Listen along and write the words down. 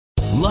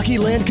Lucky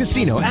Land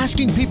Casino,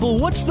 asking people,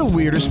 what's the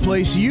weirdest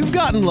place you've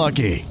gotten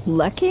lucky?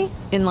 Lucky?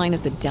 In line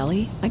at the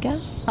deli, I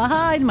guess?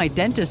 Aha, in my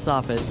dentist's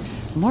office.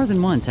 More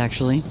than once,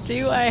 actually.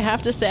 Do I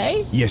have to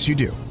say? Yes, you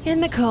do. In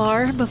the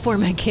car before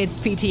my kids'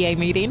 PTA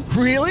meeting.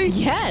 Really?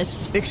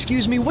 Yes.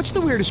 Excuse me, what's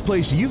the weirdest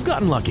place you've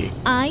gotten lucky?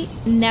 I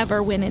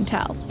never win and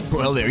tell.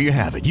 Well, there you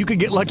have it. You can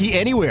get lucky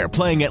anywhere,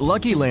 playing at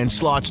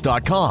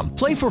LuckyLandSlots.com.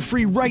 Play for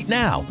free right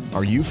now.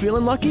 Are you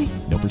feeling lucky?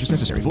 No purchase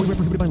necessary. Void where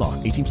prohibited by law.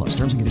 18 plus.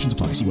 Terms and conditions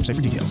apply. See website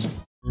for details.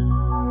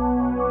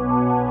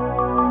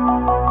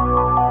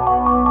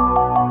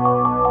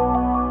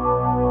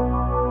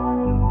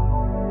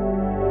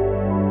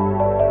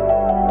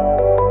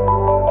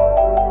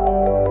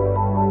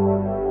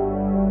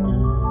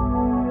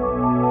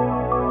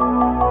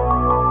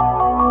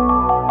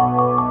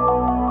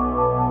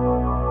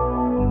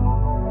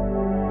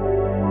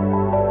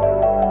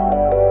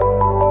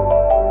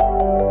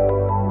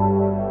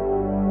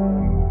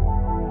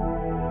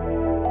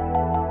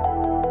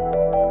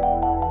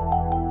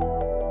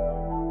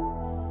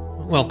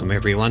 Welcome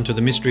everyone to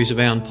the Mysteries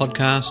Abound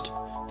podcast.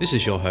 This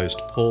is your host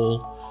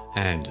Paul,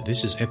 and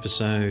this is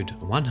episode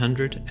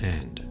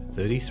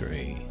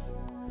 133.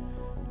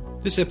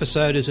 This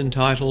episode is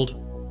entitled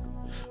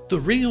The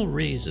Real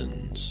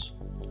Reasons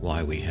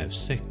Why We Have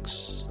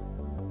Sex.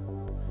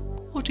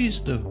 What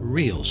is the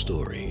real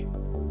story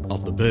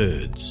of the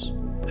birds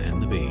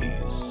and the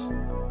bees?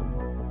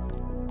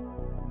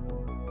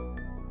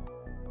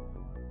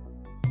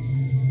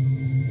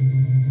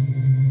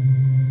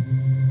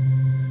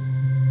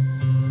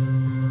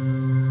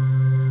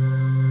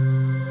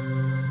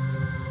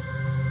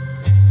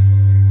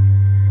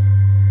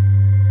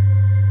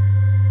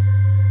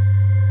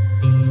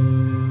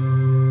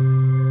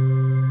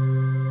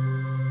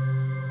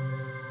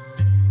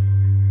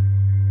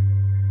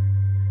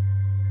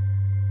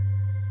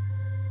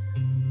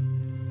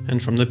 And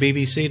from the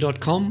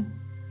BBC.com,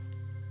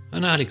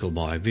 an article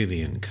by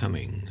Vivian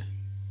Cumming.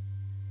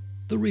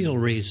 The Real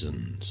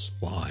Reasons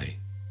Why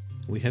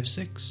We Have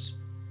Sex.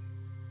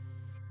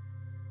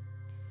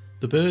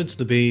 The birds,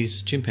 the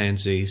bees,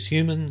 chimpanzees,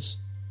 humans,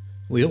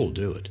 we all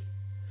do it.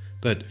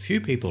 But few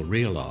people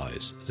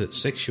realise that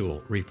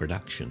sexual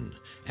reproduction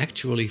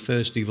actually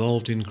first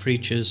evolved in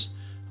creatures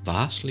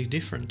vastly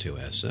different to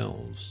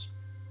ourselves.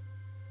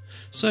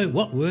 So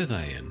what were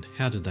they and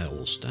how did they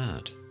all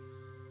start?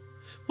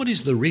 What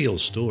is the real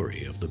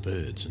story of the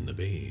birds and the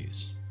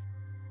bees?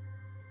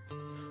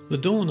 The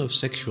dawn of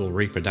sexual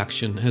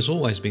reproduction has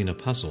always been a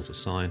puzzle for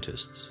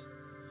scientists.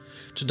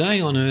 Today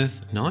on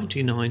Earth,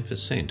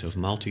 99% of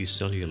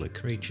multicellular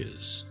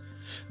creatures,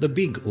 the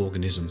big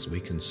organisms we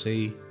can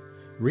see,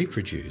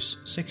 reproduce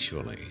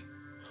sexually.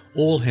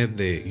 All have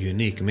their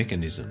unique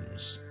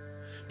mechanisms.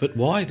 But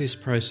why this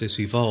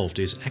process evolved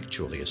is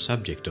actually a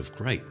subject of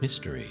great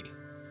mystery.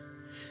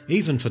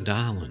 Even for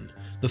Darwin,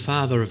 the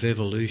father of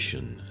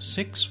evolution,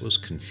 sex was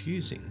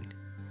confusing.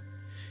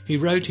 He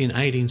wrote in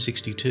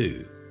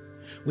 1862,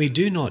 "We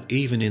do not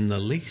even in the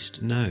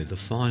least know the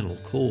final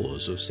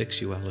cause of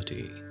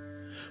sexuality,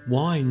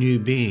 why new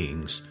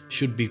beings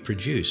should be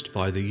produced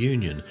by the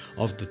union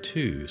of the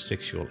two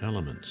sexual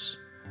elements.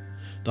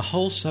 The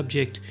whole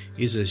subject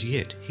is as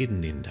yet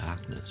hidden in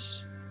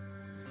darkness.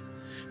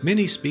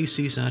 Many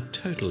species are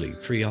totally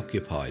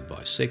preoccupied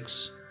by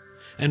sex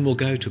and will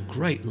go to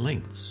great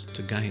lengths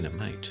to gain a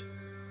mate.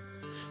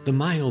 The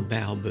male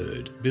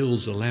bowerbird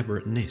builds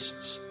elaborate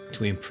nests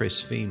to impress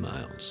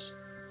females.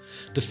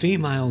 The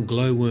female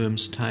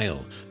glowworm's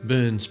tail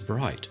burns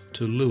bright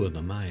to lure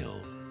the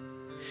male.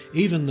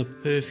 Even the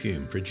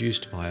perfume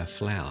produced by a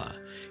flower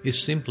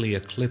is simply a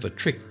clever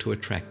trick to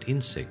attract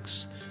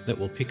insects that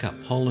will pick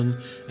up pollen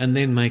and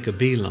then make a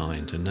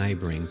beeline to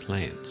neighbouring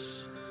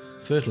plants,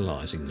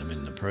 fertilising them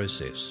in the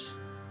process.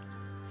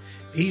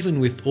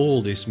 Even with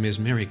all this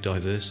mesmeric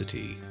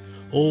diversity,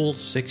 all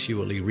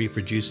sexually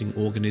reproducing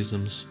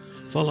organisms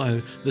follow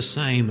the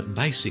same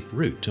basic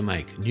route to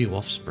make new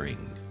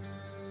offspring.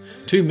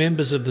 Two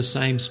members of the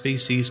same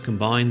species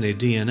combine their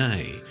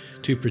DNA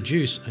to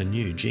produce a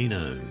new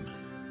genome.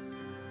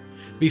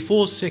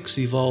 Before sex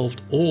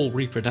evolved, all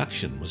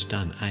reproduction was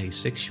done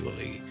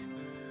asexually,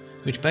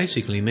 which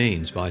basically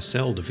means by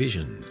cell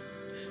division,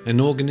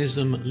 an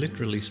organism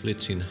literally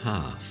splits in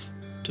half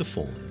to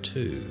form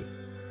two.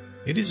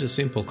 It is a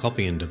simple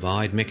copy and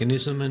divide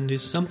mechanism and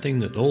is something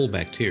that all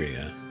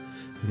bacteria,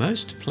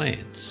 most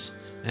plants,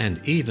 and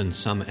even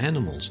some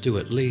animals do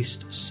at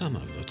least some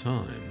of the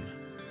time.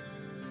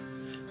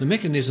 The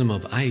mechanism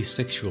of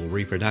asexual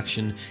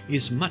reproduction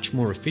is much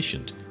more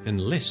efficient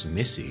and less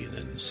messy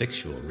than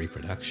sexual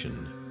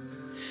reproduction.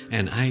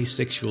 An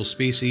asexual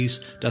species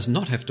does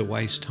not have to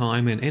waste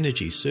time and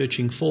energy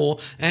searching for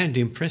and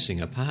impressing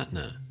a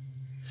partner.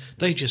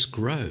 They just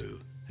grow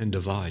and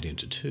divide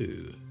into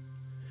two.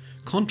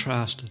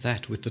 Contrast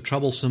that with the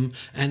troublesome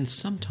and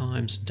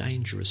sometimes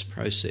dangerous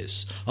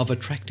process of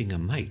attracting a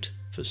mate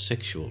for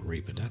sexual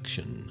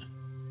reproduction.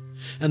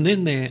 And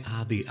then there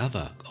are the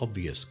other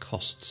obvious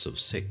costs of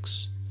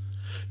sex.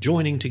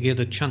 Joining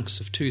together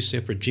chunks of two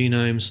separate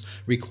genomes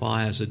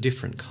requires a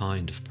different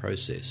kind of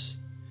process.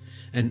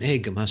 an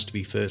egg must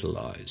be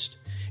fertilized.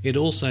 It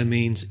also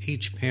means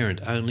each parent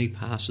only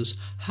passes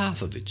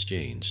half of its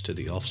genes to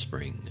the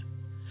offspring.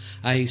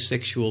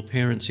 Asexual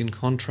parents, in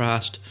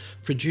contrast,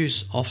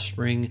 produce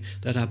offspring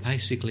that are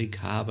basically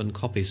carbon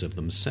copies of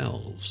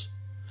themselves,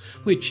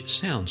 which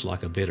sounds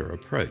like a better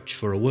approach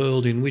for a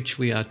world in which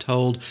we are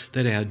told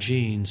that our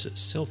genes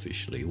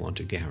selfishly want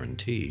to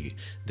guarantee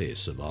their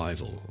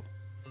survival.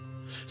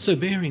 So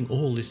bearing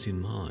all this in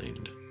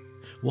mind,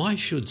 why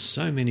should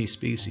so many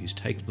species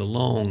take the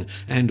long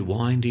and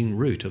winding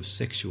route of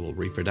sexual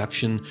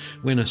reproduction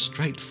when a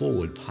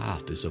straightforward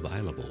path is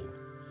available?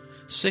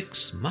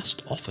 Sex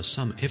must offer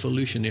some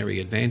evolutionary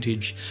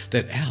advantage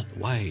that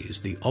outweighs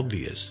the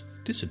obvious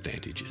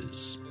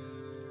disadvantages.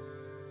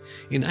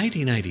 In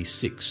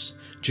 1886,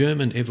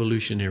 German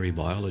evolutionary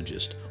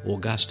biologist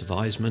August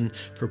Weismann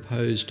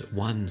proposed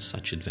one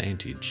such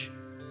advantage.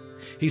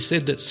 He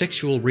said that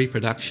sexual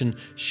reproduction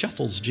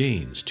shuffles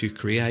genes to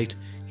create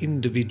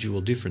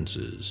individual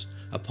differences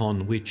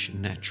upon which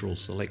natural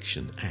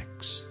selection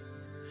acts.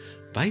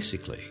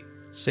 Basically,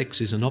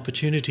 sex is an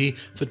opportunity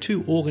for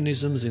two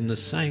organisms in the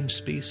same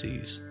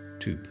species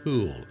to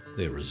pool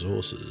their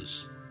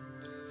resources.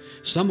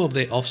 Some of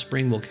their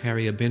offspring will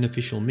carry a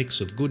beneficial mix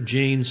of good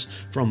genes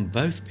from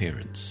both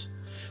parents,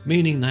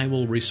 meaning they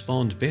will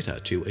respond better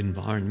to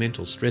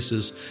environmental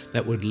stresses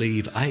that would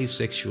leave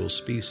asexual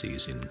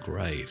species in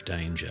grave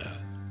danger.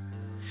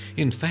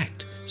 In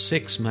fact,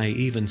 sex may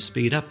even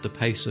speed up the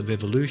pace of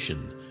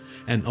evolution,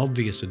 an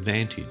obvious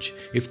advantage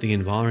if the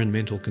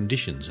environmental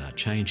conditions are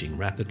changing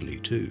rapidly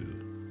too.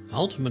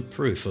 Ultimate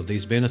proof of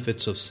these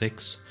benefits of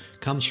sex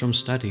comes from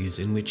studies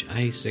in which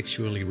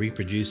asexually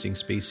reproducing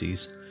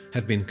species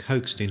have been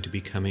coaxed into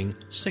becoming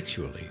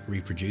sexually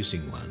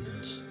reproducing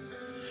ones.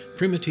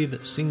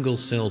 Primitive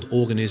single-celled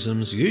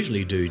organisms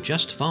usually do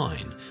just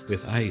fine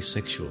with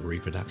asexual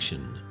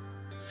reproduction.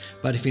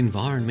 But if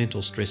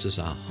environmental stresses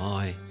are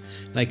high,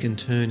 they can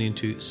turn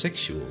into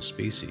sexual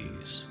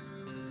species.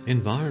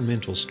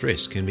 Environmental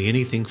stress can be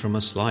anything from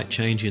a slight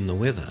change in the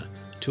weather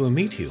to a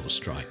meteor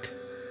strike.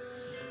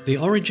 The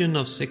origin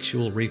of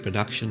sexual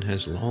reproduction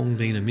has long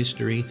been a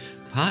mystery,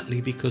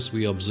 partly because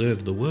we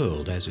observe the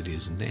world as it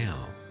is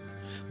now,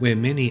 where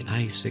many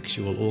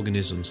asexual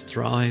organisms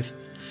thrive,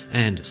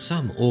 and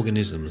some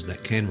organisms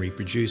that can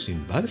reproduce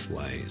in both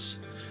ways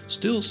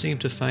still seem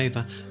to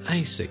favour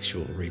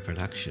asexual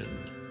reproduction.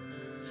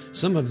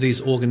 Some of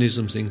these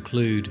organisms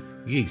include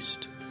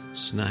yeast,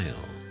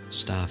 snail,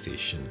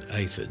 starfish and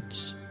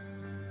aphids.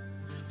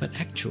 But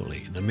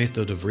actually, the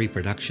method of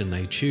reproduction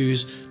they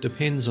choose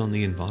depends on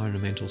the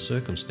environmental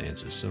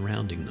circumstances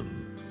surrounding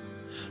them.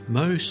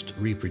 Most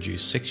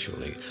reproduce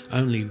sexually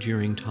only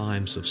during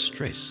times of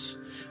stress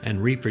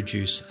and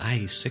reproduce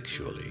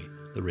asexually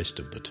the rest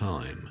of the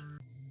time.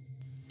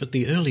 But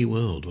the early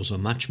world was a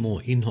much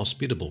more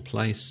inhospitable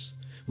place,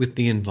 with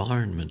the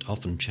environment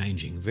often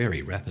changing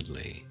very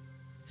rapidly.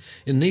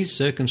 In these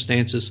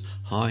circumstances,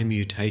 high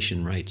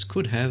mutation rates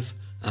could have,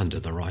 under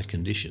the right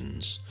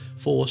conditions,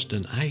 forced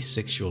an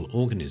asexual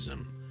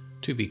organism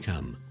to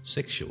become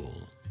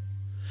sexual.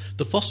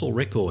 The fossil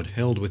record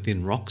held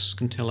within rocks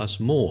can tell us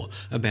more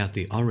about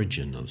the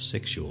origin of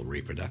sexual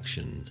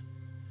reproduction.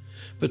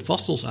 But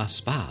fossils are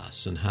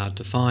sparse and hard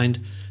to find,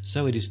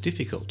 so it is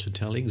difficult to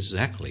tell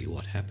exactly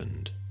what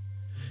happened.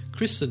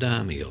 Chris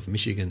Adami of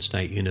Michigan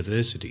State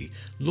University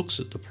looks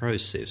at the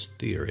process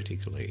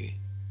theoretically.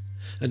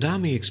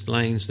 Adami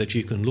explains that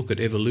you can look at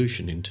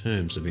evolution in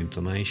terms of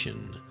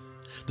information,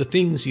 the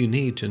things you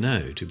need to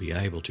know to be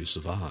able to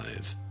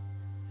survive.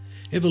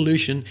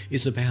 Evolution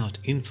is about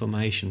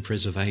information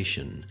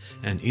preservation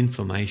and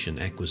information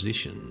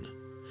acquisition.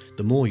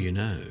 The more you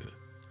know,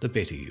 the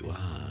better you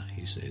are,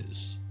 he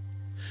says.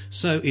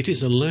 So it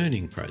is a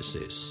learning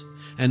process.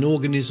 An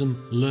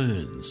organism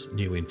learns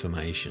new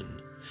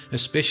information,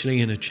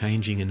 especially in a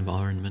changing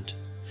environment,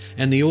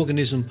 and the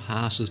organism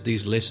passes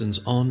these lessons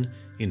on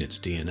in its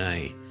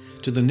DNA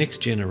to the next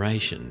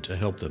generation to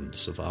help them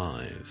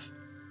survive.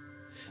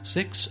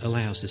 Sex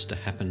allows this to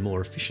happen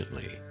more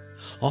efficiently,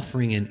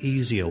 offering an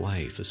easier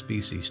way for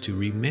species to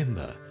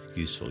remember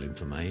useful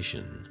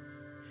information.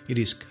 It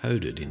is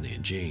coded in their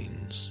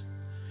genes.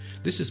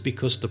 This is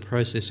because the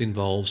process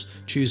involves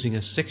choosing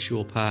a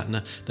sexual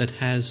partner that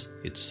has,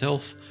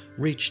 itself,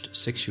 reached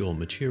sexual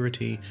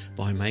maturity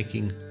by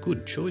making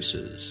good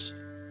choices.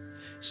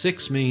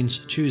 Sex means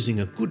choosing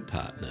a good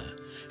partner,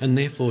 and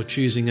therefore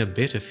choosing a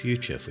better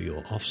future for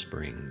your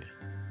offspring.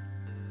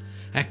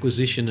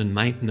 Acquisition and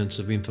maintenance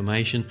of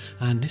information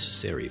are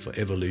necessary for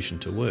evolution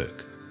to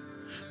work,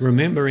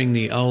 remembering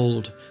the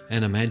old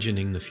and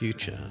imagining the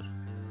future.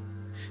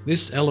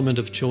 This element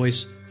of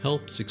choice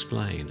helps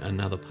explain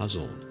another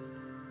puzzle.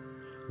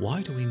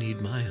 Why do we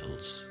need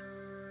males?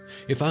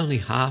 If only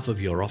half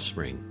of your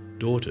offspring,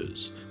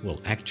 daughters,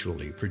 will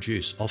actually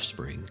produce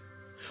offspring,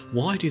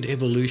 why did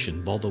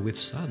evolution bother with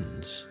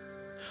sons?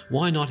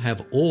 Why not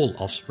have all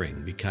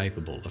offspring be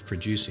capable of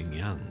producing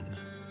young?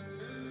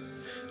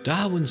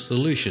 Darwin's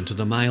solution to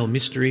the male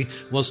mystery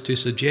was to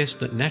suggest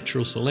that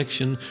natural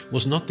selection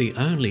was not the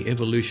only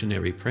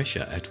evolutionary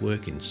pressure at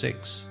work in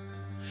sex.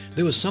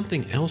 There was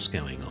something else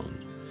going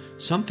on,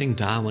 something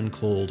Darwin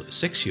called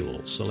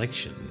sexual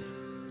selection.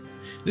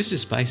 This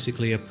is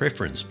basically a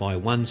preference by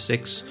one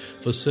sex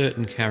for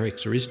certain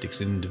characteristics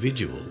in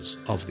individuals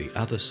of the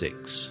other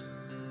sex.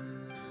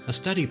 A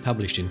study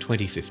published in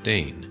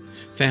 2015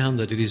 found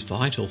that it is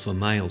vital for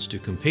males to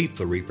compete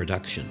for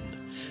reproduction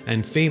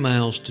and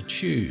females to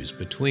choose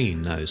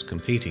between those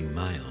competing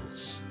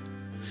males.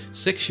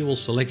 Sexual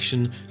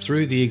selection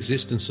through the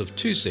existence of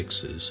two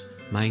sexes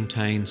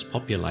maintains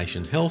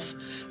population health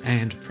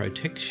and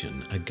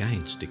protection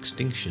against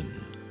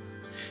extinction.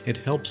 It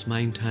helps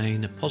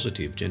maintain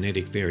positive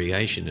genetic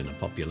variation in a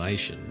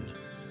population.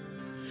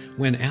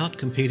 When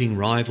outcompeting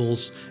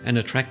rivals and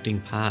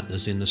attracting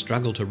partners in the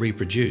struggle to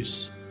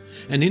reproduce,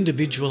 an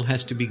individual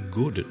has to be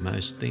good at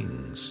most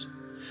things.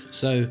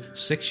 So,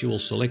 sexual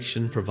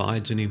selection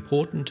provides an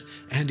important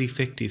and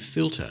effective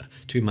filter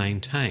to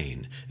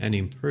maintain and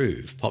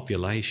improve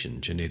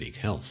population genetic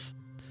health.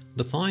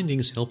 The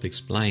findings help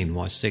explain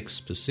why sex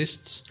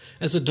persists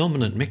as a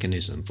dominant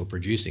mechanism for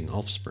producing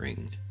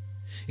offspring.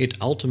 It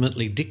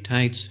ultimately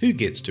dictates who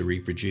gets to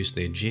reproduce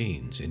their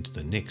genes into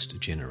the next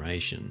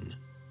generation.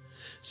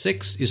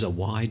 Sex is a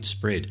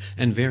widespread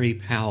and very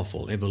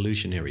powerful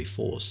evolutionary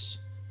force.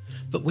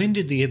 But when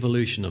did the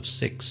evolution of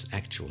sex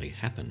actually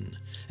happen,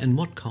 and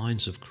what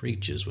kinds of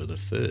creatures were the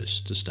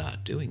first to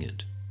start doing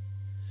it?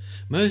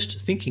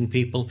 Most thinking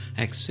people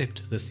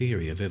accept the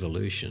theory of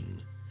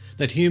evolution,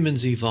 that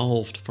humans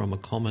evolved from a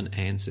common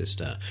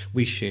ancestor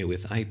we share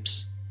with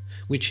apes,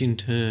 which in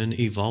turn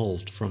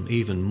evolved from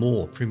even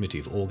more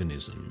primitive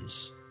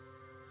organisms.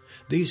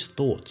 These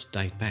thoughts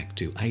date back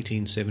to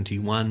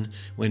 1871,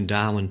 when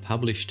Darwin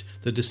published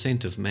The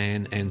Descent of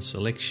Man and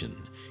Selection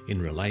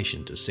in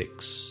relation to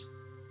sex.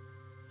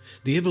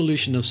 The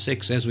evolution of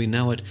sex as we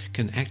know it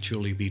can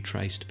actually be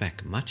traced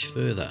back much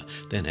further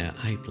than our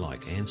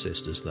ape-like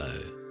ancestors,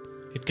 though.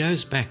 It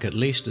goes back at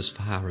least as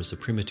far as a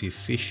primitive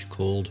fish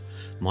called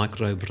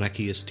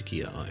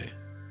Microbrachiosticii.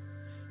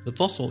 The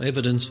fossil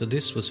evidence for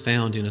this was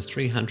found in a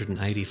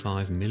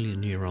 385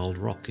 million-year-old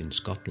rock in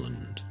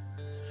Scotland.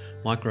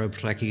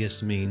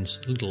 Microbrachius means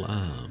little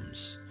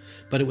arms,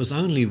 but it was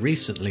only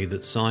recently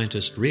that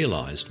scientists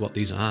realised what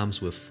these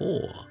arms were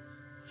for.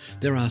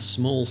 There are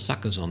small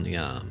suckers on the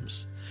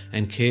arms,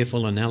 and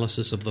careful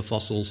analysis of the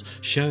fossils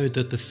showed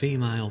that the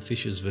female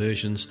fish's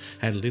versions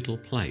had little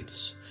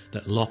plates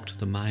that locked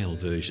the male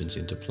versions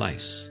into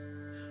place.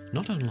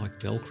 Not unlike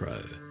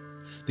Velcro,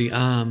 the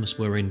arms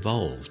were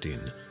involved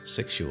in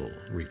sexual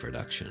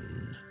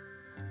reproduction.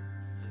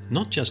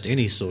 Not just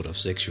any sort of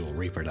sexual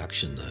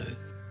reproduction, though.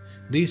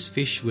 These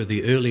fish were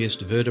the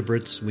earliest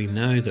vertebrates we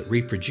know that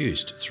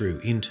reproduced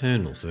through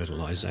internal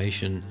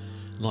fertilisation,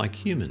 like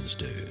humans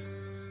do.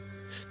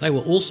 They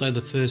were also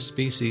the first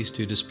species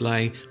to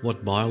display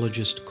what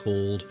biologists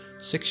called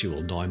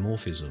sexual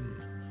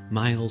dimorphism.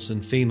 Males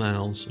and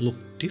females look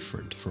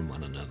different from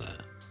one another.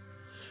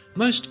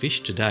 Most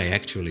fish today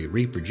actually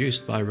reproduce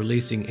by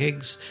releasing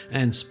eggs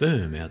and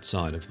sperm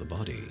outside of the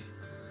body.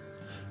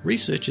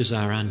 Researchers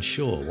are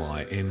unsure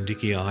why M.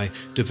 dickii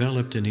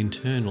developed an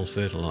internal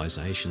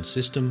fertilisation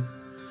system,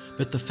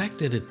 but the fact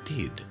that it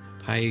did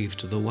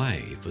paved the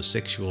way for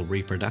sexual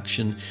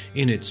reproduction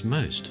in its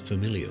most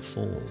familiar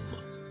form.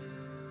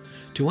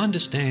 To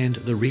understand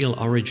the real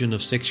origin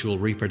of sexual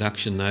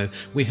reproduction, though,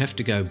 we have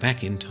to go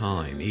back in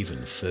time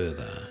even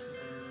further.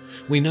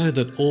 We know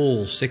that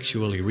all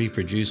sexually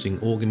reproducing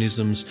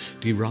organisms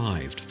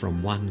derived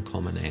from one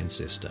common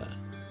ancestor.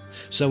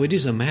 So it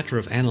is a matter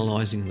of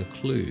analysing the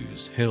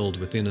clues held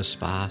within a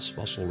sparse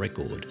fossil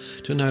record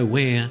to know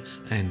where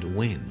and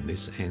when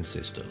this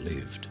ancestor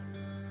lived.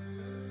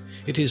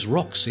 It is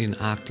rocks in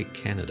Arctic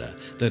Canada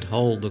that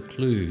hold the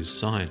clues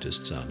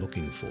scientists are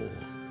looking for.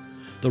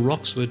 The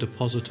rocks were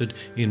deposited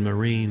in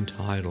marine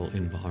tidal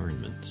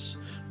environments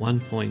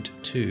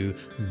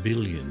 1.2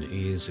 billion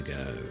years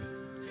ago,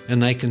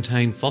 and they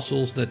contain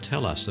fossils that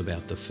tell us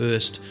about the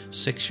first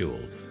sexual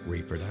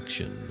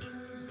reproduction.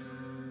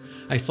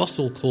 A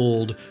fossil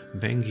called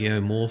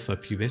Bangiomorpha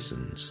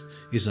pubescens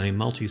is a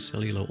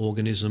multicellular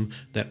organism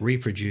that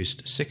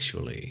reproduced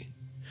sexually.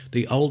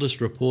 The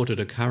oldest reported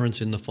occurrence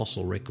in the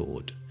fossil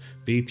record,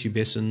 B.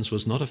 pubescens,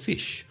 was not a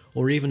fish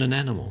or even an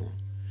animal.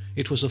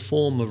 It was a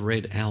form of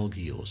red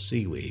algae or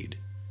seaweed.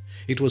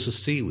 It was a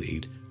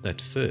seaweed that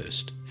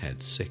first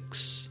had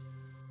sex.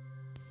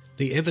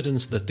 The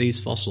evidence that these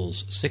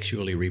fossils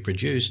sexually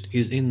reproduced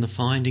is in the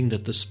finding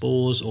that the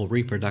spores or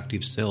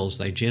reproductive cells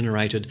they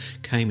generated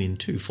came in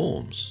two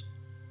forms,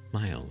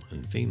 male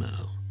and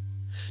female.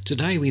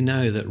 Today we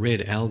know that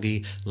red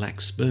algae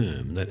lack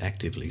sperm that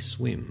actively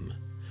swim.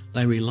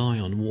 They rely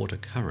on water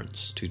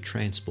currents to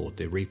transport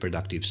their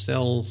reproductive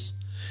cells,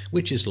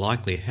 which is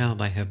likely how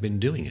they have been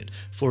doing it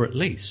for at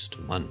least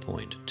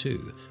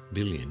 1.2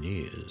 billion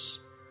years.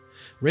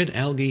 Red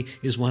algae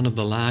is one of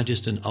the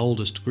largest and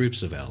oldest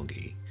groups of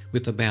algae,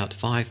 with about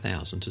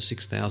 5,000 to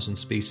 6,000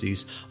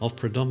 species of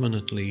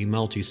predominantly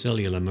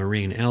multicellular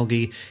marine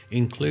algae,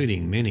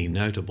 including many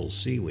notable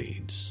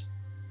seaweeds.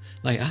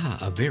 They are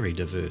a very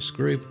diverse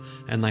group,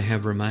 and they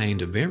have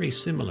remained very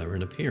similar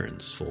in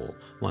appearance for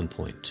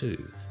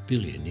 1.2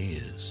 billion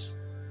years.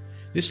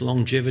 This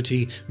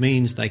longevity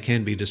means they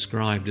can be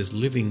described as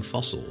living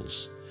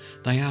fossils.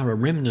 They are a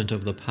remnant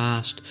of the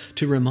past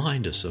to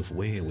remind us of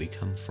where we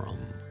come from.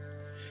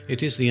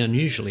 It is the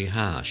unusually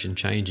harsh and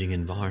changing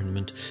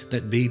environment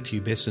that B.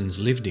 pubescens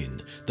lived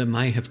in that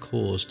may have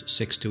caused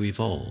sex to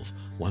evolve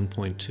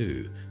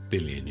 1.2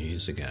 billion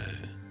years ago.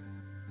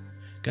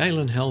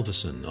 Galen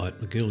Halverson at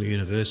McGill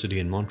University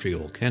in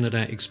Montreal,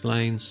 Canada,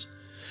 explains,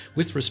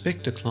 with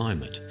respect to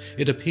climate,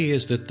 it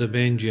appears that the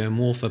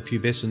Bangiomorpha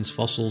pubescens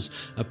fossils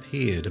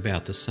appeared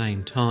about the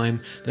same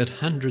time that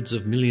hundreds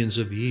of millions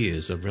of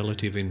years of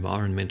relative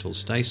environmental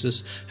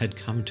stasis had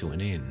come to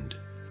an end.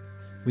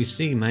 We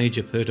see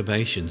major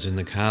perturbations in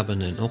the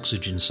carbon and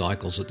oxygen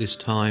cycles at this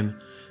time,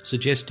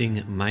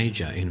 suggesting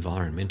major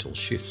environmental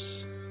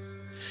shifts.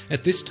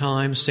 At this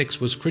time, sex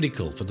was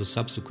critical for the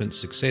subsequent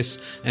success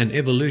and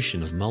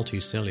evolution of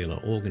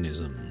multicellular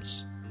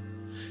organisms.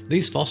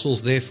 These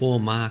fossils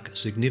therefore mark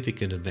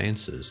significant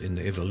advances in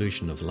the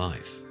evolution of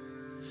life.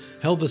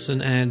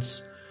 Halverson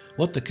adds,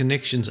 what the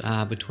connections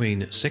are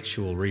between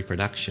sexual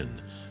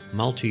reproduction,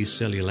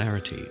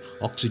 multicellularity,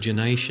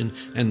 oxygenation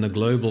and the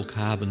global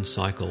carbon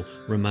cycle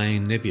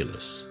remain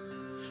nebulous.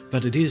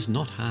 But it is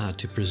not hard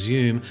to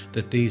presume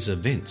that these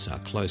events are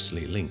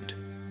closely linked.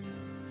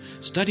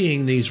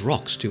 Studying these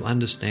rocks to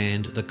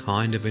understand the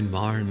kind of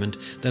environment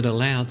that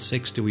allowed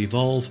sex to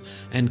evolve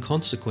and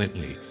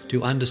consequently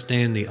to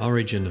understand the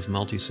origin of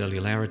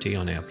multicellularity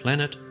on our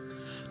planet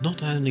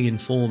not only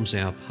informs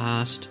our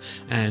past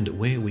and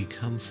where we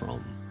come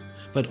from,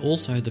 but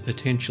also the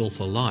potential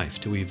for life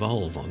to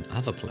evolve on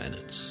other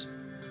planets.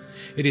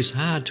 It is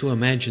hard to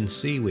imagine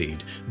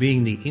seaweed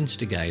being the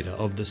instigator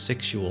of the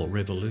sexual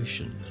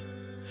revolution,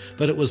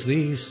 but it was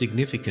these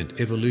significant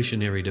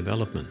evolutionary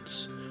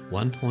developments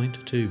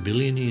 1.2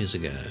 billion years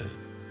ago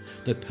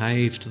that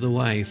paved the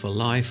way for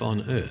life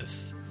on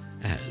Earth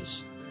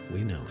as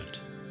we know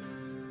it.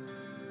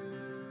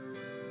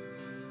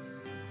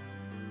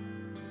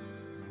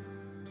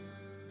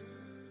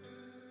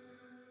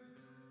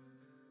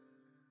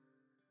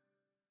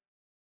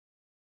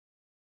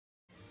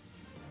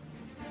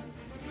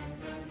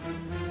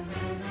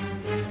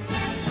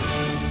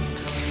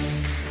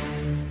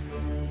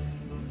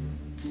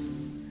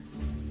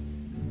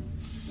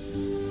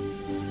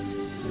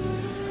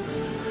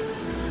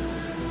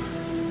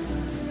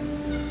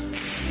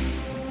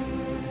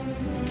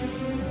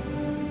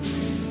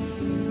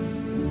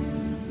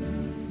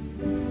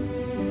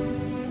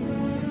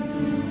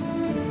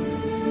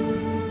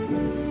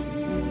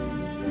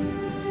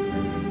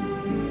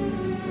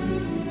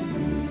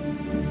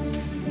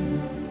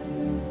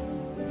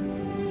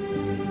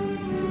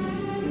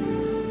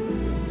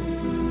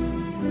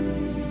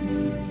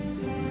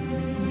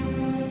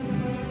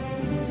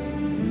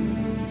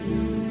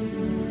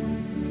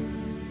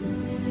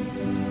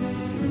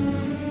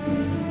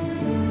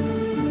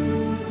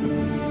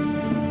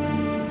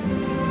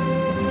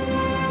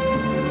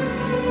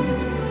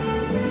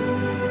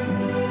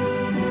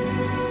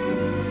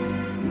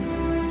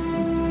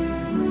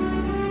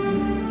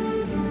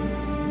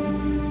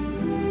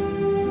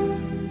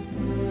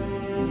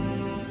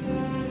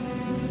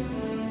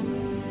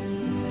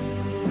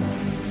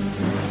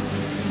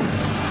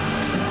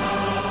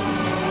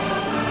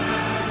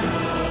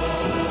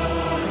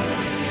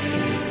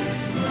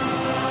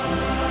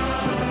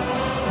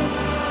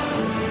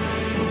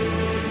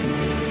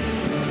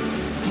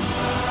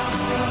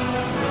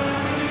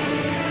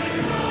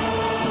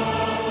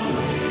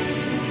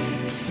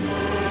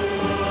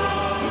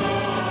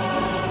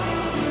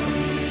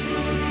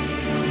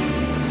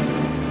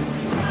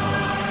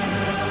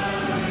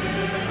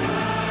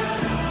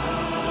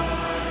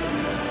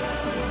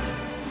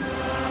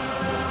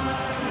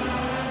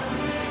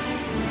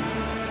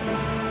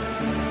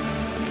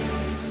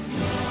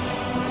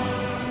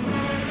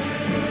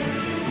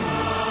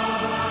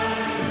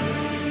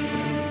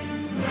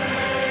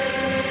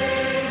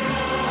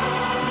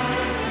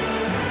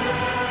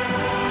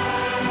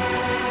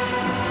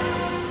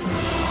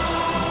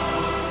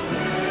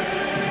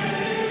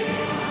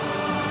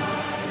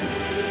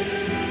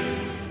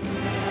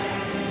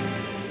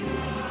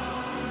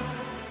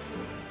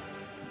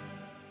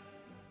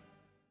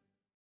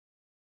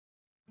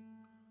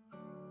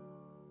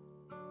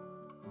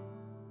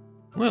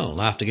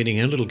 Well, after getting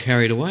a little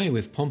carried away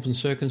with Pomp and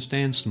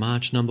Circumstance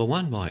March No.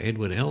 1 by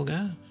Edward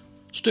Elgar,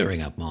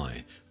 stirring up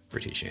my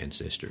British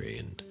ancestry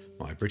and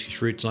my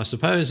British roots, I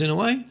suppose, in a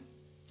way,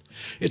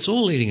 it's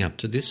all leading up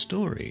to this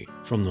story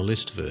from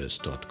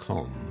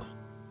thelistverse.com.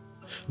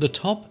 The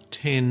top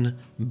 10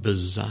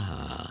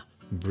 bizarre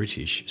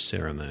British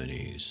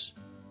ceremonies.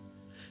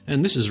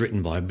 And this is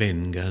written by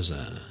Ben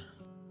Gaza.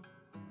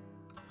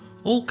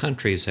 All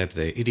countries have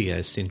their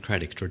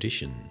idiosyncratic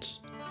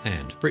traditions,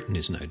 and Britain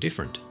is no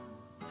different.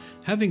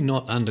 Having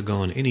not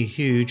undergone any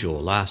huge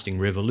or lasting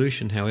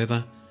revolution,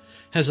 however,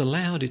 has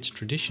allowed its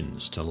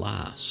traditions to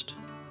last.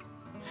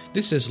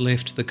 This has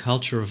left the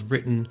culture of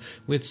Britain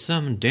with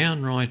some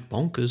downright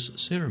bonkers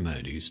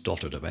ceremonies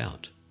dotted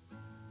about.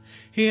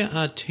 Here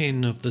are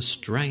 10 of the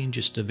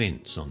strangest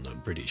events on the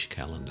British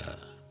calendar.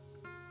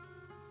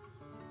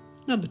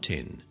 Number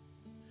 10.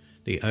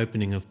 The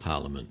opening of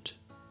Parliament.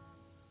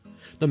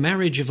 The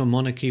marriage of a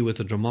monarchy with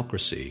a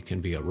democracy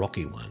can be a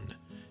rocky one.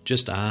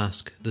 Just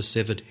ask the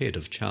severed head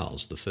of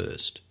Charles I.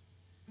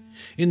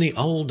 In the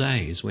old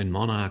days, when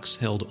monarchs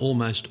held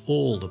almost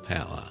all the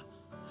power,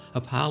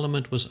 a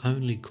parliament was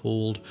only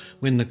called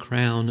when the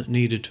crown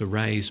needed to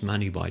raise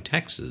money by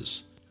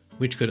taxes,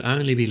 which could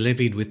only be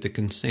levied with the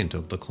consent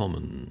of the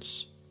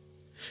commons.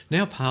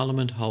 Now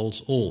parliament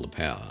holds all the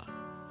power,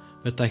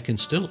 but they can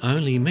still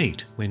only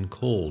meet when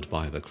called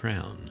by the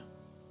crown.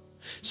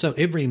 So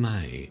every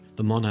May,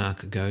 the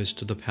monarch goes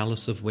to the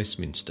Palace of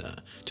Westminster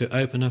to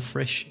open a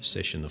fresh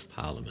session of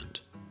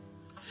Parliament.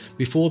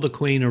 Before the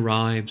Queen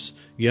arrives,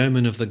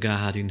 yeomen of the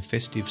guard in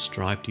festive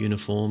striped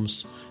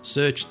uniforms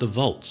search the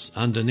vaults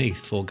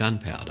underneath for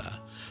gunpowder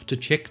to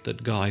check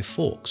that Guy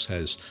Fawkes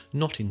has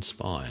not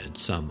inspired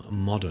some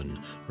modern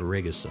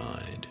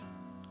regicide.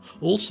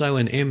 Also,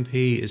 an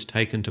MP is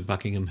taken to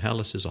Buckingham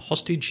Palace as a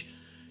hostage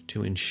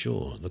to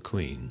ensure the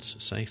Queen's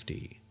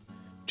safety.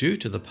 Due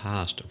to the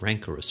past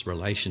rancorous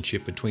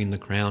relationship between the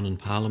Crown and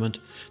Parliament,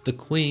 the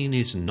Queen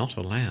is not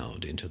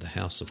allowed into the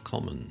House of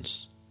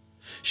Commons.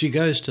 She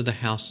goes to the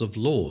House of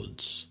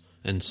Lords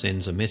and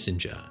sends a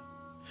messenger,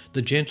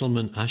 the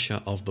gentleman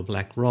usher of the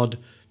Black Rod,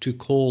 to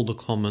call the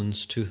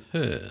Commons to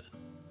her.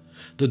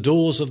 The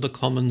doors of the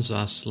Commons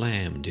are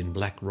slammed in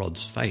Black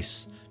Rod's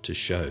face to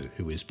show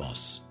who is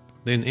boss.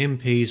 Then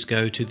MPs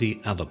go to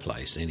the other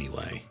place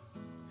anyway.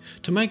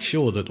 To make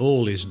sure that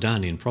all is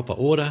done in proper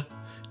order,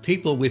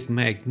 people with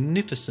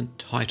magnificent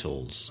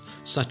titles,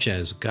 such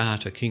as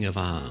Garter King of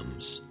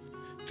Arms,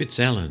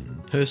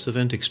 Fitzalan,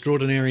 Pursuivant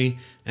Extraordinary,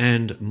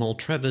 and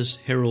Maltravers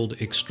Herald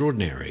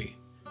Extraordinary,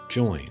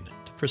 join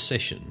the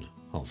procession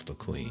of the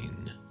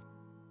Queen.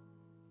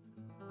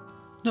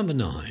 Number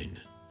 9.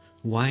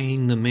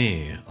 Weighing the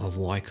Mayor of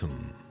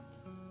Wycombe.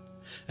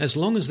 As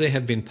long as there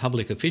have been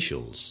public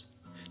officials,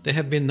 there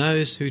have been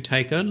those who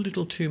take a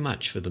little too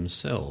much for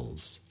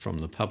themselves from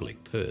the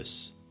public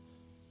purse.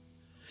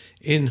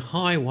 In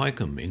High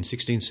Wycombe in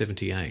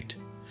 1678,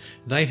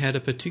 they had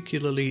a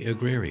particularly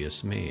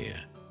egregious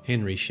mayor,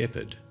 Henry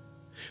Shepherd.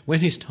 When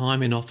his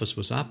time in office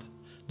was up,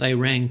 they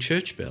rang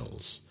church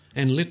bells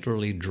and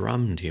literally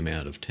drummed him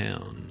out of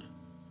town.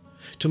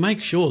 To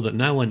make sure that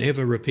no one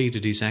ever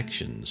repeated his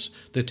actions,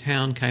 the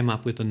town came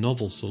up with a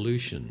novel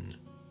solution.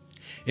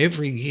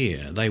 Every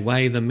year they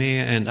weigh the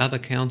mayor and other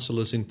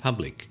councillors in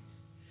public.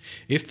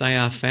 If they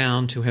are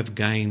found to have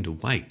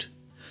gained weight,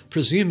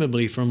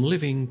 presumably from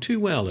living too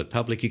well at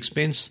public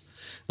expense,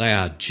 they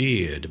are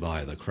jeered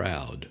by the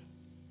crowd.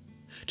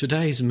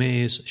 Today's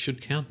mayors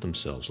should count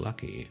themselves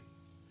lucky.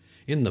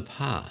 In the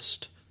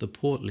past, the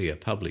portlier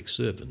public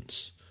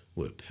servants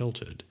were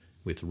pelted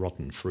with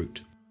rotten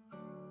fruit.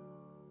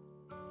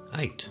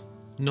 8.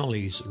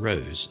 Nolly's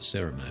Rose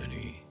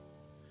Ceremony.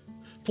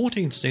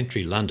 14th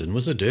century London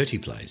was a dirty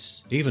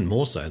place, even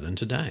more so than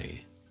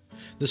today.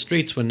 The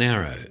streets were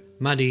narrow,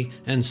 muddy,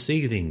 and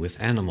seething with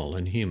animal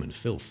and human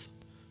filth.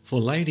 For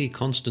Lady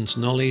Constance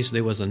Knollys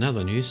there was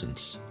another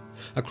nuisance.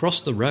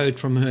 Across the road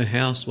from her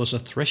house was a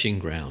threshing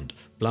ground,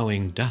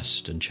 blowing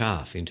dust and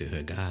chaff into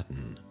her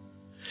garden.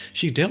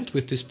 She dealt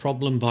with this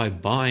problem by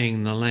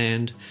buying the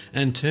land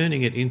and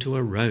turning it into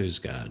a rose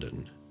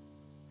garden.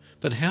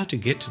 But how to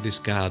get to this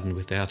garden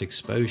without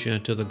exposure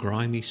to the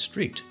grimy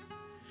street?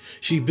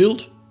 She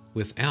built,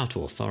 without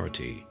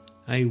authority,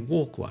 a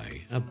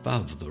walkway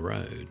above the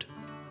road.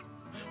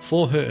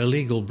 For her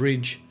illegal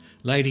bridge,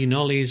 Lady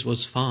Knollys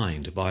was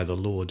fined by the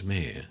Lord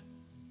Mayor.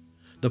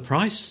 The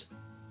price?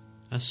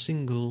 A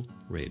single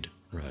red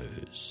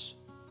rose.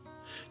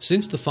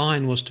 Since the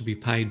fine was to be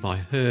paid by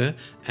her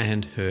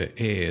and her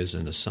heirs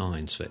and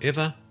assigns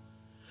forever,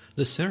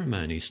 the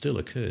ceremony still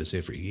occurs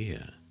every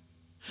year.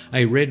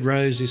 A red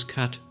rose is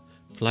cut,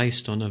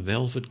 placed on a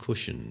velvet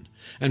cushion,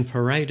 and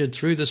paraded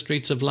through the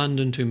streets of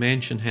London to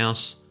Mansion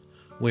House,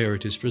 where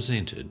it is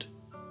presented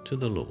to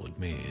the Lord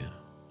Mayor.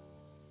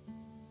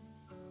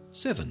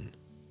 7.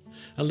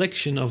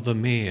 Election of the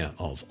Mayor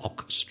of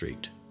Ock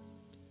Street.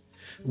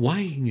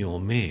 Weighing your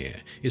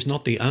mayor is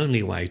not the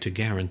only way to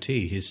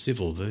guarantee his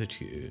civil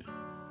virtue.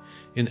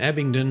 In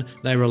Abingdon,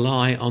 they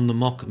rely on the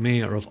mock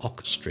mayor of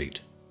Ock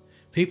Street.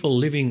 People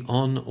living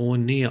on or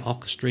near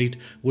Ock Street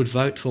would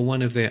vote for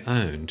one of their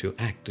own to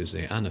act as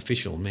their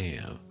unofficial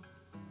mayor.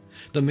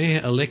 The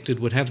mayor elected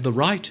would have the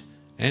right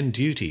and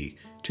duty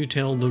to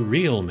tell the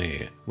real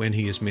mayor when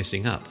he is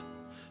messing up,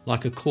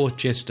 like a court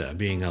jester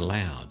being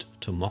allowed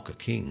to mock a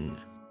king.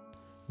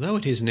 Though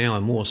it is now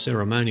a more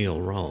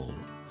ceremonial role,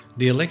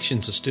 the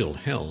elections are still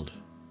held.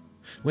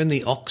 When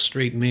the Ock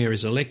Street mayor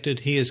is elected,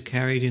 he is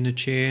carried in a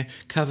chair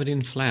covered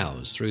in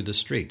flowers through the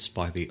streets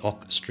by the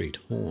Ock Street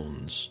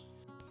horns.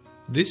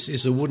 This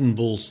is a wooden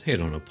bull's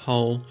head on a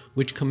pole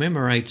which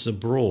commemorates a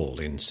brawl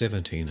in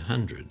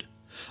 1700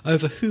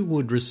 over who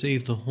would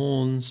receive the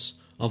horns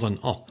of an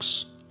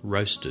ox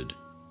roasted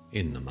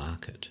in the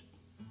market.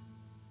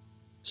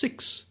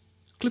 6.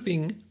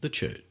 Clipping the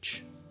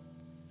church.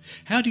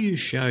 How do you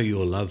show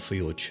your love for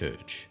your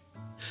church?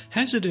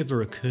 Has it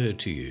ever occurred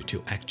to you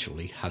to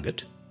actually hug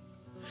it?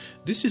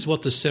 This is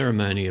what the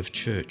ceremony of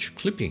church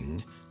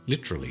clipping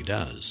literally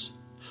does.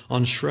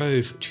 On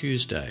Shrove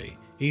Tuesday,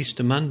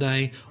 Easter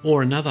Monday,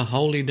 or another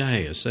holy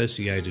day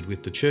associated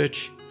with the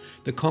church,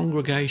 the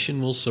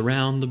congregation will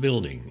surround the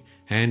building,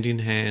 hand in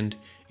hand,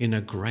 in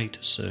a great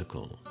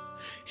circle.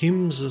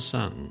 Hymns are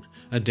sung,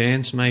 a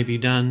dance may be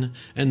done,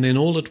 and then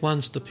all at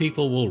once the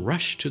people will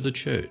rush to the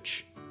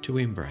church to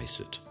embrace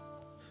it.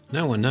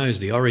 No one knows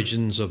the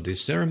origins of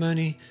this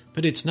ceremony,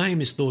 but its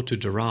name is thought to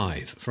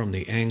derive from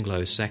the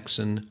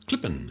Anglo-Saxon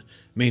klippen,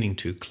 meaning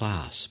to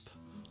clasp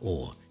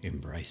or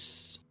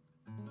embrace.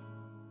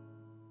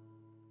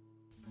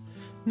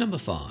 Number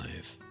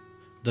 5.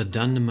 The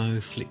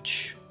Dunmo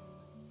Flitch.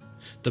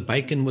 The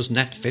bacon was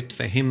nat fit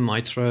for him,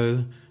 I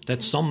trow,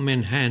 that some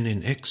men han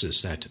in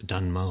excess at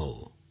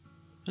Dunmo.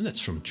 And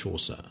that's from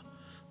Chaucer,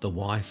 The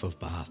Wife of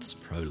Bath's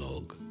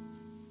prologue.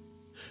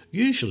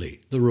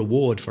 Usually the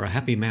reward for a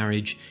happy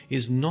marriage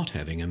is not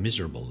having a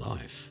miserable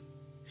life.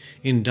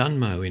 In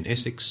Dunmo in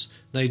Essex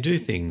they do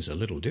things a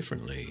little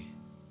differently.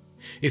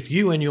 If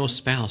you and your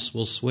spouse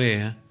will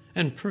swear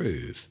and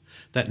prove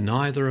that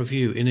neither of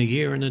you in a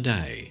year and a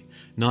day,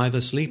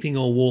 neither sleeping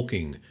or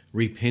walking,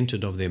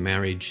 repented of their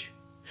marriage,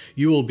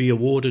 you will be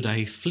awarded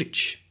a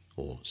flitch,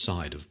 or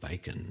side of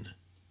bacon.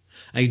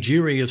 A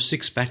jury of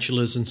 6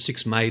 bachelors and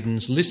 6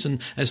 maidens listen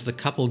as the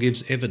couple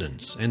gives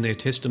evidence, and their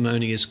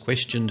testimony is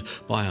questioned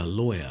by a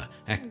lawyer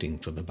acting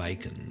for the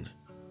bacon.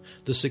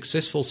 The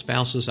successful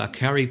spouses are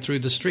carried through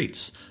the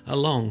streets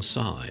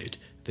alongside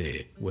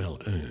their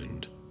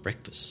well-earned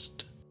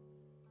breakfast.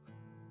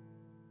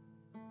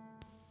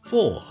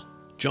 4.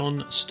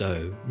 John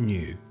Stow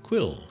New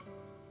Quill.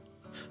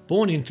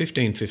 Born in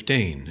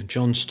 1515,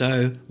 John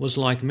Stow was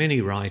like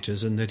many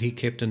writers in that he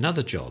kept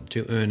another job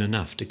to earn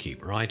enough to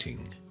keep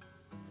writing.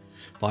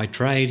 By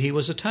trade he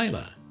was a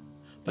tailor,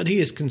 but he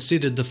is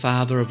considered the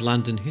father of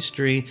London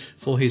history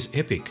for his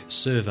epic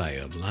survey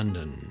of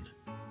London.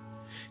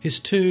 His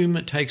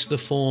tomb takes the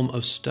form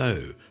of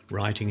Stow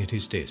writing at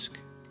his desk,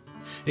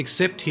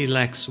 except he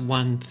lacks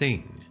one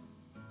thing,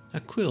 a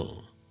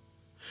quill.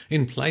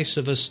 In place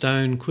of a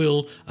stone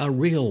quill, a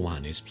real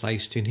one is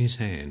placed in his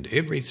hand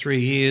every 3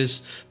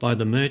 years by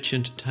the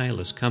Merchant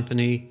Tailors'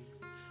 Company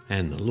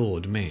and the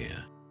Lord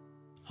Mayor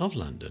of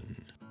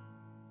London.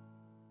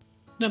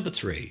 Number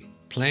 3.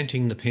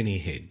 Planting the penny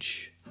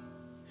hedge.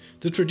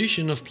 The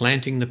tradition of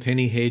planting the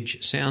penny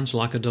hedge sounds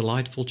like a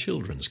delightful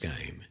children's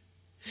game.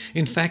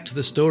 In fact,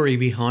 the story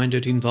behind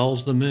it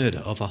involves the murder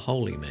of a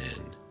holy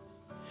man.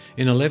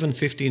 In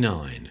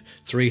 1159,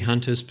 3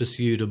 hunters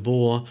pursued a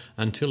boar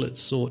until it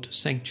sought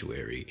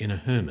sanctuary in a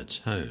hermit's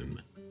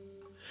home.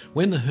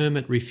 When the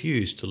hermit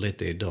refused to let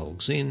their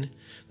dogs in,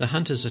 the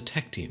hunters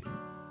attacked him.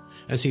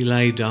 As he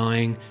lay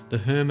dying, the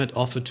hermit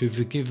offered to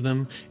forgive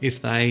them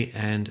if they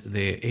and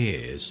their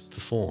heirs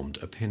performed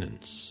a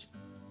penance.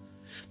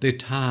 Their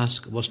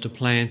task was to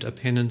plant a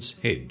penance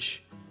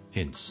hedge,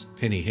 hence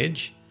penny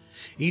hedge,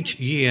 each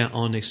year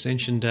on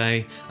Ascension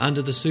Day,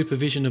 under the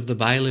supervision of the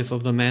bailiff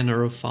of the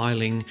manor of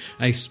Filing.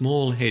 A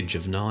small hedge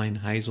of 9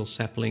 hazel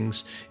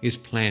saplings is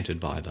planted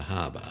by the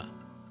harbour.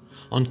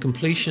 On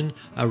completion,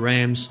 a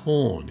ram's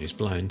horn is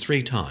blown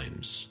 3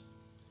 times.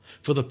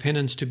 For the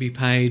penance to be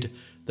paid,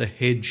 the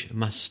hedge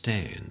must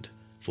stand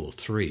for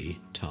 3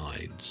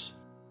 tides.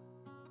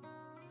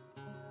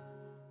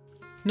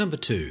 Number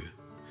 2.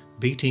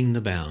 Beating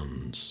the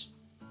bounds.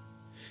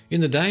 In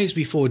the days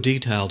before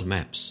detailed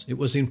maps, it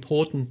was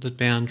important that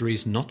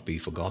boundaries not be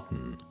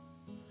forgotten.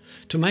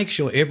 To make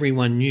sure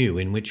everyone knew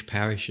in which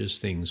parishes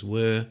things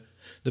were,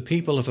 the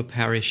people of a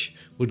parish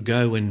would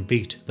go and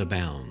beat the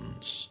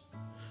bounds.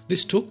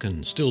 This took,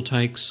 and still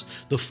takes,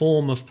 the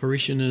form of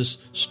parishioners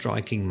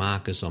striking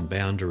markers on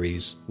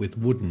boundaries with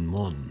wooden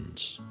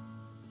wands.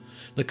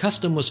 The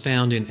custom was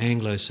found in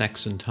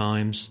Anglo-Saxon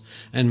times,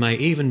 and may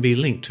even be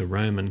linked to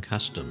Roman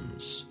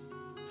customs.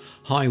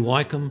 High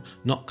Wycombe,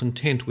 not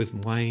content with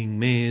weighing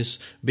mares,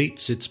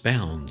 beats its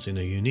bounds in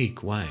a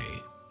unique way.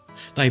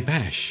 They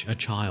bash a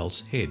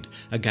child's head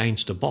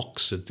against a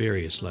box at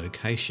various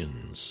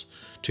locations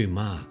to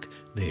mark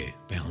their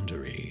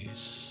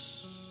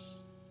boundaries.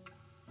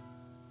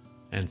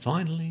 And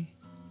finally,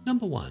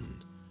 number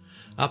 1,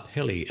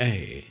 Uphelly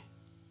A.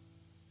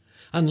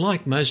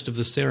 Unlike most of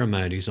the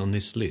ceremonies on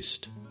this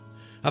list,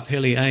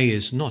 Uphelly A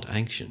is not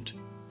ancient.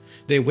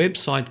 Their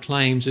website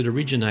claims it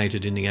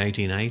originated in the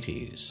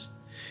 1880s.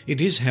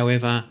 It is,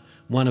 however,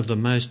 one of the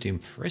most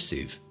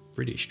impressive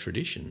British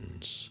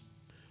traditions.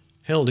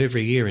 Held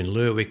every year in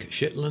Lerwick,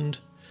 Shetland,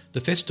 the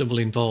festival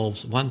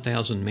involves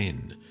 1,000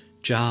 men,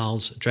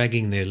 jarls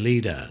dragging their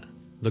leader,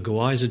 the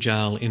Gwyzer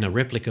jarl, in a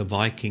replica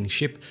Viking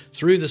ship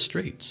through the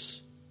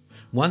streets.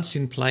 Once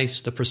in place,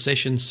 the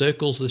procession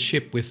circles the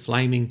ship with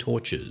flaming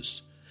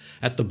torches.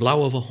 At the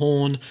blow of a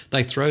horn,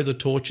 they throw the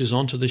torches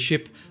onto the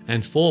ship,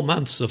 and 4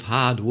 months of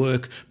hard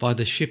work by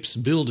the ship's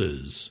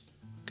builders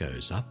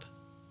goes up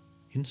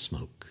in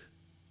smoke.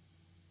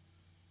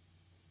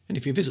 And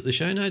if you visit the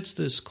show notes,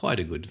 there's quite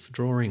a good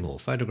drawing or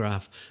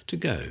photograph to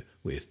go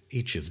with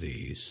each of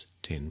these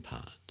 10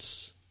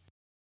 parts.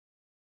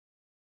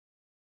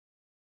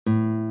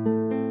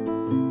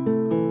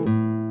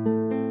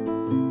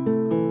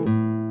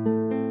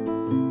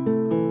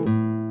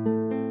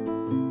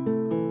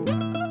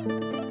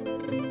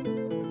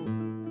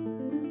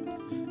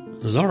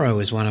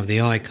 Zorro is one of the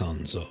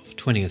icons of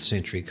 20th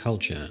century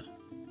culture.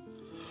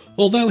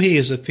 Although he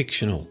is a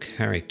fictional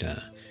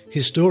character,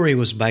 his story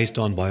was based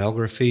on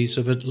biographies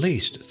of at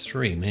least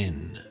 3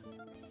 men: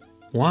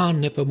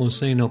 Juan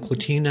Nepomuceno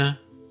Cortina,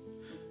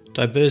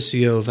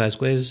 Tiburcio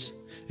Vazquez,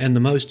 and the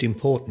most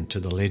important to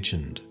the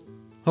legend,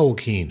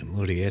 Joaquin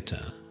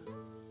Murrieta.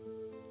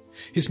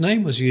 His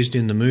name was used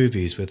in the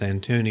movies with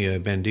Antonio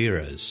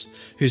Banderas,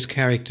 whose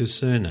character's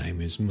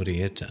surname is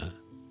Murrieta.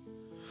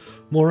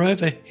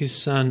 Moreover, his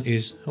son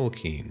is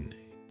Joaquin.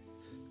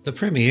 The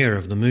premiere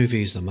of the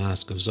movies The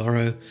Mask of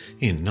Zorro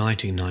in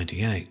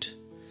 1998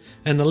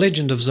 and The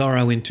Legend of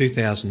Zorro in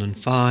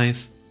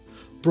 2005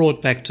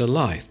 brought back to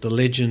life the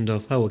legend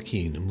of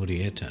Joaquin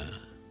Murrieta.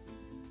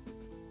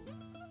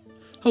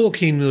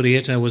 Joaquin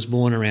Murrieta was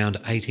born around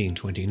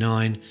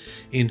 1829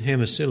 in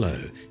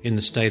Hermosillo in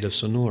the state of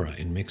Sonora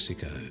in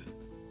Mexico.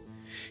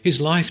 His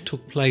life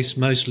took place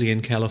mostly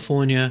in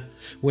California,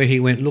 where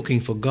he went looking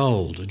for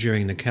gold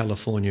during the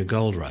California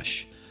gold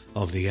rush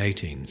of the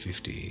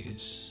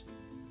 1850s.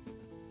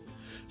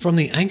 From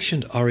the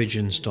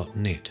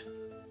ancientorigins.net,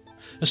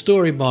 a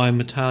story by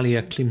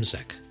Natalia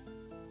Klimczak.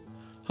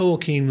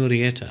 Joaquin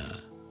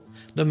Murrieta,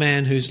 the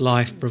man whose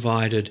life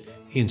provided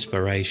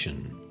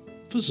inspiration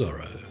for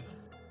Zorro.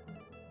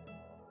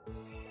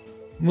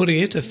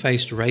 Murrieta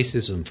faced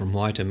racism from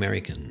white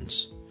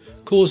Americans,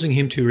 causing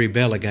him to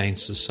rebel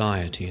against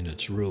society and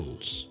its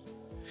rules.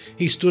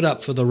 He stood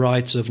up for the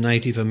rights of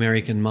Native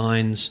American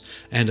mines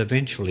and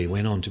eventually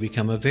went on to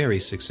become a very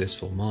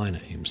successful miner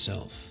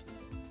himself.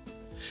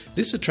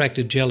 This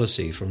attracted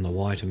jealousy from the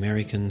white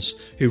Americans,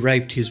 who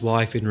raped his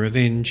wife in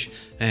revenge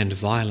and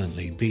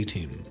violently beat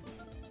him.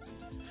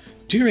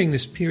 During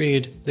this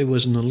period, there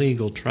was an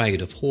illegal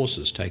trade of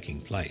horses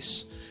taking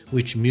place,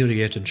 which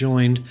Murrieta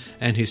joined,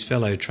 and his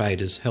fellow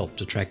traders helped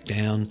to track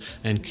down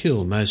and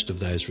kill most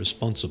of those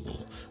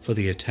responsible for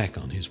the attack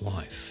on his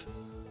wife.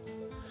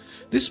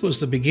 This was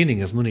the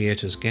beginning of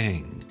Murrieta's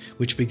gang,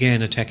 which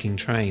began attacking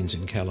trains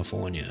in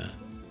California.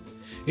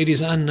 It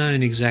is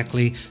unknown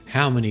exactly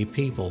how many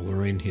people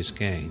were in his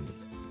gang.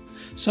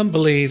 Some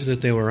believe that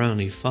there were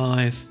only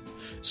 5,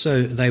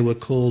 so they were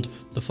called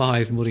the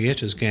 5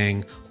 Murrieta's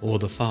gang or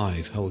the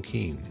 5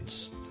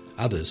 Joaquins.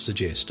 Others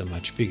suggest a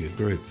much bigger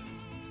group.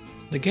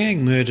 The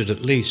gang murdered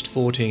at least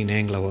 14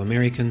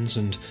 Anglo-Americans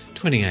and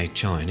 28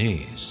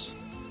 Chinese.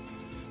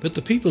 But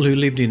the people who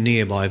lived in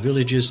nearby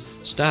villages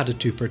started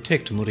to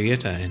protect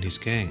Murrieta and his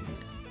gang.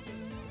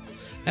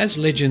 As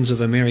Legends of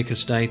America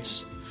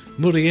states,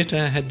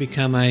 Murrieta had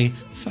become a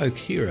folk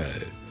hero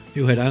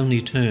who had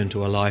only turned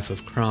to a life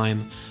of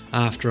crime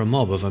after a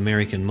mob of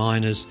American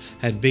miners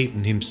had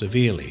beaten him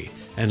severely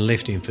and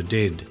left him for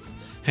dead,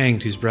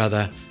 hanged his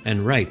brother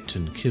and raped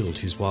and killed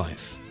his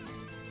wife.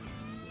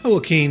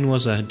 Joaquin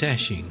was a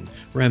dashing,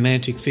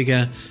 romantic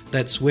figure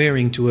that,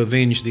 swearing to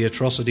avenge the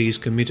atrocities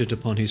committed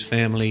upon his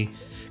family,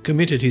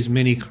 committed his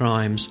many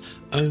crimes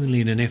only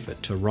in an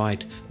effort to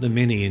right the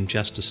many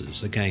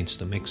injustices against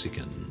the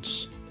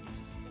Mexicans.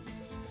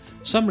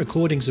 Some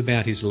recordings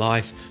about his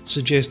life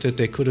suggest that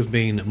there could have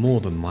been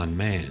more than one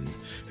man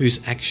whose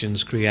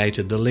actions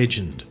created the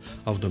legend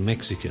of the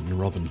Mexican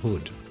Robin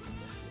Hood.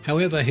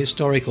 However,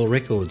 historical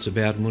records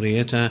about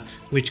Murrieta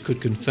which could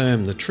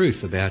confirm the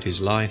truth about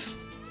his life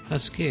are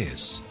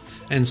scarce,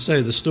 and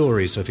so the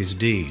stories of his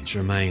deeds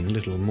remain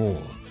little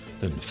more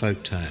than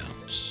folk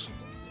tales.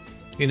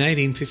 In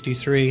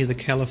 1853, the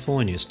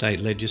California State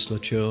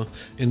Legislature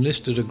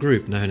enlisted a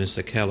group known as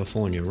the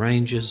California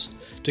Rangers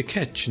to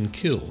catch and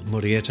kill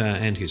Murrieta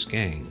and his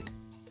gang.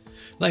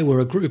 They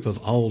were a group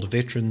of old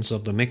veterans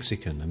of the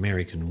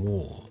Mexican-American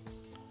War.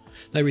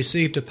 They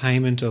received a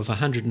payment of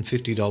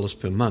 $150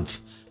 per month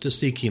to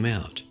seek him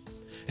out,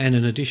 and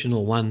an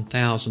additional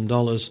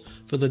 $1,000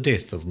 for the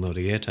death of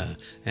Murrieta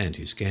and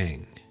his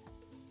gang.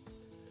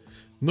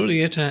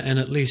 Murrieta and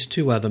at least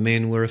 2 other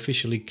men were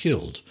officially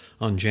killed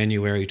on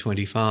January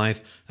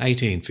 25,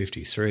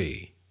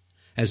 1853.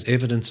 As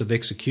evidence of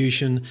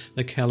execution,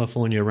 the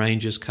California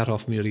Rangers cut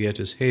off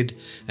Murrieta's head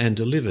and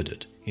delivered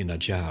it in a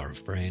jar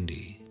of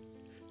brandy.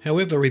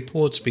 However,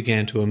 reports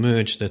began to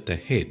emerge that the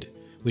head,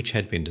 which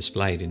had been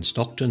displayed in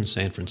Stockton,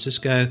 San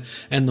Francisco,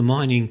 and the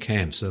mining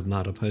camps of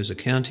Mariposa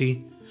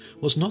County,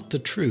 was not the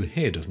true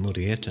head of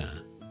Murrieta.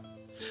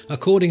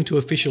 According to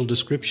official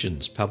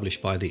descriptions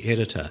published by the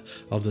editor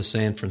of the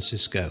San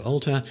Francisco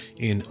Alta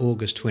in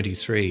August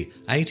 23,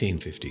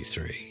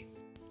 1853.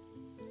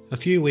 A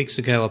few weeks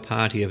ago, a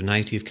party of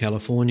native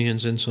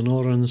Californians and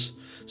Sonorans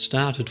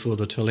started for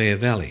the Tulare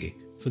Valley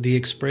for the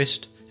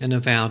expressed and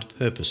avowed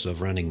purpose of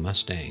running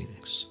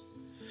mustangs.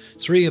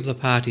 3 of the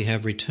party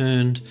have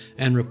returned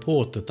and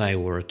report that they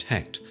were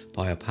attacked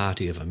by a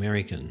party of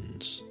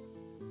Americans.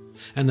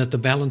 and that the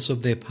balance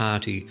of their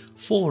party,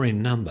 4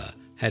 in number,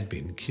 had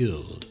been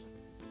killed.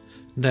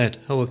 That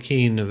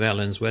Joaquin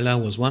Valenzuela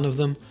was one of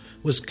them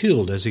was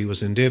killed as he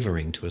was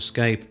endeavouring to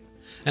escape,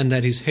 and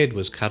that his head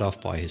was cut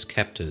off by his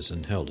captors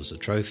and held as a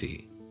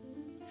trophy.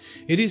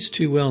 It is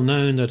too well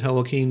known that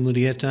Joaquin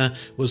Murrieta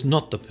was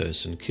not the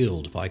person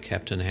killed by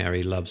Captain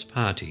Harry Love's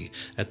party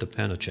at the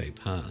Panoche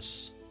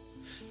Pass.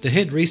 The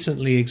head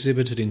recently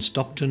exhibited in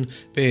Stockton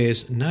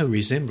bears no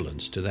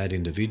resemblance to that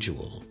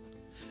individual,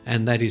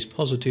 and that is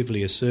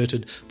positively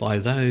asserted by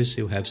those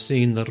who have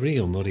seen the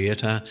real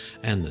Murrieta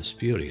and the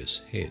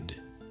spurious head.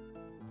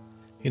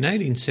 In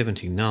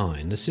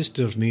 1879, the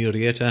sister of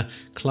Murrieta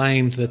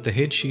claimed that the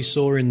head she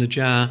saw in the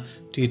jar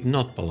did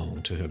not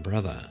belong to her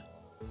brother.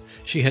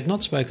 She had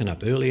not spoken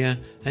up earlier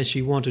as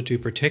she wanted to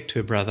protect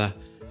her brother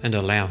and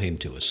allow him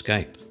to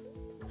escape.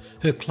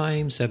 Her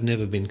claims have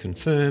never been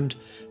confirmed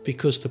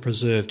because the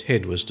preserved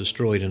head was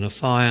destroyed in a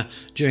fire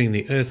during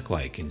the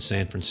earthquake in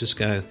San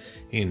Francisco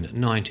in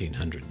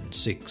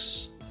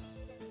 1906.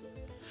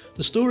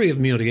 The story of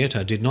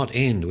Murrieta did not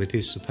end with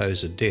his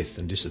supposed death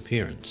and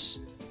disappearance.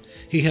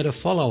 He had a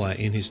follower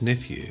in his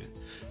nephew,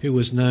 who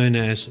was known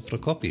as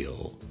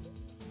Procopio.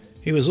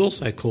 He was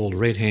also called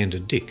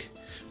Red-Handed Dick,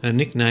 a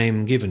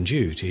nickname given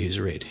due to his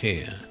red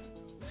hair.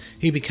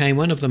 He became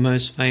one of the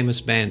most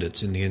famous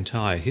bandits in the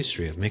entire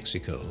history of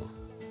Mexico.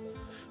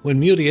 When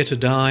Murrieta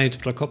died,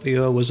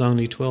 Procopio was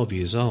only 12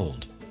 years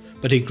old,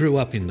 but he grew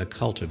up in the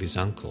cult of his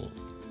uncle.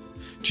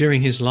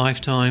 During his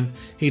lifetime,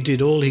 he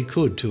did all he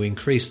could to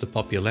increase the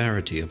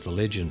popularity of the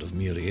legend of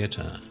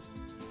Murrieta.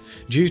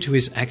 Due to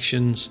his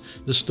actions,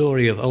 the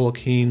story of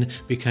Joaquin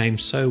became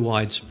so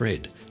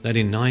widespread that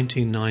in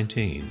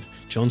 1919,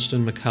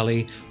 Johnston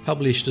McCulley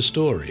published a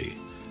story,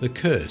 The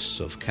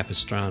Curse of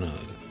Capistrano,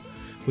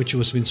 which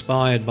was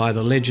inspired by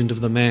the legend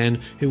of the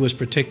man who was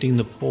protecting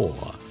the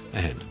poor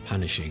and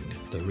punishing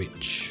the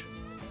rich.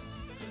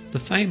 The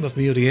fame of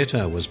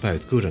Murrieta was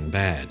both good and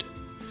bad.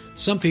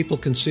 Some people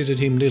considered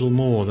him little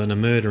more than a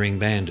murdering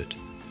bandit,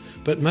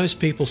 but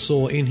most people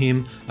saw in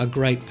him a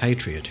great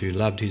patriot who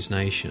loved his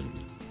nation.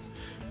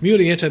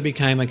 Murrieta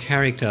became a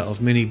character of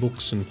many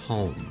books and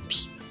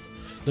poems.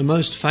 The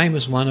most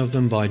famous one of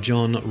them by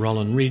John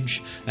Rollin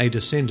Ridge, a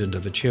descendant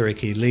of a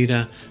Cherokee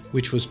leader,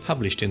 which was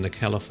published in the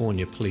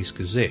California Police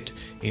Gazette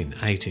in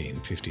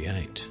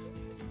 1858.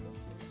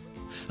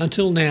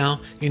 Until now,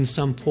 in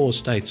some poor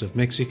states of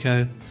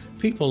Mexico,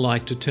 people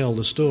like to tell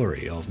the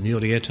story of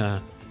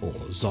Murrieta or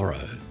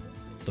Zorro,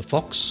 the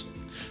fox,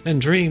 and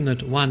dream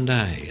that one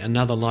day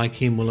another like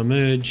him will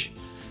emerge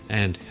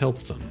and help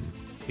them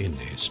in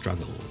their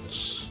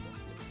struggles.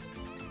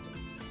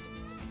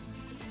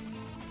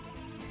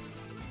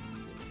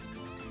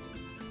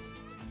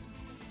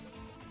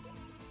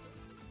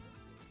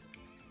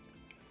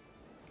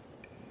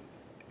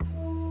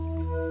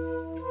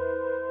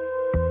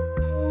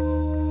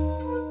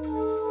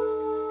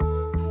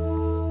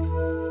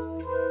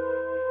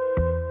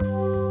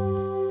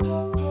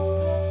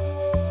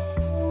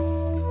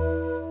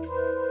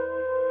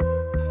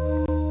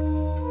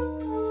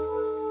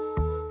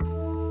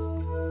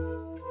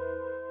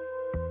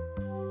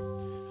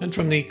 And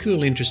from the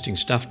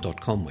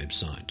coolinterestingstuff.com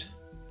website,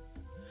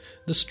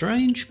 The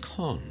Strange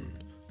Con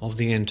of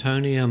the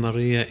Antonia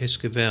Maria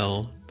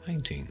Esquivel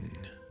Painting.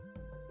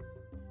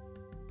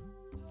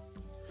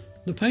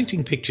 The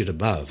painting pictured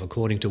above,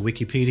 according to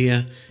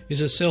Wikipedia,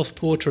 is a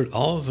self-portrait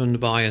of and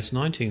by a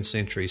 19th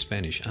century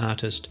Spanish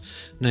artist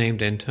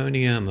named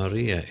Antonia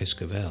Maria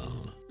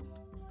Esquivel.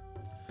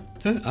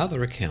 Per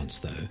other accounts,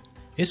 though,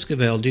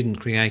 Esquivel didn't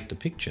create the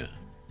picture.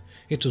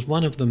 It was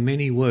one of the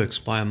many works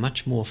by a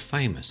much more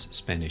famous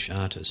Spanish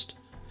artist,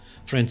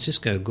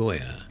 Francisco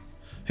Goya,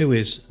 who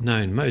is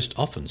known most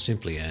often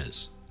simply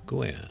as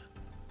Goya.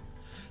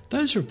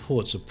 Those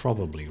reports are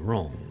probably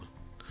wrong.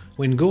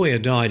 When Goya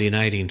died in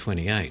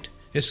 1828,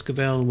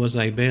 Esquivel was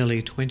a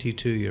barely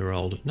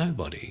 22-year-old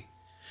nobody,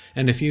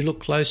 and if you look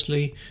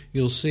closely,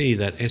 you'll see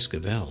that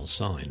Esquivel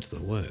signed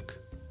the work.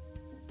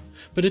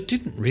 But it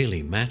didn't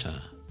really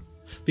matter,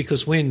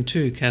 because when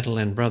two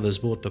Catalan brothers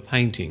bought the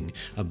painting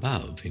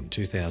above in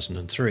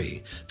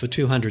 2003 for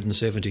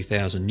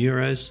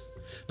 €270,000,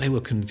 they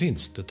were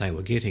convinced that they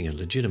were getting a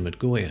legitimate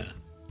Goya.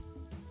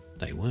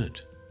 They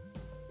weren't.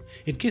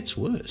 It gets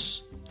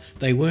worse.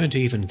 They weren't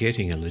even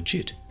getting a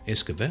legit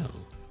Esquivel.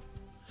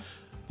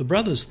 The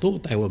brothers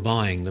thought they were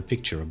buying the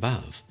picture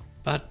above,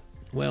 but,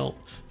 well,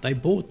 they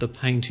bought the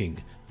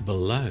painting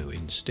below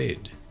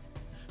instead.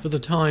 For the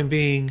time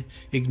being,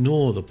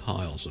 ignore the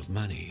piles of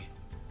money.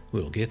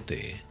 We'll get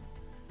there.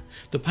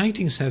 The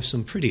paintings have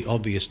some pretty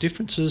obvious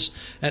differences,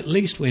 at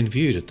least when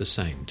viewed at the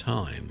same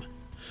time,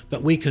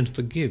 but we can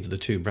forgive the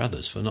two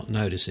brothers for not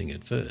noticing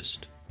at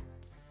first.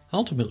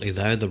 Ultimately,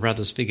 though, the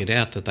brothers figured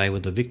out that they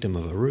were the victim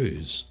of a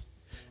ruse,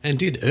 and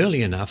did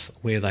early enough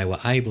where they were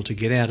able to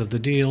get out of the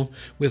deal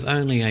with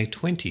only a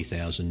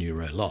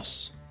 €20,000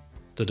 loss,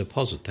 the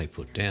deposit they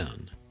put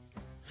down.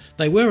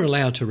 They were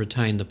allowed to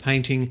retain the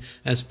painting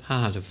as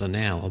part of the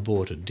now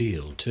aborted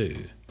deal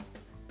too.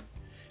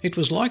 It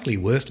was likely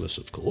worthless,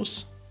 of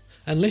course.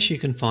 unless you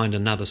can find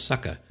another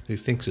sucker who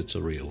thinks it's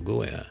a real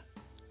Goya.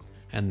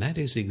 And that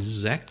is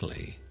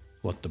exactly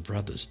what the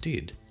brothers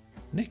did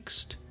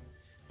next.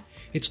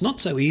 It's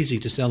not so easy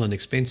to sell an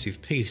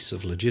expensive piece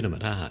of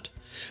legitimate art,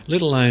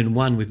 let alone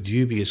one with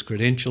dubious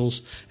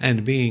credentials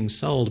and being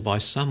sold by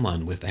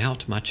someone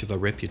without much of a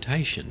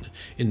reputation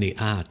in the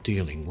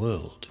art-dealing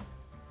world.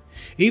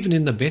 Even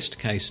in the best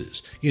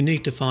cases, you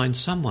need to find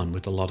someone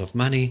with a lot of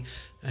money,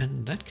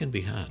 and that can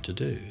be hard to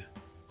do.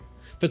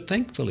 But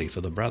thankfully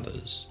for the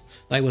brothers,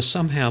 they were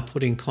somehow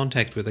put in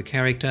contact with a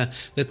character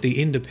that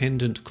the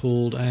Independent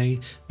called a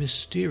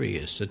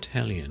mysterious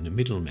Italian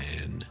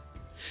middleman.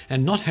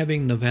 And not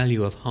having the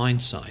value of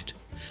hindsight,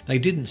 they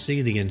didn't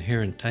see the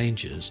inherent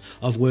dangers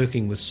of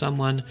working with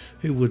someone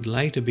who would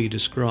later be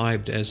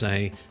described as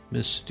a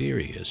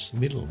mysterious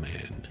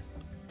middleman.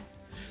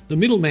 The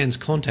middleman's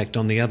contact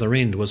on the other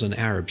end was an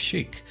Arab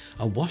sheikh,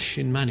 awash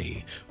in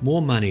money,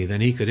 more money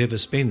than he could ever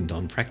spend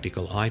on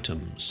practical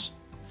items.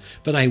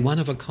 But a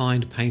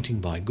one-of-a-kind painting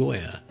by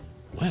Goya,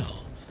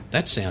 well,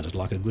 that sounded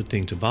like a good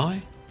thing to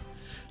buy.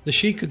 The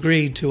sheikh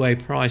agreed to a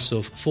price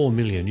of 4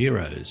 million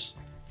euros,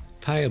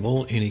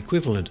 payable in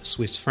equivalent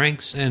Swiss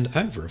francs and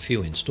over a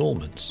few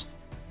instalments.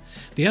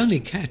 The only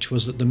catch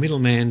was that the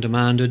middleman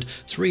demanded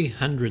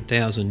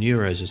 300,000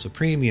 euros as a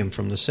premium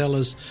from the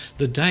sellers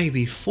the day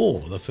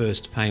before the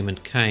first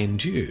payment came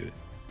due.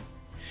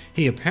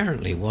 He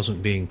apparently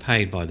wasn't being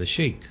paid by the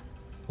sheikh,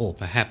 or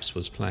perhaps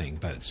was playing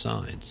both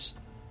sides.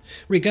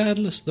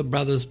 Regardless, the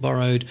brothers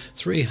borrowed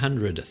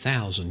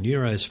 300,000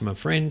 euros from a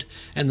friend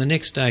and the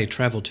next day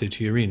travelled to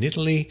Turin,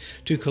 Italy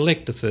to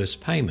collect the first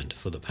payment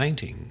for the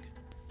painting.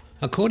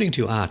 According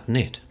to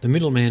ArtNet, the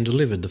middleman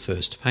delivered the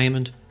first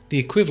payment, the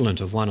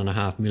equivalent of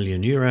 1.5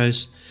 million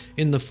euros,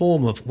 in the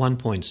form of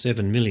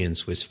 1.7 million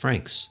Swiss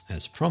francs,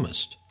 as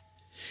promised.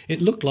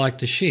 It looked like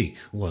the sheikh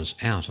was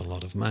out a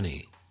lot of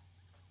money.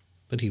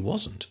 But he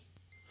wasn't.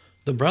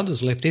 The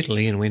brothers left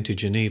Italy and went to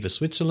Geneva,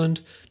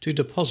 Switzerland, to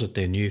deposit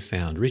their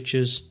newfound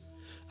riches,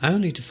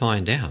 only to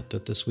find out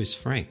that the Swiss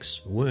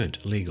francs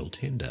weren't legal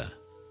tender.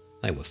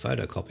 They were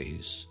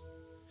photocopies.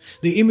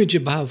 The image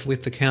above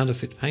with the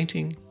counterfeit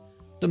painting,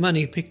 the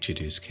money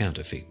pictured is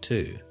counterfeit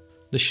too.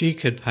 The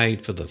sheikh had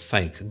paid for the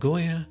fake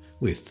Goya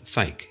with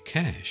fake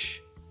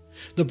cash.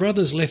 The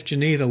brothers left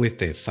Geneva with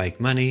their fake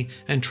money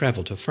and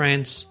travelled to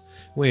France,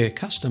 where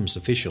customs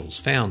officials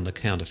found the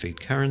counterfeit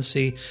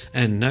currency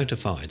and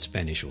notified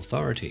Spanish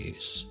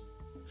authorities.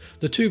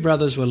 The two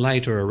brothers were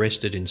later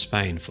arrested in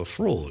Spain for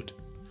fraud.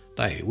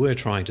 They were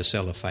trying to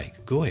sell a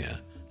fake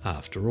Goya,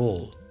 after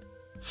all.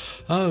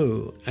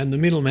 Oh, and the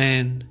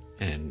middleman,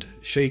 and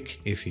sheikh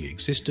if he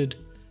existed,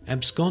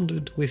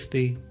 absconded with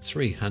the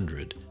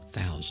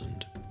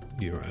 300,000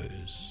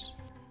 euros.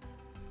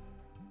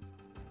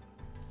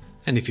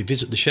 And if you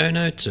visit the show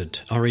notes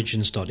at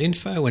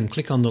origins.info and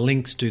click on the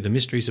links to the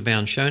Mysteries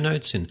Abound show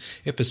notes in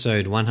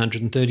episode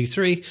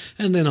 133,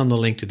 and then on the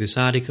link to this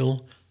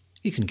article,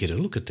 you can get a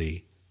look at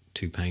the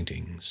two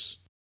paintings.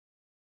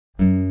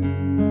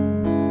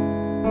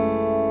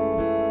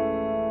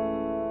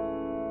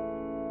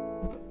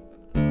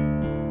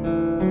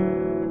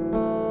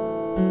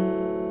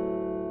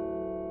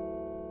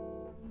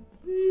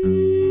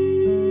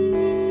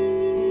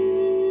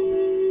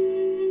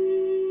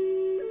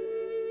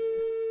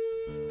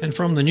 And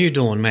from the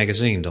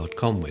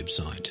newdawnmagazine.com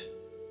website,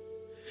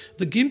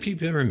 the Gympie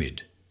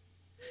Pyramid,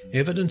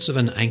 evidence of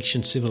an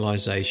ancient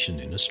civilization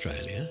in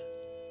Australia.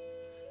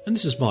 And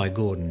this is by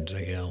Gordon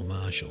D.L.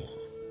 Marshall.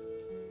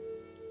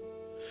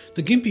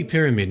 The Gympie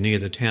Pyramid near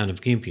the town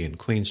of Gympie in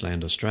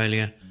Queensland,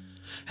 Australia,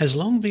 has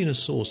long been a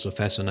source of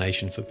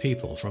fascination for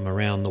people from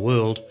around the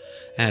world,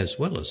 as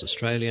well as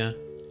Australia,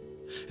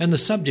 and the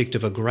subject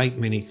of a great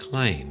many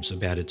claims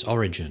about its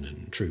origin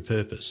and true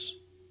purpose.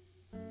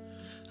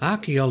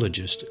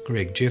 Archaeologist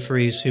Greg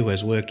Jeffreys, who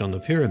has worked on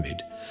the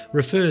pyramid,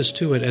 refers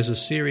to it as a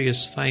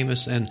serious,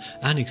 famous and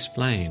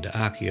unexplained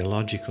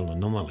archaeological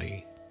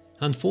anomaly.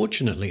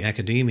 Unfortunately,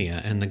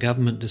 academia and the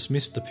government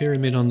dismissed the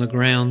pyramid on the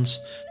grounds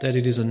that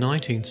it is a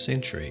 19th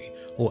century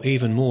or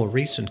even more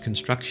recent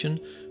construction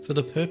for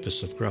the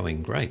purpose of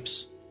growing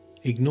grapes,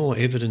 ignore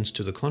evidence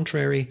to the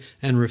contrary,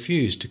 and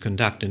refuse to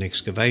conduct an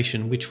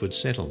excavation which would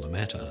settle the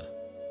matter.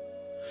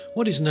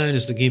 What is known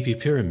as the Gympie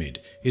Pyramid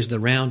is the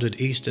rounded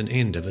eastern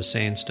end of a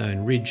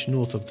sandstone ridge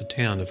north of the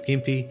town of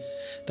Gympie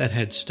that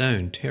had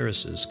stone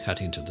terraces cut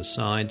into the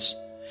sides,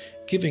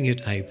 giving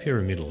it a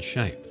pyramidal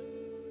shape.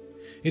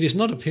 It is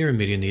not a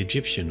pyramid in the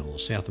Egyptian or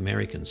South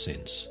American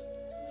sense.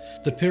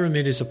 The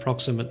pyramid is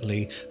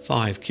approximately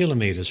 5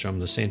 kilometres from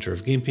the centre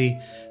of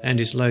Gympie and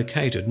is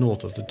located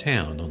north of the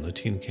town on the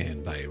Tin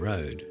Can Bay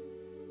Road.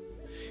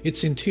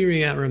 Its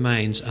interior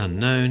remains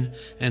unknown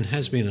and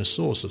has been a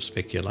source of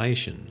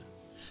speculation,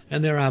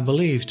 and there are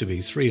believed to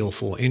be 3 or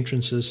 4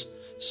 entrances,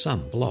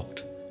 some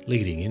blocked,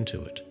 leading into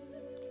it.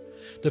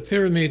 The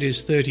pyramid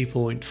is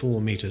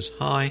 30.4 metres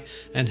high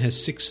and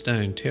has 6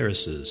 stone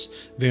terraces,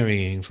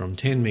 varying from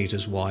 10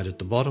 metres wide at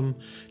the bottom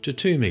to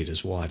 2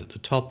 metres wide at the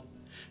top,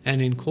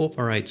 and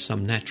incorporates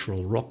some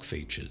natural rock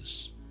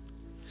features.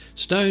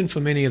 Stone for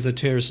many of the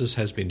terraces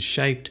has been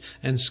shaped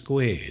and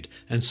squared,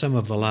 and some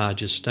of the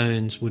larger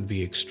stones would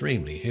be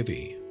extremely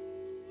heavy.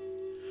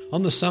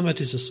 On the summit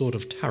is a sort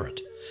of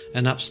turret,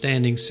 an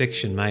upstanding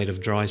section made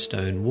of dry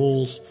stone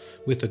walls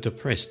with a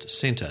depressed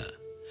centre,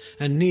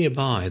 and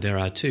nearby there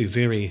are two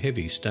very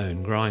heavy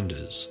stone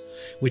grinders,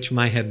 which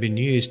may have been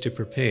used to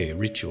prepare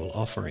ritual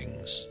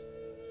offerings.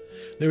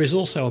 There is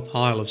also a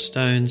pile of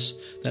stones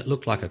that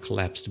look like a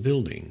collapsed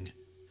building.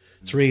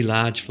 3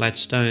 large flat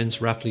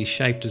stones roughly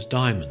shaped as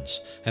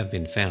diamonds have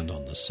been found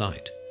on the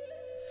site.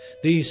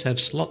 These have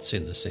slots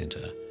in the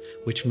centre,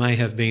 which may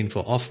have been for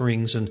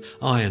offerings, and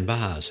iron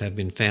bars have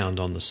been found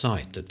on the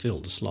site that fill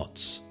the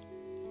slots.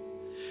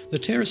 The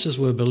terraces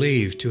were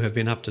believed to have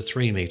been up to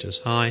 3 metres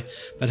high,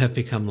 but have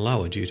become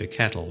lower due to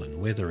cattle and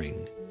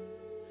weathering.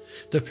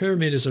 The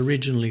pyramid is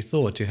originally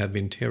thought to have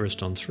been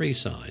terraced on 3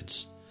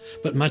 sides,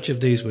 but much of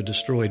these were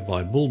destroyed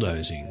by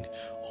bulldozing,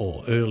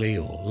 or early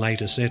or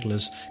later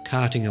settlers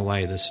carting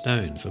away the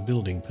stone for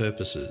building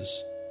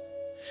purposes.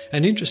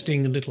 An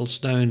interesting little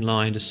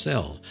stone-lined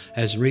cell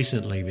has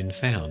recently been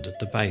found at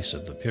the base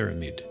of the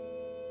pyramid.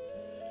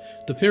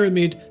 The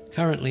pyramid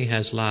currently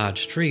has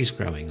large trees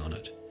growing on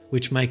it,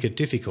 which make it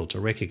difficult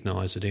to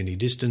recognise at any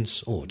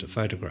distance or to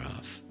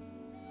photograph.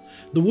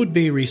 The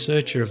would-be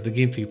researcher of the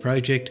Gympie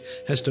project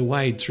has to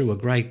wade through a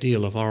great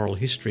deal of oral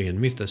history and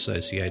myth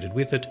associated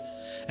with it,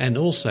 and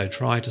also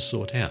try to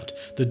sort out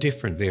the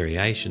different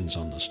variations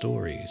on the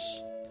stories.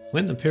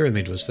 When the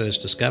pyramid was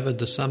first discovered,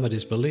 the summit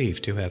is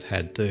believed to have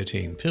had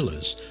 13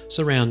 pillars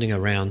surrounding a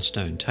round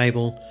stone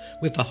table,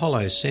 with a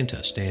hollow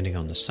centre standing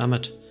on the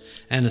summit,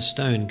 and a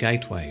stone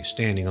gateway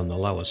standing on the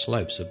lower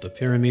slopes of the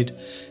pyramid,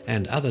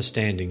 and other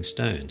standing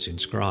stones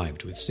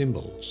inscribed with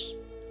symbols.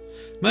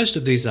 Most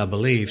of these are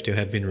believed to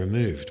have been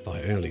removed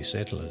by early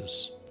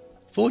settlers.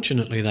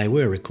 Fortunately, they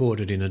were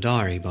recorded in a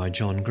diary by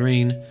John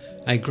Green,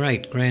 a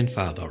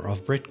great-grandfather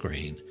of Brett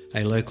Green,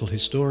 a local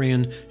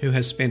historian who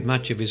has spent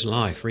much of his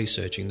life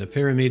researching the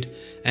pyramid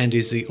and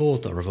is the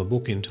author of a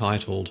book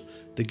entitled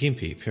The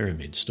Gympie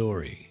Pyramid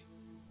Story.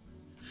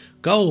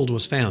 Gold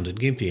was found at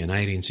Gympie in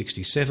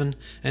 1867,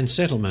 and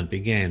settlement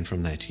began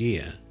from that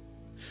year.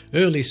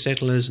 Early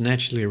settlers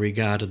naturally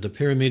regarded the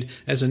pyramid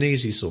as an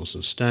easy source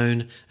of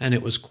stone, and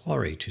it was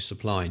quarried to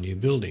supply new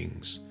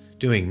buildings,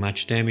 doing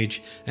much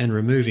damage and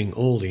removing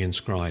all the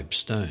inscribed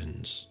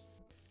stones.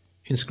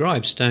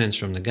 Inscribed stones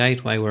from the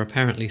gateway were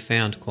apparently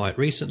found quite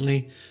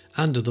recently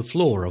under the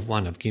floor of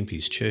one of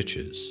Gympie's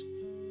churches,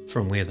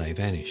 from where they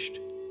vanished.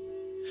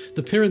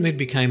 The pyramid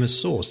became a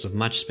source of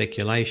much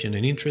speculation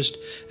and interest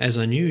as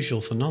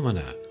unusual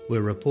phenomena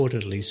were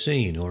reportedly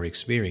seen or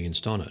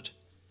experienced on it,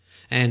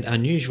 and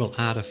unusual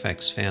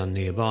artefacts found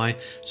nearby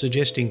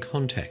suggesting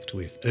contact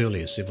with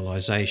earlier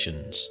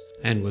civilizations,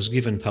 and was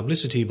given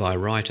publicity by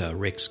writer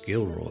Rex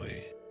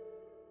Gilroy.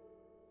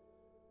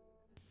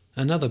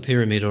 Another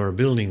pyramid or a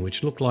building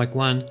which looked like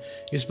one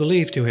is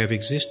believed to have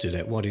existed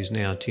at what is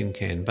now Tin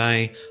Can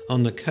Bay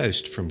on the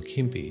coast from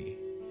Gympie.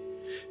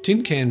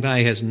 Tin Can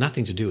Bay has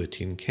nothing to do with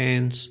tin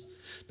cans.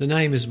 The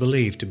name is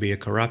believed to be a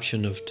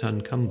corruption of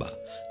Tuncumba,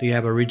 the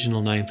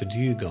Aboriginal name for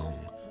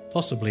dugong,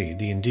 possibly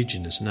the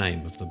indigenous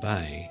name of the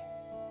bay.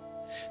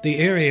 The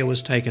area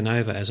was taken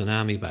over as an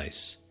army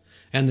base,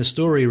 and the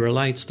story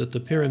relates that the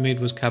pyramid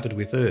was covered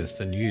with earth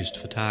and used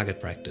for target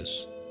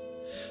practice.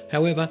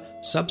 However,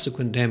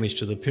 subsequent damage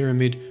to the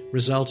pyramid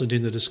resulted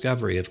in the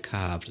discovery of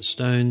carved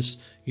stones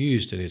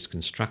used in its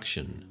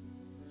construction.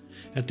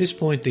 At this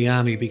point, the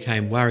army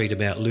became worried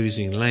about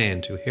losing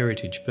land to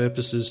heritage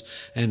purposes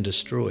and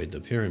destroyed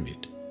the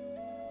pyramid.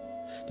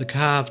 The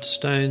carved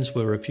stones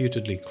were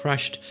reputedly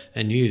crushed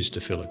and used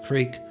to fill a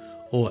creek,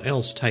 or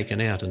else taken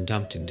out and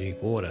dumped in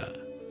deep water.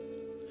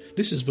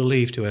 This is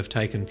believed to have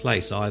taken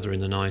place either in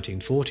the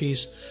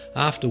 1940s,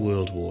 after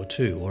World War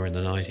II, or in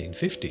the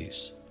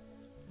 1950s.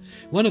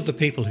 One of the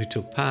people who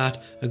took part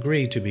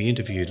agreed to be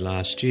interviewed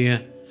last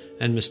year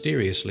and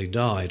mysteriously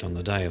died on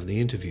the day of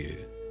the interview,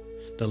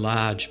 the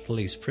large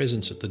police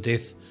presence at the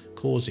death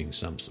causing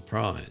some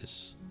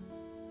surprise.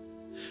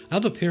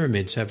 Other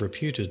pyramids have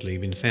reputedly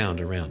been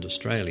found around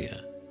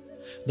Australia.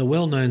 The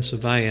well-known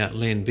surveyor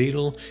Len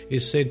Beadle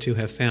is said to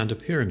have found a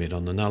pyramid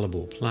on the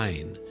Nullarbor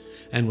Plain,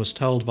 and was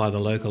told by the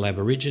local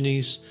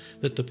Aborigines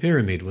that the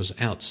pyramid was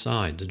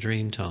outside the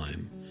dream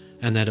time,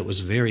 and that it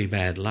was very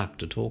bad luck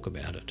to talk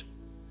about it.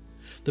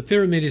 The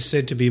pyramid is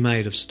said to be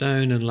made of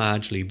stone and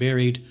largely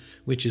buried,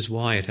 which is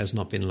why it has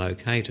not been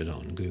located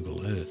on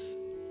Google Earth.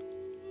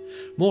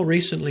 More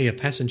recently, a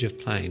passenger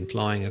plane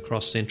flying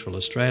across Central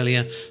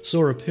Australia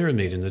saw a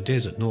pyramid in the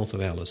desert north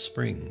of Alice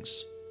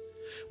Springs.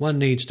 One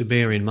needs to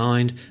bear in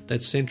mind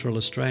that Central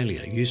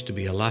Australia used to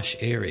be a lush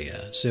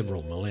area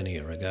several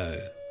millennia ago.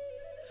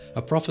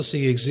 A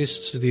prophecy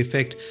exists to the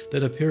effect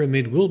that a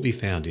pyramid will be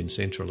found in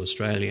Central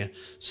Australia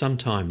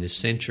sometime this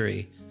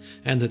century,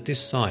 and that this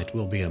site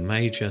will be a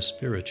major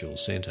spiritual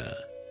centre.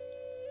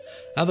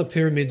 Other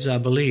pyramids are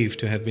believed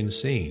to have been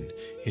seen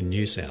in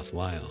New South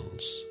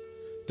Wales.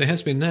 There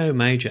has been no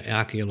major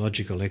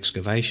archaeological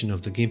excavation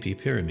of the Gympie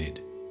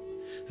pyramid.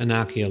 An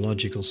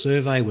archaeological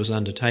survey was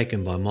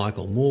undertaken by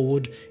Michael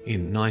Morwood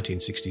in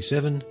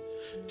 1967.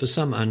 For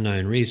some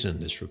unknown reason,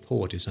 this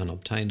report is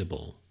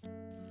unobtainable.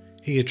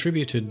 He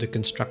attributed the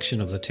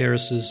construction of the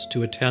terraces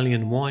to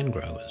Italian wine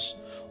growers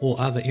or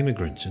other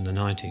immigrants in the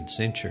 19th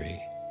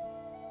century.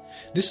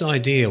 This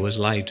idea was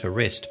laid to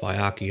rest by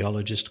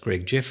archaeologist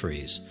Greg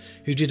Jeffreys,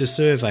 who did a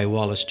survey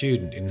while a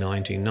student in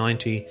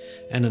 1990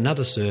 and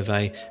another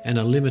survey and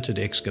a limited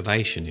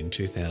excavation in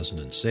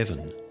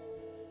 2007.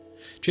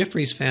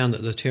 Jeffreys found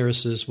that the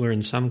terraces were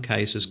in some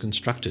cases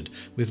constructed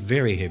with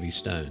very heavy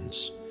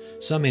stones,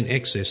 some in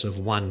excess of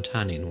 1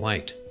 ton in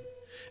weight,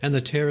 and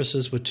the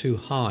terraces were too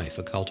high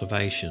for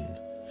cultivation,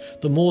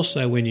 the more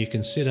so when you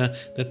consider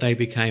that they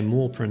became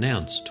more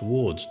pronounced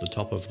towards the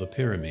top of the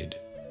pyramid.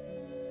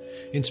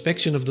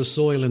 Inspection of the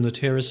soil in the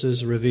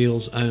terraces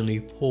reveals only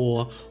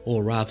poor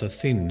or rather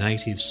thin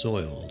native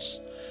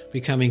soils,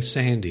 becoming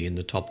sandy in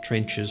the top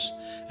trenches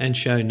and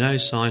show no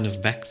sign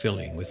of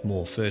backfilling with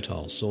more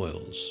fertile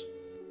soils.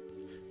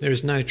 There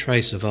is no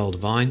trace of old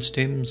vine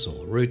stems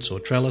or roots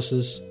or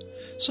trellises,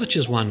 such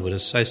as one would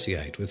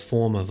associate with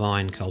former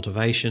vine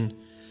cultivation,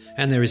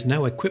 and there is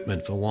no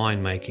equipment for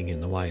winemaking in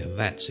the way of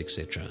vats,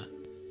 etc.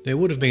 There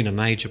would have been a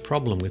major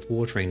problem with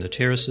watering the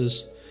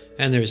terraces,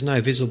 and there is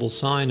no visible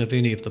sign of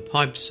any of the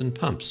pipes and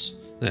pumps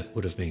that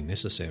would have been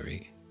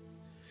necessary.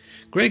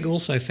 Greg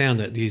also found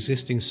that the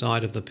existing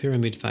site of the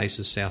pyramid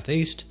faces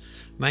southeast,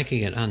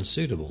 making it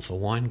unsuitable for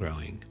wine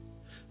growing.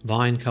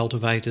 Vine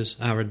cultivators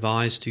are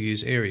advised to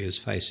use areas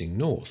facing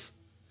north.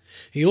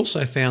 He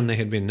also found there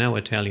had been no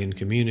Italian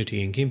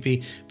community in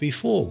Gympie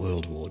before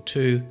World War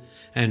II,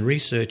 and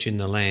research in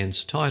the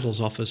Land's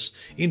Titles Office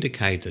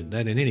indicated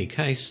that in any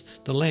case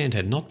the land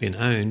had not been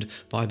owned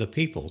by the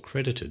people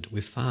credited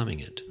with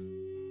farming it.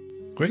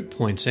 Greg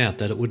points out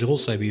that it would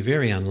also be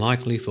very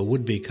unlikely for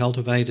would-be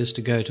cultivators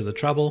to go to the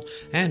trouble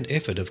and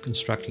effort of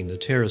constructing the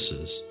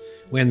terraces,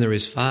 when there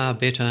is far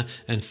better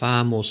and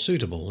far more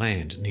suitable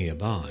land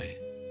nearby.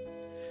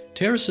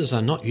 Terraces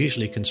are not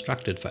usually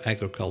constructed for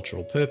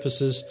agricultural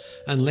purposes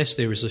unless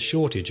there is a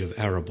shortage of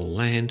arable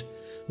land,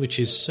 which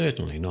is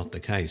certainly not the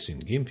case in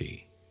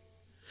Gympie.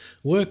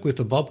 Work with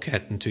the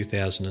bobcat in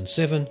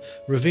 2007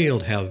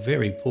 revealed how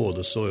very poor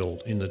the soil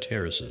in the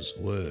terraces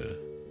were.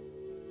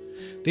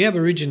 The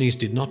Aborigines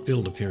did not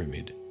build a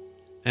pyramid,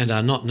 and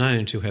are not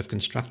known to have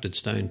constructed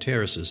stone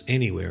terraces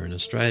anywhere in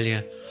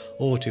Australia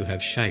or to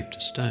have shaped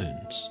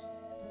stones.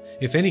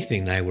 If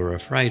anything, they were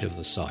afraid of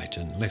the site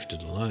and left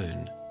it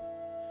alone.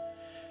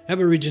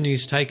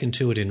 Aborigines taken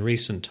to it in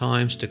recent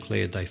times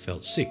declared they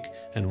felt sick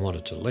and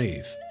wanted to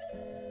leave.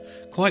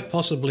 Quite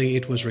possibly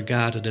it was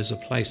regarded as a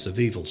place of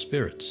evil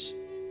spirits.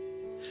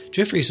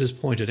 Jeffreys has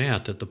pointed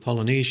out that the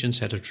Polynesians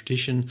had a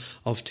tradition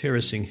of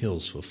terracing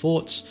hills for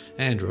forts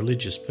and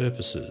religious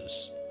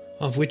purposes,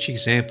 of which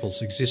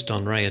examples exist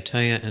on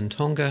Raiatea and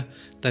Tonga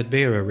that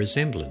bear a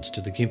resemblance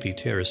to the Gympie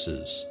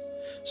terraces,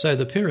 so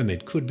the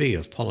pyramid could be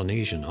of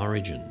Polynesian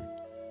origin.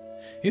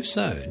 If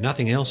so,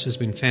 nothing else has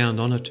been found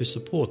on it to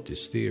support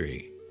this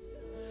theory.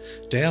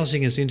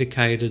 Dowsing has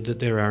indicated that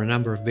there are a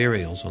number of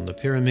burials on the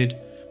pyramid,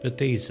 but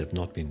these have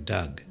not been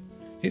dug.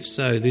 If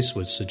so, this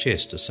would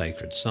suggest a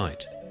sacred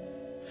site.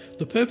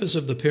 The purpose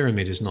of the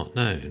pyramid is not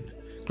known.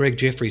 Greg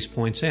Jeffreys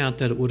points out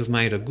that it would have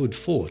made a good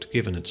fort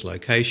given its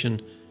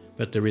location,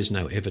 but there is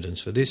no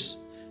evidence for this,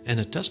 and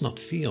it does not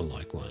feel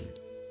like one.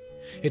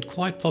 It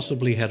quite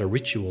possibly had a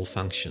ritual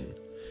function,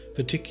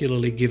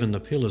 particularly given the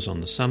pillars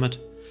on the summit,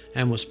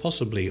 and was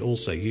possibly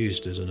also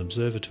used as an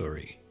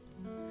observatory.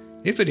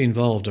 If it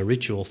involved a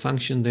ritual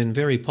function, then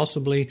very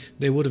possibly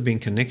there would have been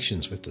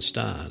connections with the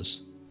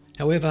stars.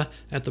 However,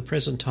 at the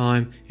present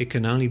time, it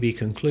can only be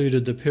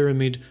concluded the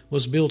pyramid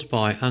was built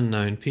by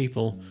unknown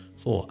people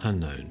for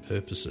unknown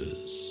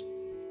purposes.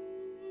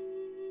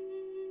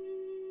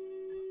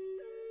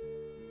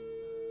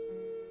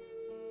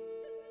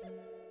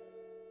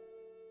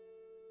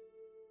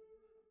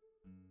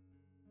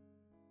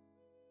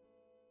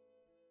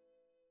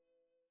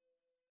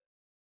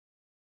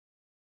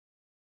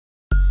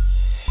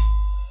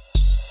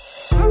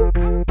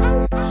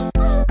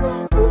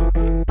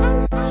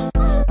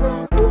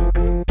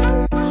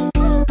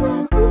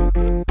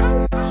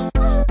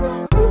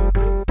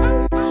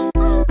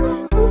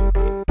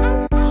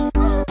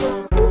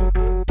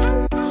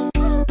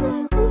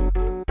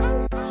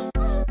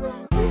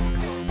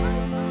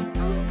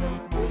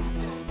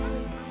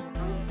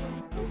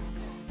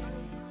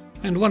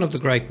 And one of the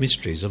great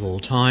mysteries of all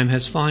time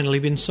has finally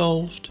been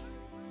solved.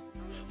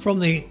 From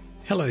the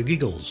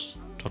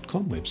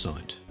hellogiggles.com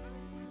website.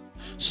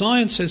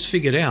 Science has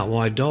figured out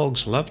why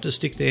dogs love to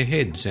stick their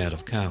heads out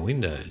of car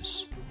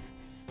windows.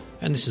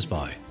 And this is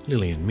by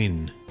Lillian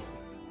Min.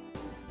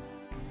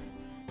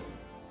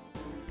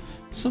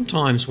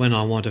 Sometimes when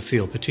I want to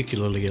feel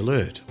particularly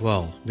alert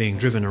while being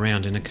driven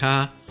around in a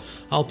car,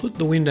 I'll put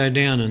the window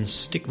down and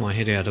stick my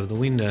head out of the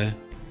window,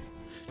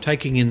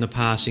 taking in the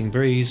passing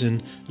breeze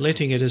and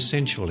letting it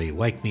essentially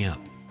wake me up.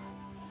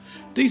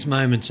 These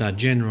moments are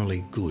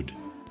generally good.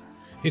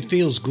 It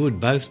feels good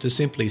both to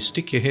simply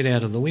stick your head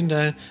out of the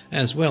window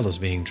as well as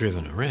being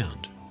driven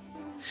around.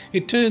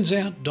 It turns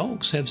out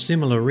dogs have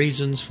similar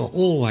reasons for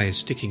always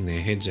sticking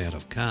their heads out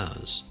of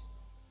cars.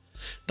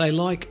 They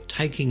like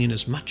taking in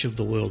as much of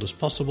the world as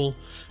possible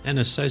and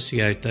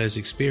associate those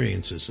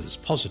experiences as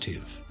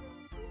positive.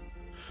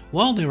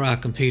 While there are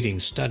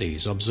competing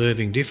studies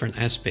observing different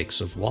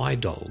aspects of why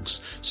dogs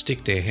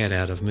stick their head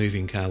out of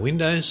moving car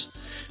windows,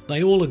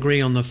 they all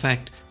agree on the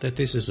fact that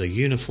this is a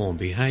uniform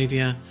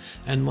behaviour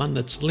and one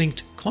that's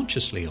linked,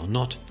 consciously or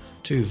not,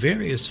 to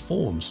various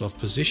forms of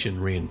position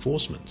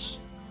reinforcements.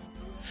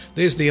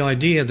 There's the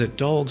idea that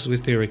dogs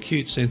with their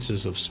acute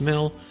senses of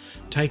smell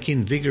take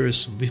in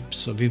vigorous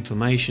whips of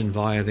information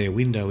via their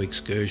window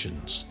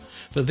excursions.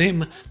 For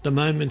them, the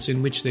moments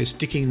in which they're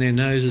sticking their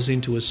noses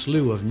into a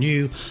slew of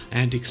new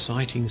and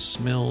exciting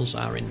smells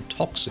are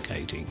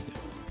intoxicating.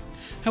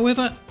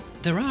 However,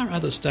 there are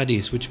other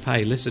studies which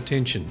pay less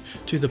attention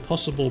to the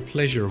possible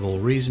pleasurable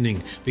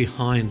reasoning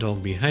behind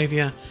dog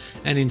behaviour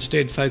and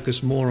instead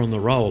focus more on the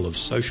role of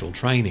social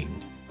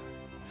training.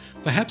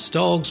 Perhaps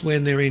dogs,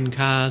 when they're in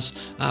cars,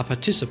 are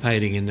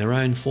participating in their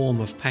own form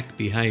of pack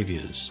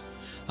behaviours.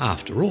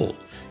 After all,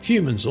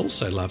 humans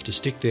also love to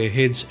stick their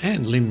heads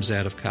and limbs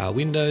out of car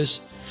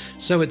windows,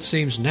 so it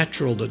seems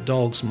natural that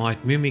dogs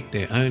might mimic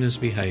their owners'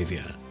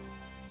 behaviour.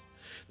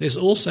 There's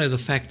also the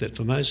fact that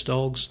for most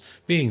dogs,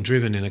 being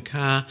driven in a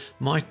car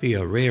might be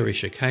a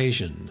rarish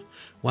occasion,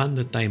 one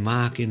that they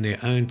mark in their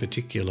own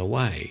particular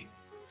way.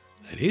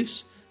 That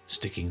is,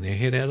 sticking their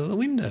head out of the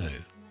window.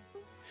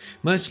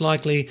 Most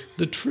likely,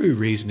 the true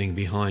reasoning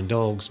behind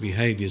dogs'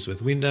 behaviours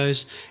with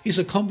windows is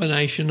a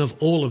combination of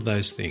all of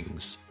those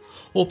things.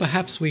 Or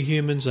perhaps we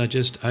humans are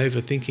just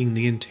overthinking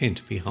the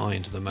intent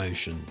behind the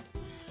motion.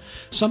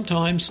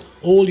 Sometimes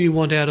all you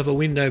want out of a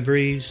window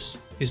breeze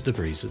is the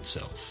breeze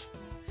itself.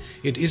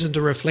 It isn't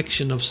a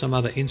reflection of some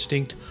other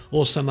instinct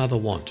or some other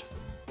want.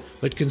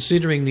 But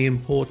considering the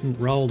important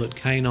role that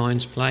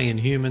canines play in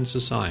human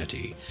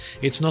society,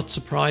 it's not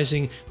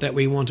surprising that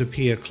we want to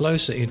peer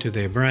closer into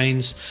their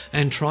brains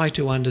and try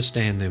to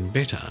understand them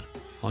better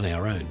on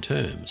our own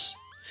terms.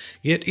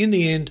 Yet in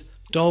the end,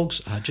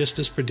 dogs are just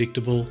as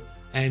predictable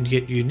and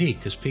yet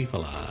unique as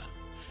people are.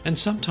 And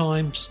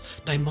sometimes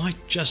they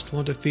might just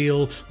want to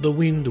feel the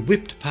wind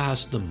whipped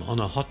past them on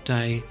a hot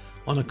day,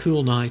 on a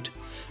cool night,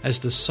 as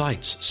the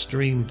sights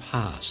stream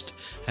past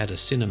at a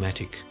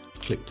cinematic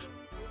clip.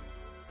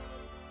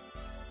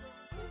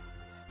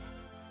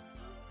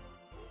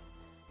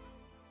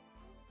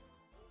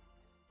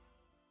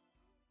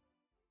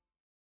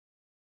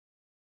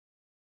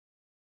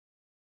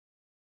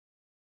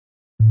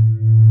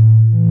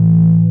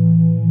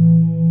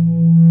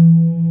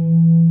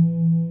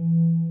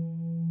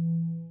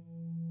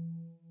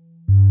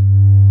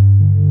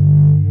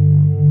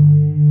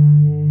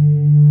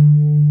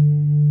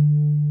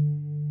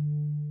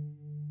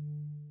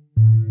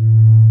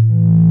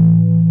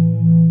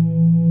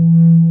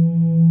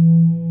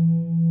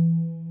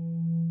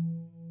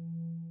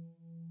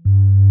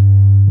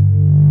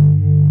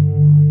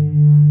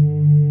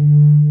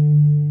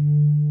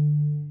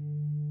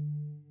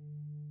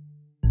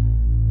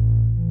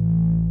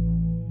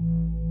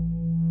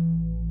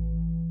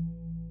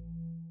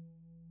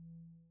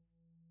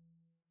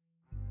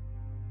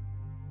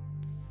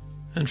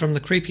 And from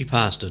the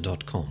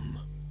creepypasta.com,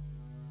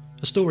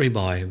 a story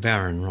by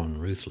Baron Ron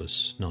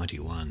Ruthless,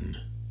 91.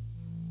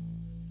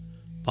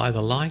 By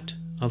the Light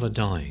of a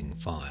Dying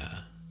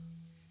Fire.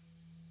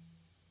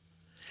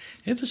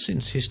 Ever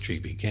since history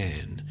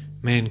began,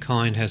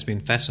 mankind has been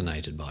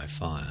fascinated by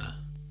fire.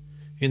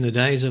 In the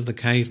days of the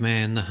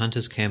caveman, the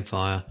hunter's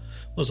campfire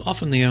was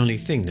often the only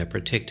thing that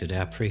protected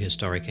our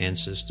prehistoric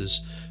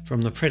ancestors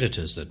from the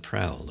predators that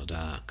prowl the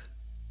dark.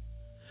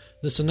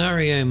 The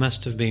scenario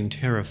must have been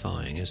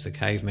terrifying as the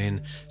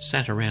cavemen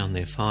sat around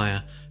their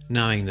fire,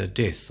 knowing that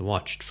death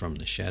watched from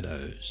the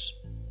shadows.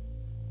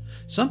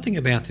 Something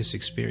about this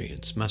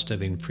experience must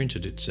have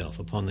imprinted itself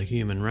upon the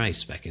human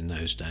race back in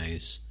those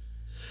days,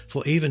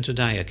 for even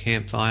today a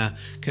campfire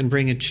can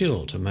bring a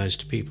chill to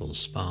most people's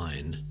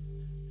spine.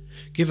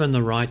 Given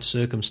the right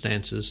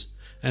circumstances,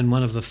 and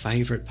one of the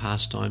favourite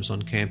pastimes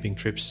on camping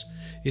trips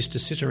is to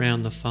sit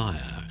around the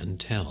fire and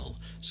tell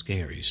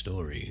scary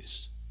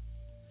stories.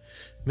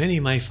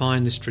 Many may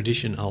find this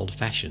tradition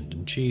old-fashioned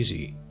and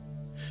cheesy,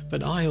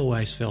 but I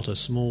always felt a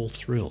small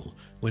thrill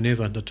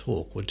whenever the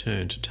talk would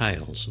turn to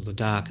tales of the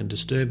dark and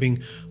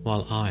disturbing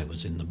while I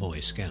was in the Boy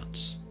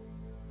Scouts.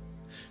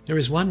 There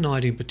is one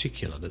night in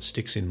particular that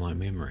sticks in my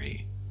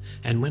memory,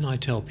 and when I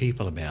tell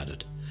people about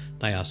it,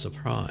 they are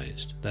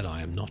surprised that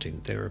I am not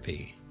in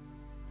therapy.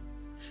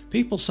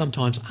 People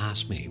sometimes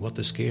ask me what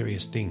the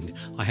scariest thing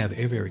I have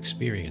ever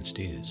experienced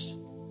is.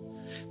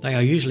 They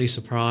are usually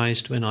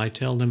surprised when I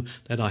tell them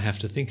that I have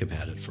to think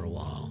about it for a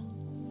while.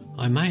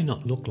 I may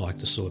not look like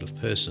the sort of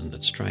person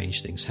that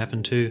strange things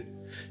happen to,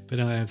 but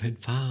I have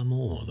had far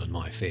more than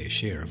my fair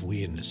share of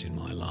weirdness in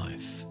my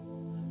life.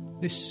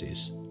 This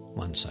is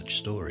one such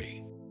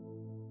story.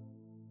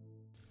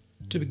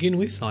 To begin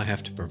with, I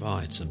have to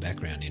provide some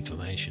background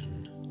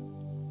information.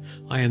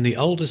 I am the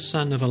oldest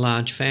son of a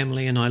large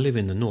family and I live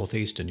in the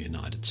northeastern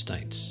United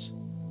States.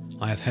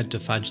 I have had to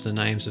fudge the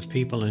names of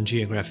people and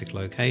geographic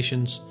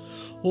locations,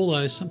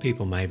 although some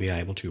people may be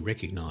able to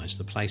recognise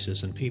the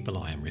places and people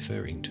I am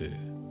referring to.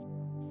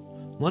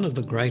 One of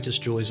the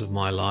greatest joys of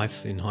my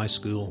life in high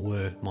school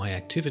were my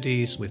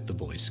activities with the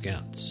Boy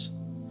Scouts.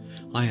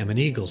 I am an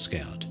Eagle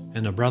Scout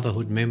and a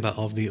Brotherhood member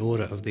of the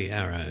Order of the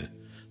Arrow,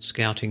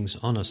 Scouting's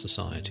honour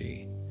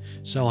society,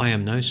 so I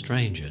am no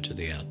stranger to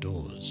the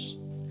outdoors.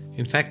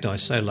 In fact, I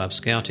so love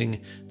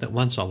Scouting that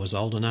once I was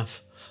old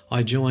enough,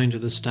 I joined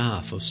the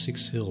staff of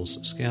Six Hills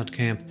Scout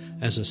Camp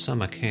as a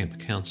summer camp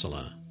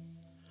counsellor.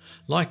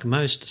 Like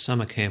most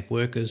summer camp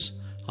workers,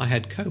 I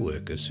had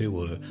co-workers who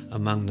were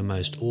among the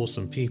most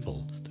awesome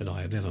people that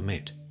I have ever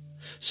met,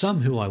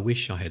 some who I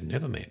wish I had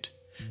never met,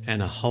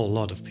 and a whole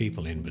lot of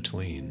people in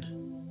between.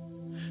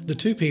 The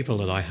two people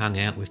that I hung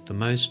out with the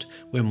most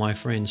were my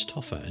friends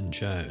Toffer and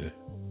Joe.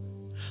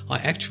 I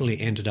actually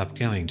ended up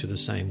going to the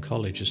same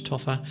college as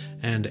Toffer,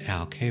 and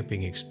our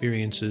camping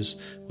experiences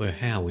were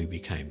how we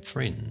became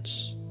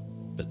friends.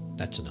 But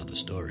that's another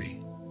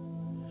story.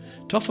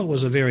 Toffer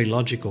was a very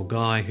logical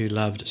guy who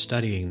loved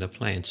studying the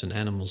plants and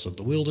animals of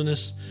the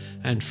wilderness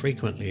and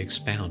frequently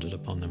expounded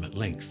upon them at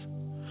length,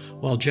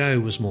 while Joe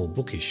was more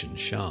bookish and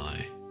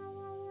shy.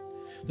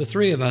 The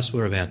three of us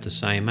were about the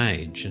same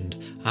age, and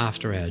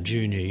after our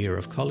junior year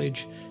of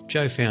college,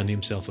 Joe found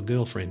himself a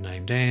girlfriend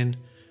named Anne,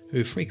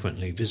 who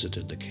frequently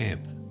visited the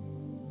camp.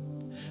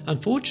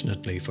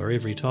 Unfortunately for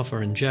every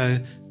Toffer and Joe,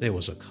 there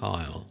was a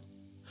Kyle.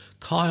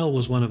 Kyle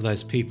was one of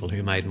those people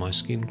who made my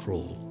skin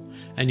crawl,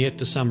 and yet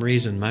for some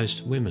reason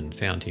most women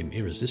found him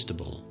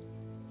irresistible.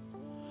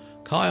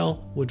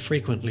 Kyle would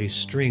frequently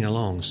string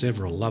along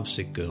several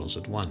lovesick girls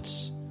at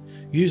once,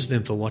 use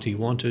them for what he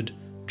wanted,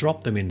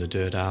 drop them in the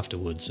dirt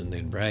afterwards and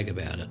then brag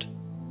about it.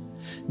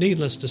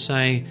 Needless to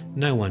say,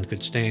 no one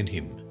could stand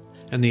him,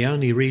 and the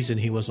only reason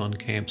he was on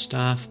camp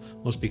staff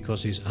was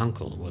because his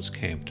uncle was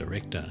camp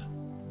director.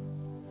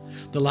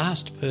 The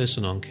last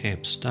person on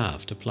camp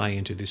staff to play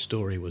into this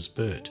story was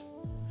Bert.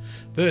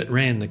 Bert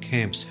ran the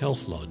camp's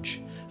health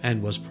lodge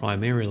and was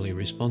primarily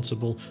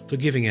responsible for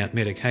giving out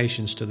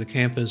medications to the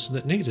campers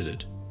that needed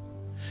it.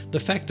 The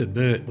fact that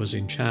Bert was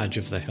in charge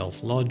of the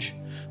health lodge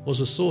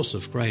was a source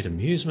of great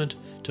amusement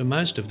to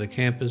most of the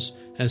campers,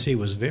 as he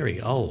was very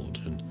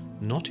old and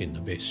not in the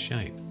best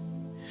shape.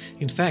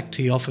 In fact,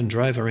 he often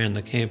drove around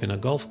the camp in a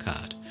golf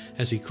cart,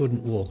 as he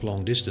couldn't walk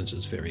long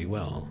distances very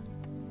well.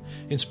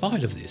 In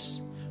spite of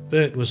this,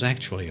 Bert was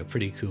actually a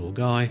pretty cool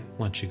guy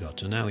once you got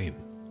to know him.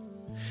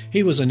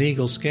 He was an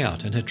Eagle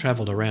Scout and had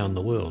travelled around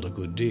the world a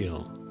good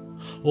deal,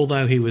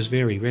 although he was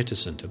very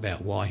reticent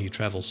about why he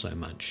travelled so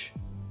much.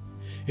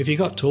 If you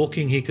got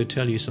talking, he could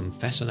tell you some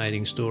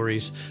fascinating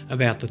stories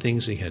about the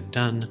things he had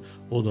done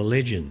or the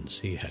legends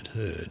he had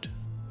heard.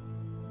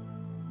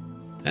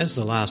 As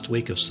the last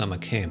week of summer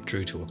camp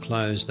drew to a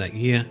close that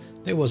year,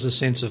 there was a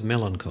sense of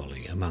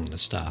melancholy among the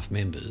staff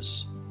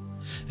members.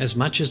 As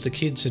much as the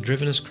kids had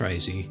driven us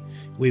crazy,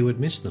 we would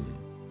miss them.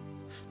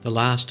 The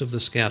last of the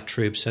scout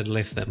troops had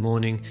left that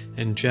morning,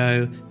 and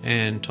Joe,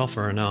 Anne,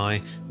 Toffer and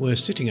I were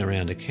sitting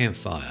around a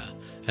campfire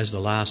as the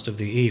last of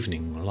the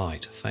evening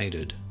light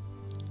faded.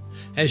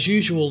 As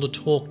usual, the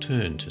talk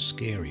turned to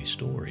scary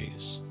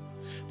stories,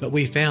 but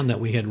we found that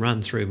we had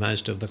run through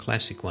most of the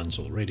classic ones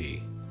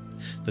already.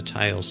 The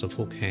tales of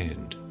Hook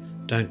Hand,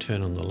 Don't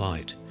Turn on the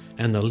Light,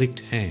 and The Licked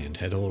Hand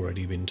had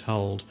already been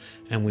told,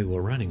 and we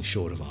were running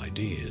short of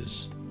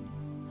ideas.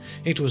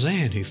 It was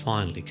Anne who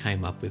finally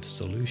came up with a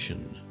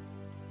solution.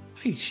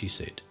 "Hey," she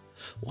said,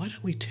 "why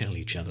don't we tell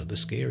each other the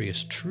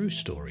scariest true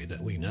story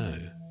that we know?"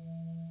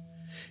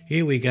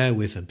 "Here we go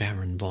with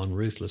Baron von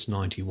Ruthless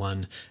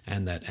 91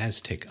 and that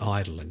Aztec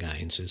idol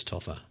again," says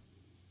Toffer.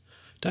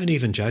 "Don't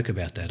even joke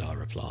about that," I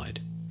replied.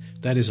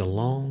 "That is a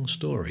long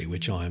story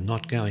which I am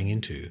not going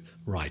into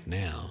right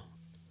now."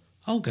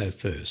 "I'll go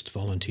first,"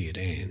 volunteered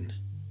Anne.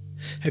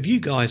 "Have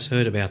you guys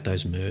heard about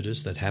those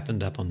murders that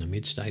happened up on the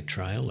Midstate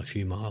Trail a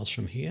few miles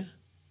from here?"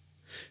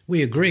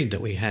 We agreed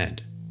that we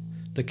had.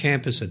 The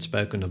campers had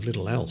spoken of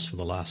little else for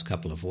the last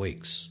couple of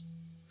weeks.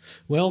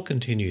 "Well,"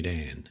 continued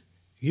Anne,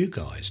 "you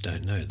guys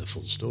don't know the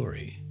full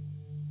story.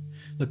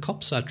 The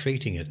cops are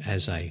treating it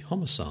as a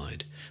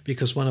homicide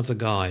because one of the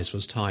guys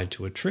was tied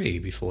to a tree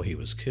before he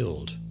was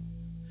killed.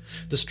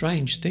 The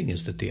strange thing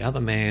is that the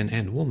other man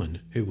and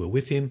woman who were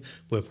with him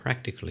were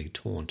practically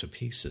torn to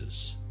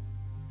pieces.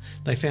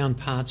 They found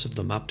parts of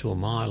them up to a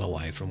mile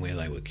away from where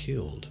they were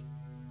killed.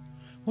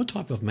 What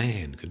type of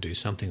man could do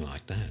something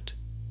like that?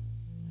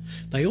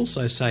 They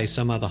also say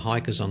some other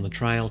hikers on the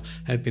trail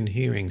have been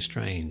hearing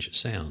strange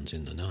sounds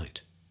in the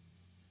night."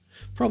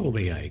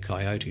 "Probably a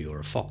coyote or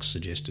a fox,"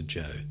 suggested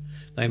Joe.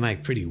 "They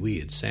make pretty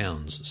weird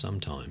sounds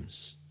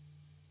sometimes."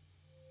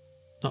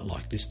 "Not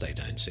like this they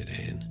don't," said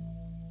Anne.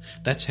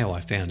 "That's how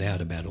I found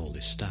out about all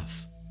this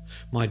stuff.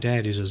 My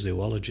dad is a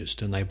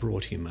zoologist and they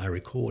brought him a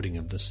recording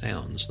of the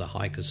sounds the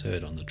hikers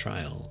heard on the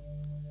trail.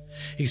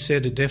 He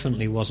said it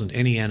definitely wasn't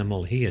any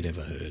animal he had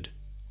ever heard.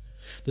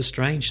 The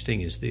strange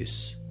thing is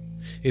this.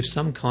 If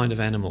some kind of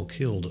animal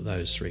killed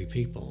those three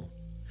people,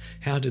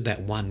 how did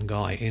that one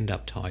guy end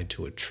up tied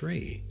to a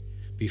tree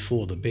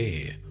before the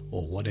bear,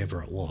 or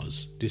whatever it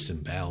was,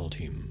 disemboweled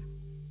him.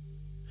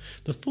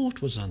 The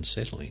thought was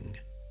unsettling.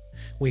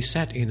 We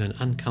sat in an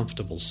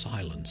uncomfortable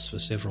silence for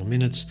several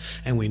minutes,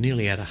 and we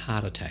nearly had a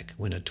heart attack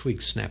when a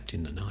twig snapped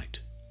in the night.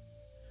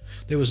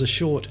 There was a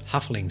short,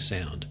 huffling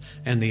sound,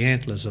 and the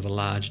antlers of a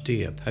large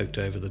deer poked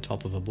over the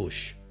top of a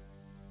bush.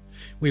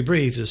 We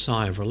breathed a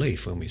sigh of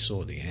relief when we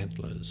saw the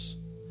antlers.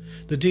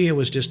 The deer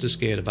was just as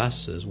scared of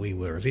us as we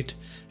were of it,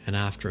 and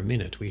after a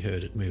minute we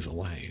heard it move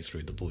away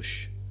through the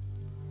bush.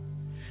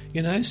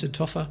 "You know," said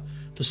Toffer,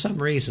 "for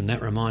some reason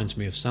that reminds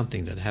me of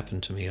something that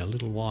happened to me a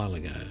little while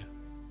ago."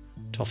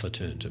 Toffer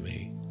turned to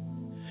me.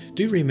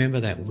 "Do you remember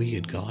that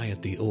weird guy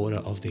at the Order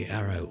of the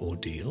Arrow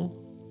ordeal?"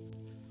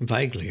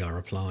 "Vaguely," I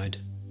replied.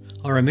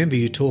 "I remember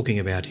you talking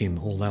about him,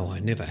 although I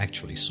never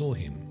actually saw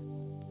him."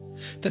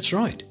 "That's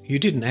right, you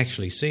didn't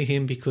actually see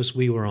him because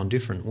we were on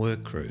different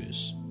work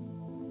crews.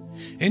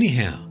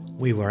 Anyhow,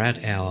 we were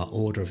at our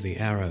Order of the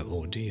Arrow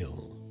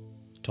ordeal."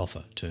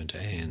 Toffer turned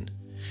to Anne.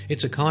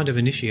 "It's a kind of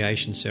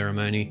initiation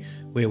ceremony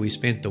where we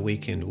spent the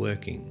weekend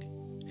working.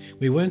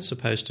 We weren't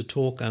supposed to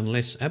talk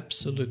unless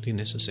absolutely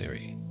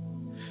necessary.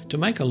 To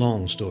make a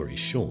long story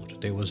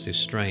short, there was this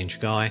strange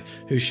guy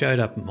who showed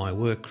up at my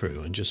work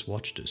crew and just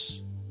watched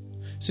us.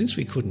 Since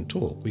we couldn't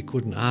talk, we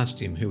couldn't ask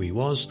him who he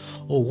was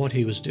or what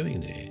he was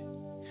doing there.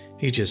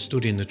 He just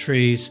stood in the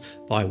trees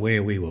by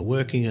where we were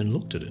working and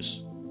looked at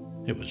us.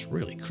 It was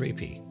really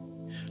creepy.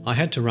 I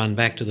had to run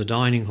back to the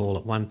dining hall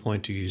at one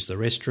point to use the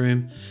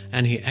restroom,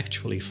 and he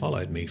actually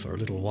followed me for a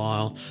little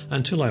while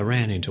until I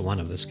ran into one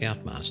of the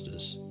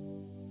scoutmasters.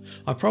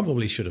 I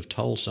probably should have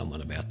told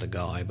someone about the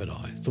guy, but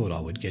I thought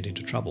I would get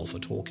into trouble for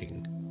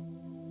talking."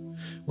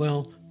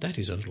 "Well, that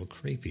is a little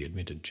creepy,"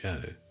 admitted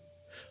Joe.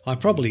 "I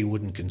probably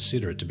wouldn't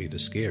consider it to be the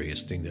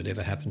scariest thing that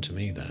ever happened to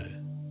me, though."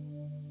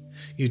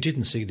 "You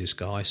didn't see this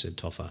guy," said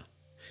Toffer.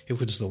 "It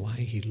was the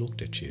way he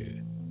looked at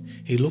you.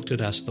 He looked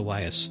at us the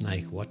way a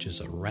snake watches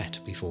a rat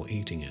before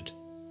eating it.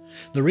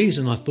 The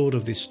reason I thought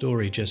of this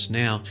story just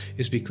now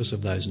is because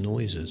of those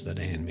noises that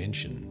Anne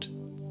mentioned.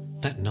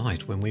 That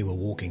night when we were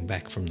walking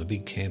back from the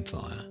big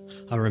campfire,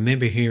 I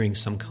remember hearing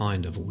some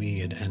kind of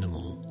weird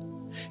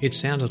animal. It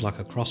sounded like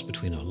a cross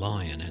between a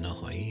lion and a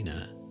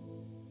hyena."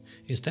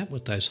 "Is that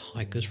what those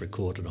hikers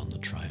recorded on the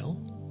trail?"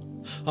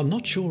 "I'm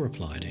not sure,"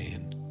 replied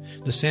Anne.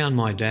 "The sound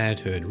my dad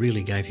heard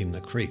really gave him the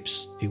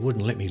creeps. He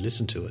wouldn't let me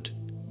listen to it."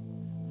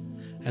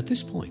 At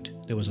this point,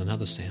 there was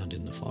another sound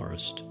in the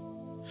forest.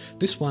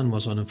 This one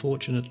was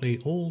unfortunately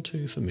all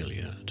too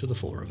familiar to the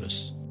four of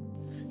us.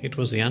 It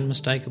was the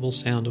unmistakable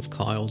sound of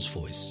Kyle's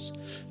voice,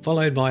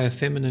 followed by a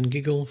feminine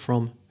giggle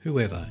from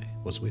whoever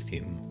was with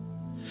him.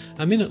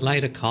 A minute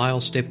later, Kyle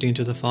stepped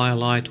into the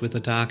firelight with a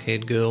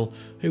dark-haired girl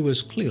who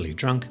was clearly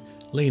drunk,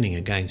 leaning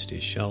against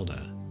his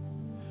shoulder.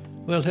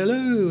 "Well,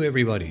 hello,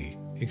 everybody,"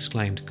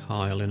 exclaimed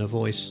Kyle in a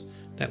voice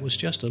that was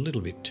just a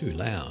little bit too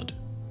loud.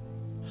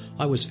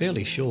 I was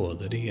fairly sure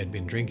that he had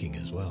been drinking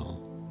as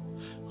well.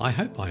 "I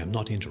hope I am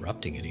not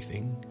interrupting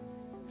anything."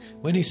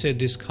 When he said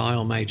this,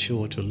 Kyle made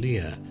sure to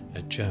leer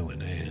at Joe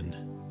and Anne.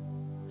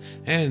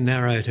 Anne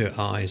narrowed her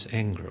eyes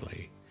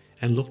angrily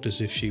and looked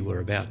as if she were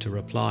about to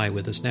reply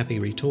with a snappy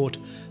retort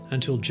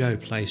until Joe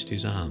placed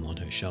his arm on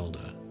her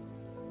shoulder.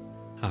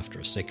 After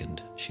a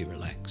second, she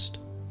relaxed.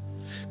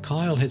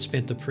 Kyle had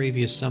spent the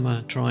previous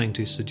summer trying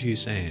to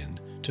seduce Anne,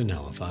 to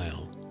no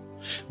avail.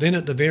 Then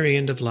at the very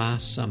end of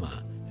last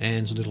summer,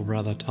 Anne's little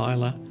brother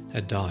Tyler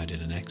had died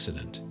in an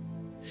accident.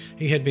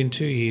 He had been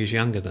 2 years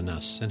younger than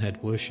us and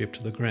had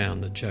worshipped the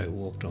ground that Joe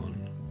walked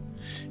on.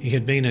 He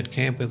had been at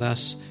camp with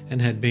us and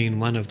had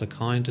been one of the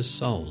kindest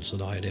souls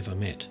that I had ever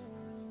met.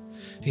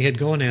 He had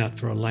gone out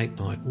for a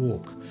late-night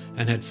walk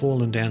and had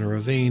fallen down a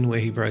ravine where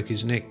he broke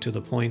his neck to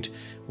the point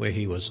where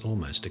he was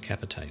almost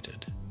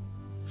decapitated.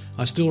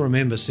 I still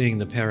remember seeing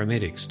the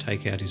paramedics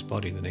take out his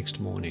body the next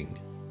morning.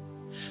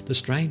 The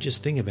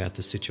strangest thing about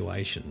the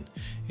situation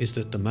is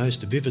that the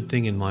most vivid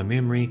thing in my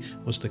memory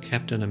was the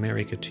Captain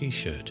America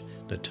t-shirt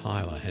that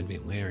Tyler had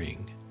been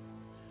wearing.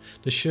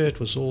 The shirt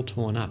was all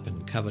torn up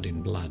and covered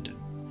in blood,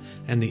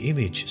 and the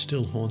image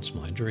still haunts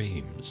my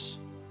dreams.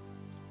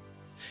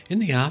 In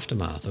the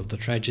aftermath of the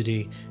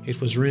tragedy,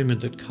 it was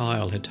rumoured that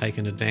Kyle had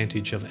taken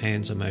advantage of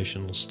Anne's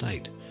emotional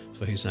state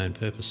for his own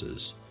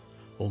purposes,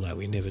 although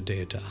we never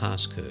dared to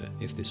ask her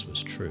if this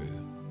was true.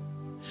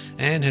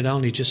 Anne had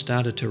only just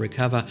started to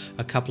recover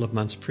a couple of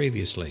months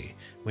previously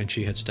when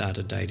she had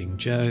started dating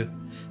Joe,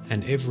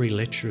 and every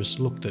lecherous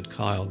look that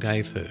Kyle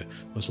gave her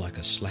was like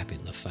a slap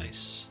in the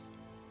face.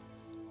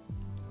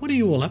 "What are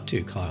you all up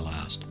to?" Kyle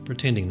asked,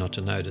 pretending not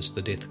to notice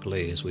the death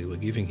glares we were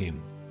giving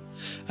him.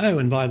 "Oh,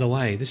 and by the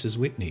way, this is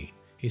Whitney,"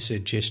 he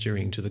said,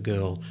 gesturing to the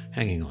girl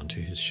hanging onto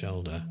his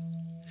shoulder.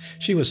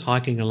 "She was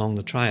hiking along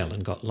the trail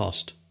and got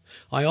lost.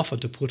 I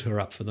offered to put her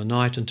up for the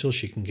night until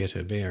she can get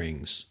her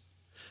bearings.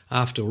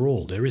 After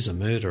all, there is a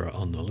murderer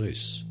on the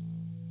loose."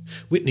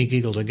 Whitney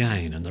giggled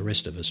again, and the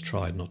rest of us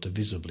tried not to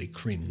visibly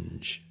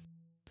cringe.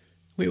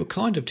 "We were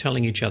kind of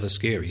telling each other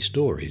scary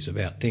stories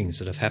about things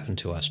that have happened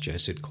to us," Joe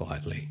said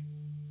quietly.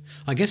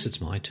 "I guess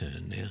it's my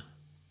turn now."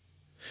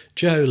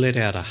 Joe let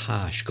out a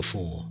harsh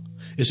guffaw.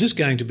 "Is this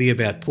going to be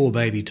about poor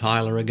baby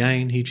Tyler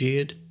again?" he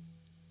jeered.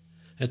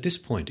 At this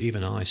point,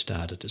 even I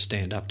started to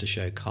stand up to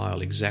show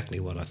Kyle exactly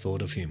what I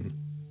thought of him.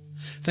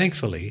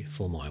 Thankfully,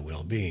 for my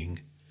well-being,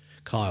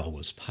 Kyle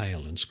was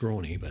pale and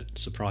scrawny, but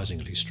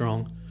surprisingly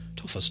strong.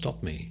 Toffer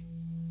stopped me.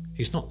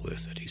 "He's not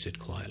worth it," he said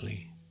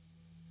quietly.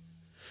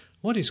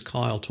 "What is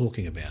Kyle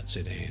talking about?"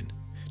 said Anne.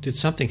 "Did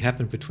something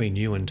happen between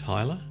you and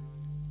Tyler?"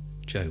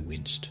 Joe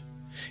winced.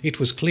 It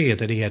was clear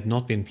that he had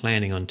not been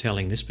planning on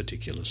telling this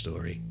particular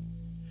story.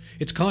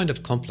 "It's kind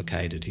of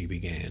complicated," he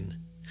began.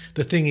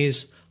 "The thing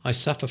is, I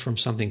suffer from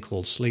something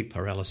called sleep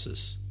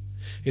paralysis.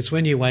 It's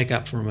when you wake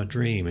up from a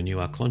dream and you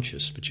are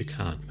conscious but you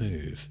can't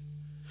move.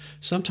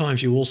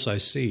 Sometimes you also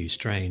see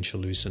strange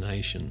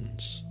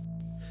hallucinations.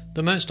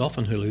 The most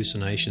often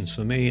hallucinations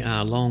for me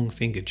are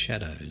long-fingered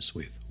shadows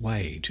with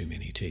way too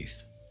many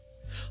teeth.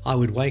 I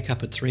would wake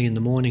up at 3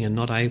 a.m. and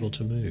not able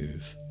to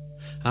move.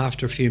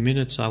 After a few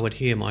minutes I would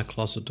hear my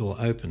closet door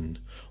open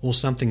or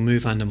something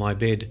move under my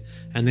bed,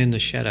 and then the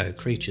shadow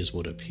creatures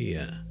would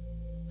appear.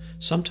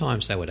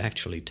 Sometimes they would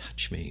actually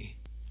touch me.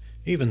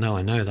 Even though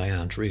I know they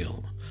aren't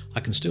real, I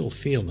can still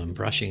feel them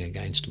brushing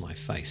against my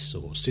face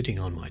or sitting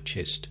on my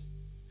chest.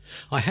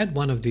 I had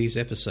one of these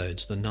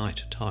episodes the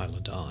night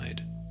Tyler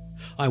died.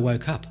 I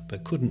woke up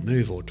but couldn't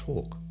move or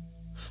talk.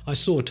 I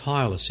saw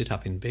Tyler sit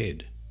up in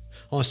bed.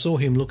 I saw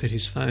him look at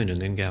his phone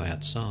and then go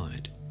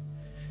outside.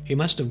 He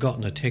must have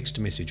gotten a text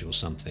message or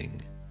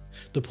something.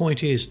 The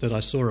point is that I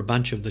saw a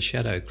bunch of the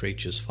shadow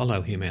creatures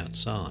follow him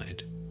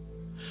outside.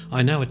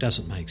 I know it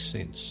doesn't make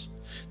sense.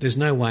 There's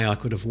no way I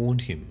could have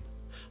warned him.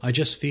 I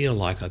just feel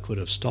like I could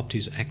have stopped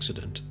his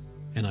accident,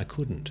 and I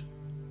couldn't."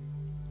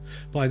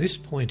 By this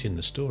point in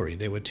the story,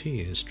 there were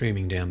tears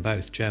streaming down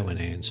both Joe and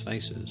Anne's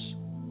faces.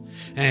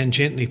 Anne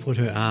gently put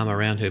her arm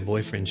around her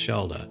boyfriend's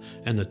shoulder,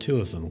 and the two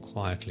of them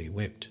quietly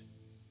wept.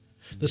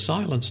 The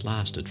silence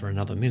lasted for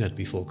another minute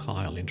before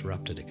Kyle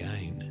interrupted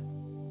again.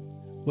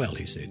 "Well,"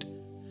 he said,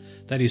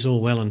 "that is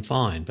all well and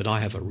fine, but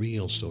I have a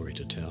real story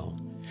to tell.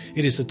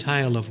 It is the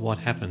tale of what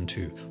happened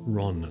to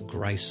Ron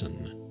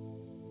Grayson."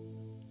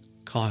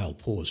 Kyle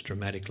paused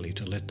dramatically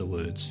to let the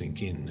words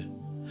sink in.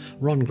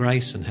 Ron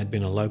Grayson had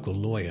been a local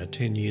lawyer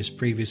 10 years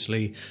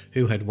previously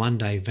who had one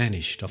day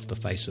vanished off the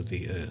face of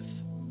the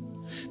earth.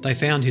 They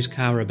found his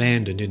car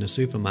abandoned in a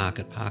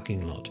supermarket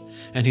parking lot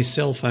and his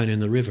cell phone in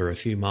the river a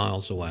few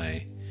miles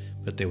away,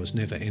 but there was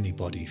never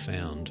anybody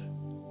found.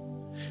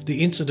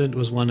 The incident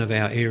was one of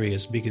our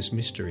area's biggest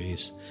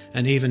mysteries,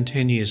 and even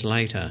 10 years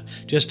later,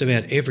 just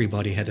about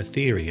everybody had a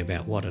theory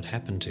about what had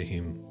happened to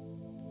him.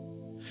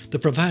 The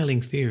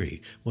prevailing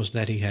theory was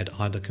that he had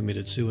either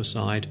committed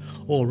suicide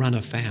or run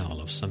afoul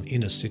of some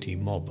inner-city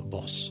mob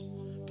boss,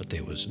 but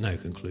there was no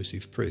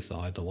conclusive proof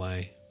either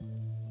way.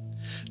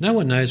 "No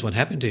one knows what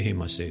happened to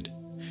him," I said.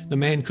 "The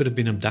man could have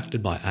been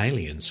abducted by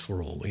aliens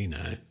for all we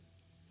know."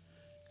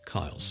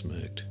 Kyle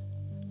smirked.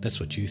 "That's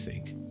what you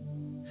think.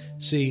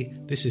 See,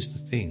 this is the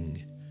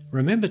thing.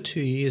 Remember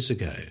 2 years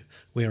ago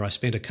where I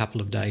spent a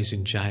couple of days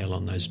in jail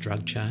on those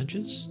drug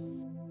charges?"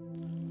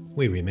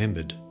 We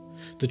remembered.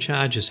 The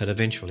charges had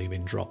eventually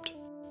been dropped.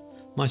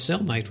 My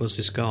cellmate was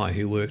this guy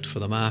who worked for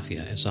the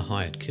mafia as a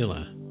hired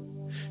killer.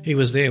 He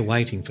was there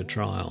waiting for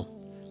trial.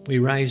 We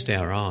raised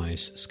our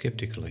eyes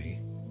sceptically.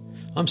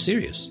 "I'm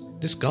serious.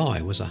 This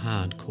guy was a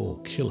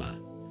hardcore killer.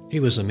 He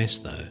was a mess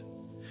though.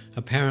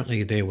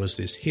 Apparently there was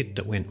this hit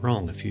that went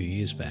wrong a few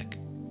years back.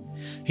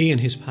 He and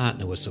his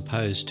partner were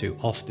supposed to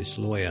off this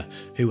lawyer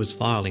who was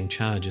filing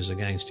charges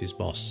against his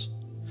boss.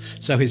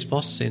 So his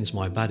boss sends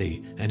my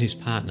buddy and his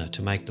partner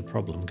to make the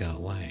problem go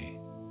away.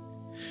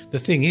 The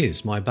thing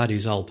is, my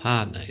buddy's old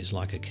partner is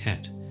like a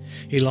cat.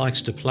 He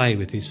likes to play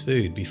with his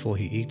food before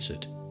he eats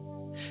it.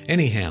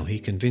 Anyhow, he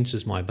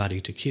convinces my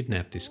buddy to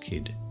kidnap this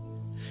kid.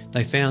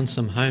 They found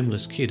some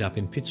homeless kid up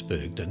in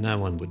Pittsburgh that no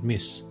one would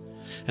miss,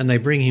 and they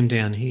bring him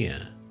down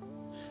here.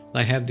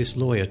 They have this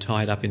lawyer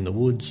tied up in the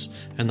woods,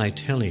 and they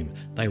tell him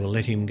they will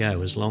let him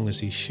go as long as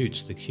he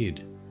shoots the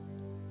kid.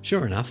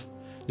 Sure enough,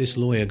 this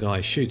lawyer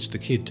guy shoots the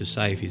kid to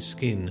save his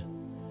skin.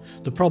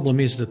 The problem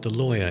is that the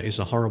lawyer is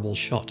a horrible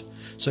shot,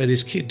 so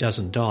this kid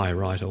doesn't die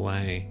right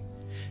away.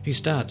 He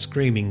starts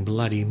screaming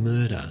bloody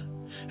murder,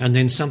 and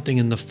then something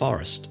in the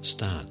forest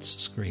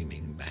starts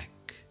screaming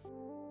back.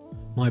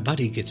 My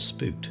buddy gets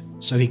spooked,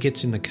 so he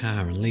gets in the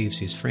car and leaves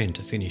his friend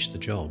to finish the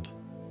job.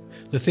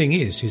 The thing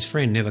is, his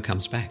friend never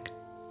comes back.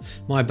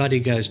 My buddy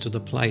goes to the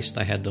place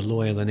they had the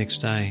lawyer the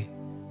next day,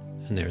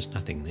 and there is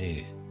nothing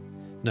there.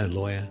 No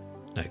lawyer,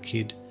 no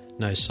kid,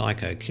 no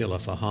psycho killer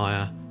for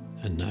hire,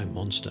 and no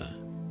monster.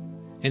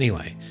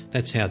 Anyway,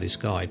 that's how this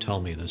guy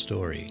told me the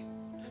story.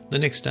 The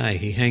next day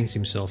he hangs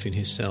himself in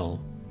his cell.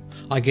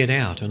 I get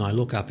out and I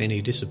look up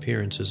any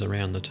disappearances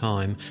around the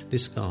time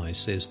this guy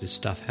says this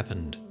stuff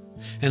happened,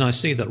 and I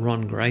see that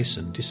Ron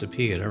Grayson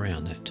disappeared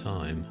around that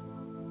time.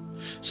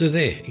 So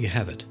there you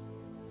have it.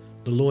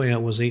 The lawyer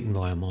was eaten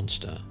by a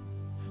monster.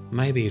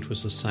 Maybe it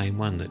was the same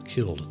one that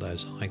killed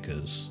those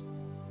hikers.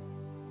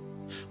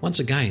 Once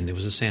again there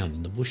was a sound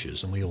in the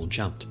bushes and we all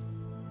jumped.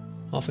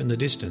 Off in the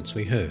distance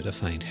we heard a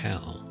faint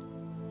howl.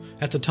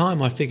 At the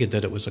time I figured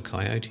that it was a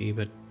coyote,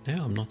 but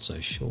now I'm not so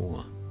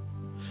sure.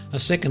 A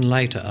second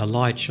later, a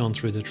light shone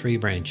through the tree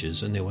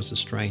branches and there was a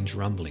strange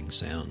rumbling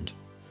sound.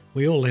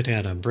 We all let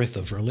out a breath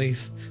of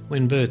relief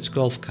when Bert's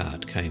golf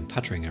cart came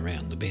puttering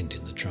around the bend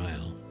in the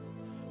trail.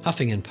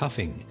 Huffing and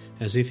puffing,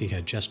 as if he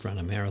had just run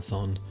a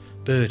marathon,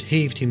 Bert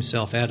heaved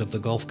himself out of the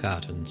golf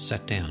cart and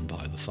sat down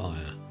by the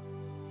fire.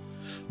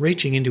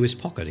 Reaching into his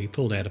pocket, he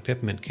pulled out a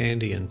peppermint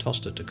candy and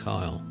tossed it to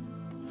Kyle.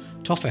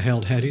 Toffer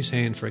held out his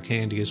hand for a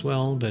candy as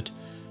well, but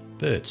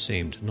Bert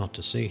seemed not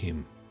to see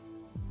him.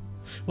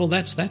 "Well,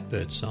 that's that,"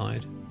 Bert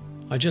sighed.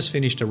 "I just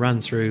finished a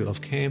run-through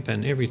of camp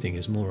and everything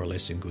is more or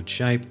less in good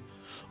shape,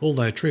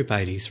 although Troop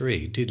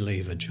 83 did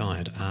leave a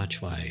giant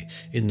archway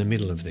in the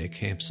middle of their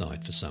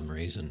campsite for some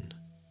reason."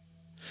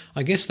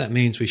 "I guess that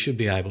means we should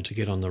be able to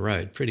get on the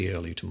road pretty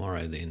early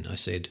tomorrow then," I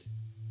said.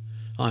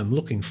 "I'm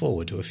looking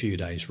forward to a few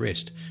days'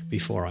 rest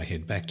before I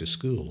head back to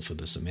school for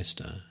the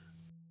semester."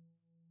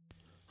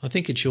 "I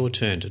think it's your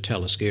turn to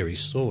tell a scary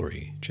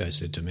story," Joe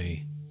said to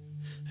me,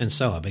 and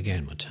so I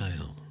began my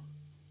tale.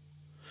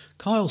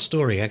 Kyle's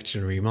story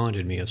actually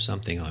reminded me of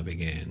something I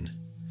began.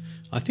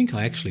 I think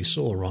I actually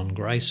saw Ron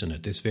Grayson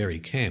at this very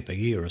camp a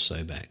year or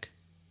so back.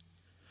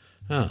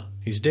 "Ah,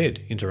 he's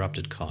dead,"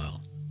 interrupted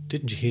Kyle.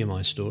 "Didn't you hear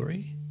my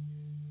story?"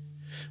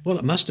 "Well,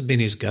 it must have been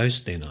his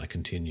ghost then," I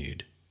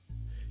continued.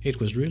 "It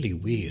was really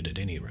weird at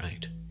any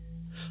rate.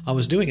 I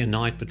was doing a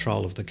night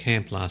patrol of the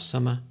camp last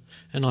summer,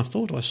 and I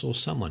thought I saw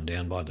someone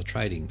down by the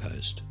trading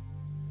post.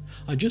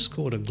 I just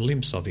caught a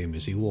glimpse of him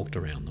as he walked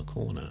around the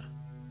corner.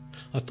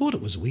 I thought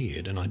it was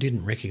weird, and I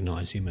didn't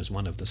recognise him as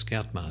one of the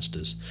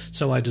scoutmasters,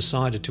 so I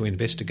decided to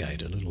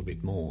investigate a little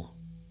bit more.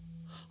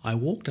 I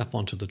walked up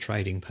onto the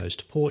trading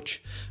post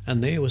porch,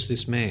 and there was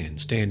this man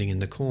standing in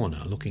the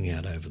corner looking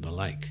out over the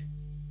lake.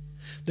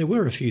 There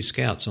were a few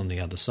scouts on the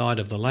other side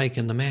of the lake,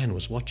 and the man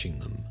was watching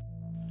them.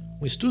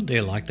 We stood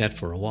there like that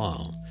for a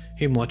while,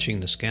 him watching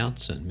the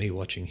scouts and me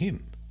watching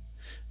him.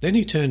 Then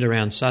he turned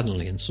around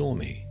suddenly and saw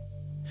me.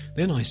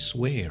 Then I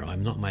swear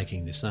I'm not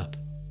making this up.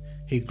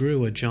 He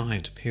grew a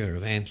giant pair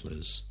of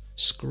antlers,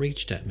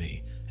 screeched at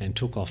me, and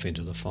took off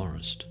into the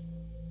forest.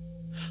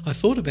 I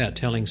thought about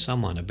telling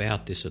someone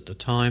about this at the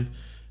time,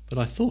 but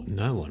I thought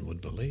no one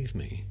would believe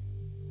me.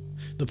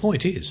 The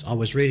point is, I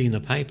was reading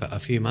the paper a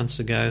few months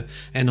ago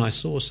and I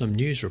saw some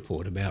news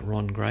report about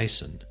Ron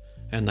Grayson,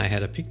 and they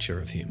had a picture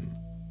of him.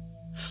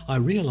 I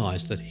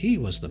realised that he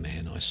was the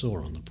man I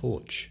saw on the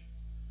porch.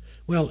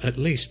 Well, at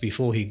least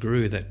before he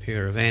grew that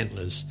pair of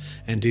antlers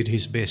and did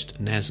his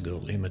best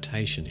Nazgul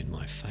imitation in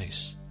my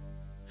face.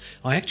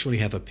 I actually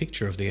have a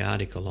picture of the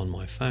article on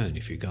my phone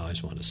if you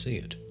guys want to see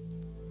it.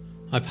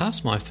 I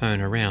passed my phone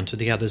around to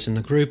the others in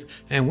the group,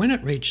 and when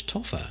it reached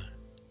Toffer,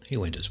 he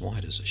went as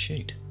white as a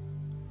sheet.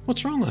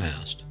 "What's wrong?" I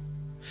asked.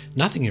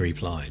 "Nothing," he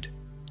replied.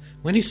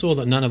 When he saw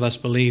that none of us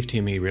believed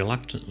him, he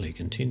reluctantly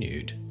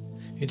continued.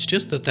 "It's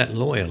just that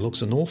lawyer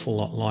looks an awful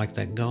lot like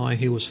that guy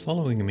who was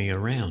following me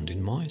around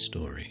in my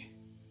story."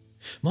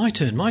 My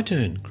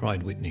turn,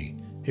 cried Whitney,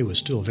 who was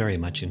still very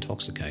much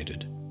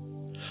intoxicated.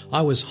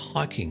 "I was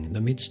hiking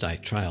the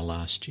Mid-State Trail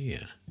last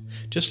year,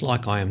 just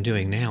like I am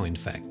doing now in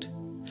fact,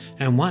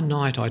 and one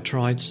night I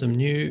tried some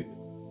new—"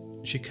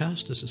 She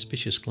cast a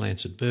suspicious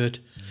glance at Bert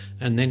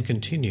and then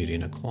continued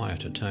in a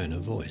quieter tone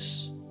of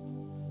voice.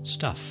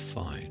 "Stuff.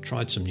 I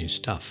tried some new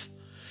stuff.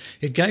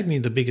 It gave me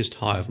the biggest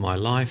high of my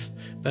life,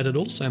 but it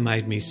also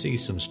made me see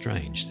some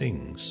strange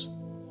things.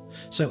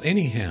 So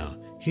anyhow,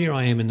 here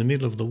I am in the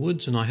middle of the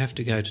woods and I have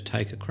to go to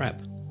take a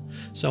crap.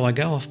 So I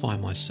go off by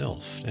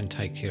myself and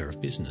take care of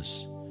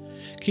business.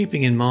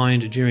 Keeping in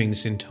mind during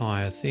this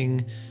entire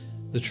thing,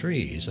 the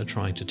trees are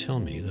trying to tell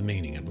me the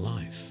meaning of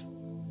life.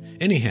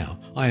 Anyhow,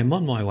 I am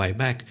on my way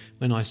back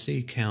when I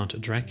see Count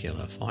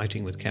Dracula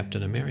fighting with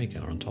Captain America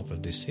on top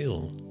of this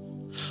hill.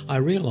 I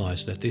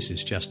realise that this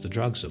is just the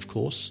drugs, of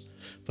course,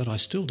 but I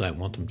still don't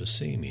want them to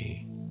see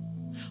me.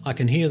 I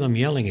can hear them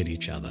yelling at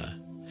each other.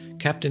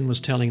 Captain was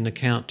telling the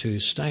Count to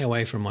stay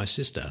away from my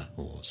sister,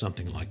 or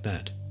something like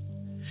that.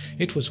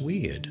 It was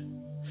weird.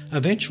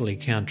 Eventually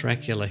Count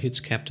Dracula hits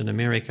Captain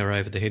America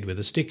over the head with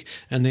a stick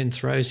and then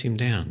throws him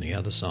down the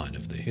other side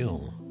of the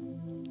hill.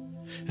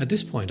 At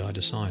this point I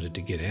decided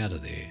to get out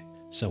of there,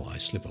 so I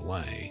slip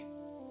away.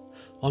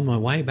 On my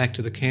way back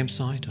to the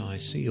campsite I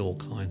see all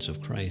kinds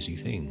of crazy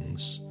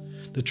things.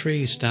 The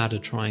trees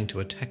started trying to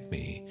attack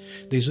me.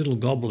 These little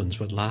goblins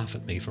would laugh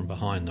at me from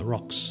behind the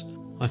rocks.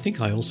 I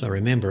think I also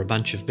remember a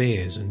bunch of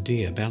bears and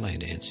deer ballet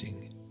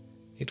dancing.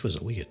 It was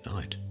a weird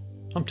night.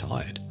 I'm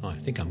tired. I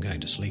think I'm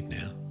going to sleep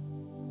now.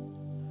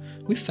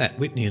 With that,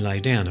 Whitney lay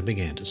down and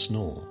began to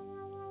snore.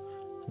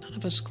 None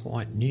of us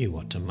quite knew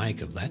what to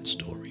make of that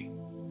story.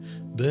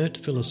 Bert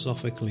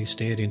philosophically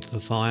stared into the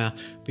fire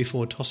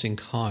before tossing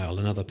Kyle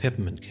another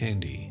peppermint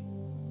candy.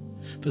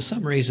 For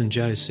some reason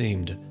Jo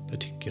seemed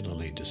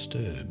particularly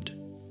disturbed.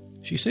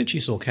 She said she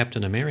saw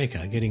Captain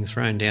America getting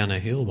thrown down a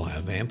hill by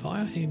a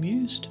vampire, he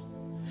mused.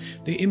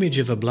 The image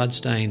of a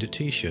blood-stained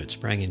T-shirt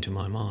sprang into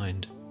my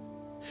mind.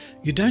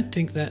 "You don't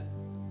think that—"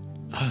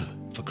 "Oh,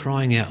 for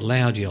crying out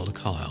loud," yelled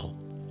Kyle.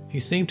 He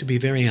seemed to be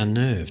very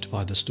unnerved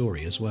by the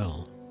story as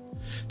well.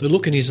 The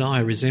look in his eye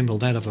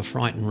resembled that of a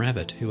frightened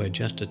rabbit who had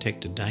just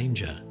detected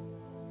danger.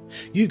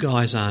 "You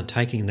guys aren't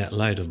taking that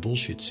load of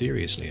bullshit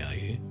seriously, are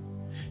you?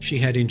 She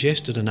had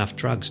ingested enough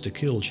drugs to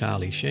kill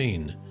Charlie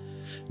Sheen.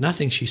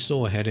 Nothing she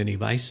saw had any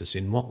basis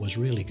in what was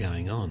really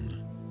going on."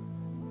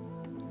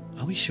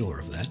 "Are we sure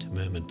of that?"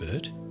 murmured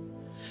Bert.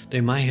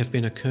 "There may have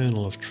been a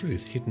kernel of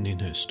truth hidden in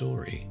her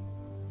story."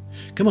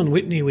 "Come on,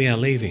 Whitney, we are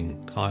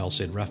leaving," Kyle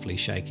said roughly,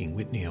 shaking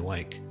Whitney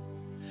awake.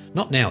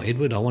 "Not now,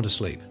 Edward, I want to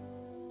sleep."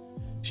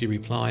 She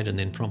replied and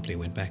then promptly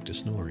went back to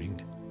snoring.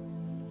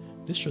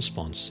 This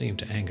response seemed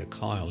to anger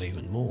Kyle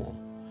even more.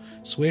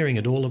 Swearing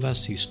at all of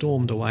us, he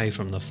stormed away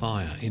from the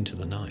fire into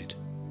the night.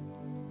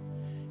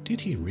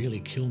 "Did he really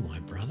kill my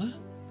brother?"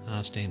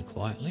 asked Anne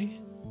quietly.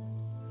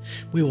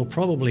 "We will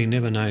probably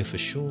never know for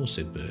sure,"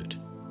 said Bert.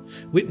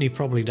 "Whitney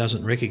probably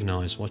doesn't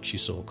recognise what she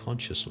saw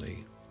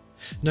consciously.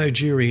 No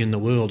jury in the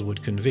world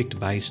would convict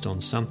based on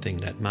something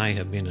that may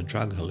have been a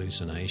drug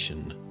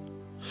hallucination.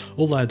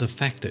 Although the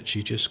fact that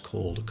she just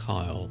called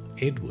Kyle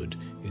Edward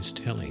is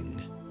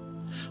telling.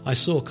 I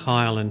saw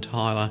Kyle and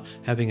Tyler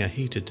having a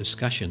heated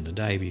discussion the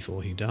day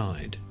before he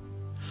died.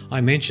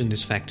 I mentioned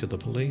this fact to the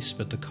police,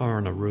 but the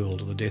coroner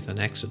ruled the death an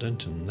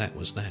accident, and that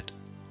was that."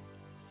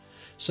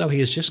 "So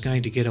he is just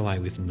going to get away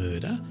with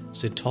murder?"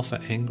 said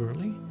Toffer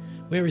angrily.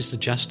 "Where is the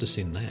justice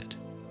in that?"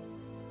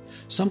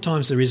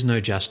 "Sometimes there is no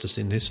justice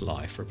in this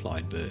life,"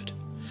 replied Bert.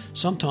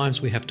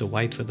 "Sometimes we have to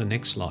wait for the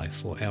next life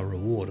for our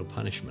reward or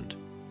punishment.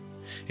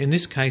 In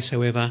this case,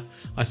 however,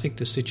 I think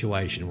the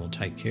situation will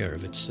take care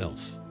of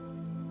itself.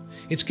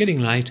 It's getting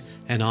late,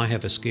 and I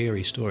have a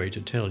scary story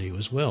to tell you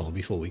as well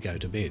before we go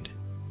to bed.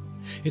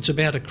 It's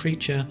about a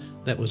creature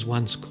that was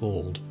once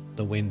called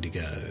the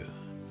Wendigo."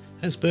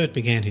 As Bert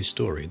began his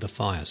story, the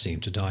fire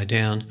seemed to die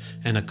down,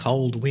 and a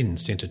cold wind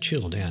sent a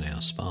chill down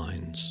our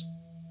spines.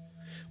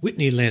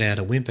 Whitney let out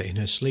a whimper in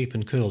her sleep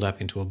and curled up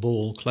into a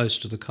ball close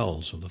to the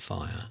coals of the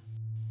fire.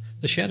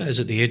 The shadows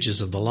at the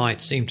edges of the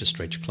light seemed to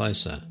stretch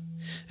closer,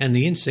 and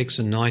the insects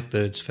and night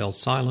birds fell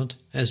silent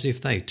as if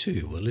they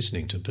too were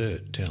listening to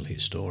Bert tell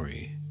his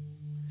story.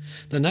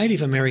 The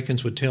Native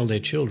Americans would tell their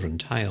children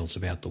tales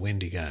about the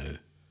Wendigo.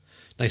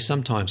 They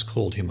sometimes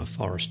called him a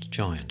forest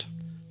giant.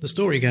 The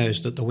story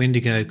goes that the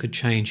Wendigo could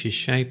change his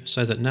shape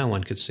so that no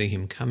one could see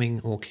him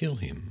coming or kill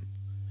him.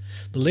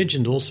 The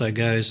legend also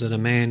goes that a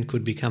man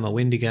could become a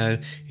Wendigo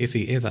if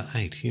he ever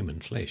ate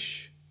human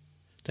flesh.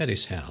 That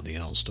is how the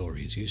old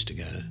stories used to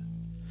go.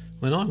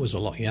 When I was a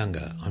lot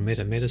younger, I met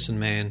a medicine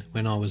man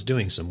when I was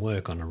doing some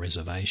work on a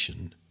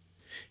reservation.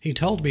 He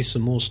told me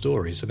some more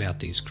stories about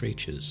these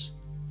creatures.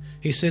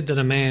 He said that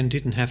a man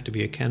didn't have to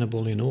be a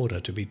cannibal in order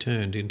to be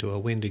turned into a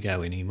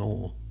Wendigo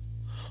anymore,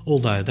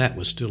 although that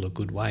was still a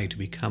good way to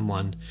become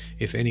one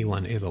if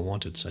anyone ever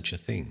wanted such a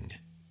thing.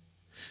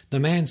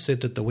 The man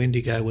said that the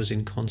Wendigo was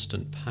in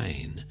constant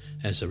pain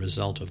as a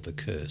result of the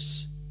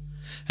curse.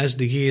 As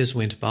the years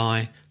went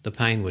by, the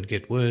pain would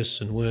get worse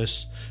and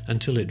worse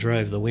until it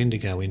drove the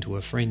Wendigo into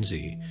a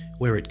frenzy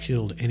where it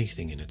killed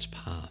anything in its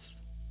path.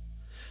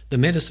 The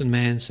medicine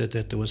man said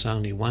that there was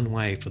only one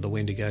way for the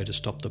Wendigo to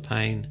stop the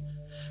pain,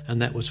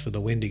 and that was for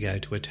the Wendigo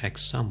to attack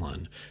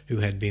someone who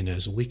had been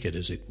as wicked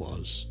as it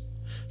was,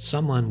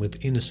 someone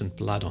with innocent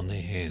blood on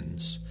their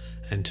hands,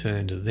 and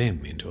turned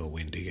them into a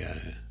Wendigo.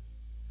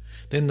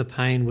 Then the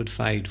pain would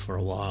fade for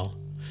a while,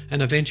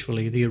 and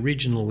eventually the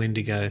original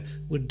Wendigo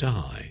would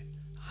die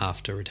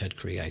after it had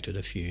created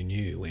a few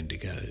new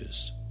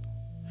Wendigos.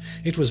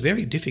 It was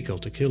very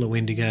difficult to kill a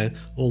Wendigo,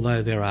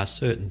 although there are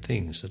certain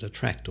things that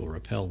attract or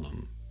repel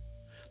them.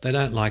 They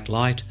don't like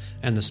light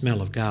and the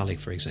smell of garlic,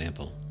 for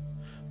example,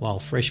 while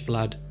fresh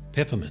blood,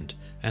 peppermint,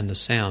 and the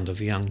sound of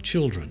young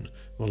children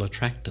will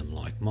attract them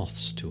like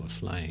moths to a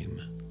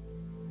flame.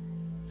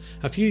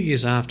 A few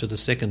years after the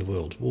Second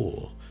World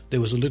War,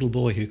 there was a little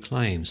boy who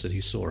claims that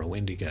he saw a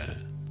Wendigo.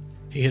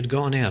 He had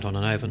gone out on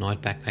an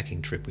overnight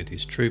backpacking trip with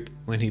his troop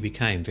when he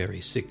became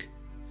very sick.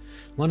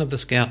 One of the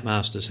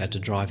scoutmasters had to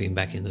drive him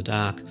back in the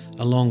dark,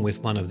 along with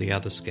one of the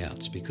other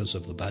scouts because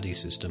of the buddy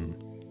system.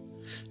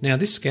 Now,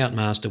 this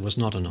scoutmaster was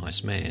not a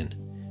nice man.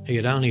 He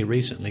had only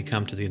recently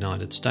come to the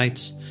United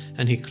States,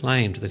 and he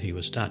claimed that he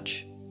was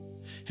Dutch.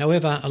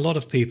 However, a lot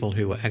of people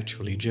who were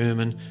actually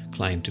German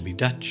claimed to be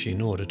Dutch in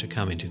order to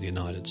come into the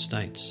United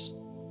States.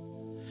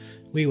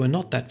 We were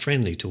not that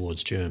friendly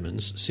towards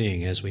Germans,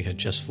 seeing as we had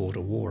just fought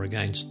a war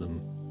against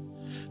them.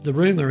 The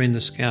rumour in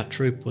the scout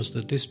troop was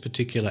that this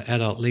particular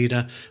adult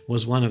leader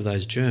was one of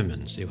those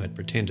Germans who had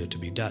pretended to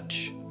be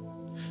Dutch.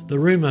 The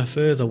rumour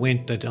further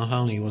went that not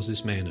only was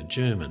this man a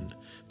German,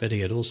 but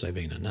he had also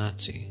been a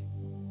Nazi.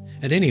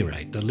 At any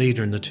rate, the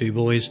leader and the two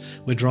boys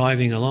were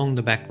driving along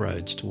the back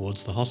roads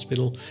towards the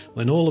hospital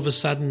when all of a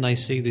sudden they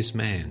see this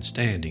man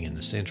standing in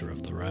the centre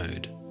of the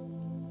road.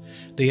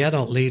 The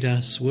adult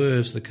leader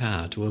swerves the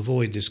car to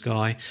avoid this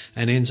guy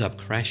and ends up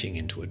crashing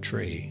into a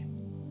tree.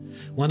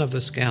 One of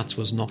the scouts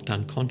was knocked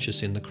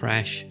unconscious in the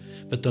crash,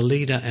 but the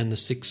leader and the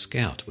sixth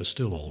scout were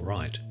still all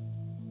right.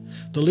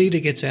 The leader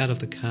gets out of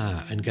the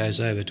car and goes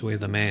over to where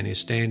the man is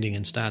standing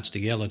and starts to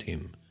yell at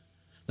him.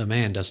 The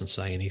man doesn't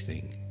say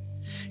anything.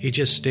 He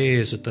just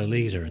stares at the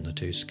leader and the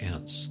two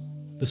scouts.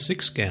 The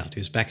sixth scout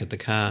is back at the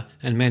car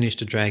and managed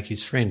to drag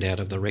his friend out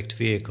of the wrecked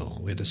vehicle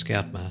where the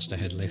scoutmaster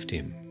had left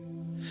him.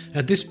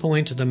 At this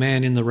point, the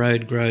man in the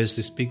road grows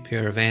this big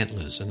pair of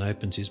antlers and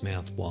opens his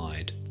mouth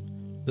wide.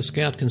 The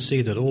scout can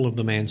see that all of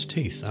the man's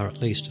teeth are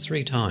at least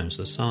 3 times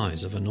the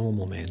size of a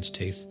normal man's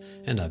teeth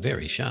and are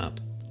very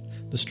sharp.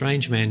 The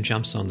strange man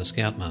jumps on the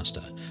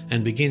scoutmaster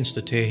and begins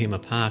to tear him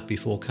apart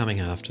before coming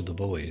after the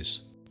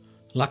boys.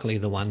 Luckily,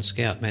 the one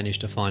scout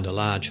managed to find a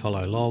large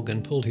hollow log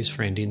and pulled his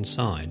friend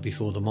inside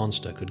before the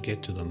monster could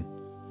get to them.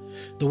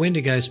 The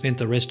Wendigo spent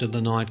the rest of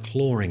the night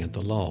clawing at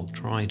the log,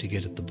 trying to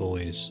get at the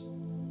boys.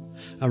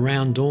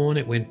 Around dawn,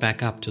 it went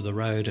back up to the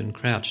road and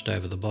crouched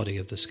over the body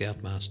of the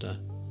scoutmaster.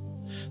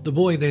 The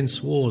boy then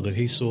swore that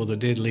he saw the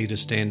dead leader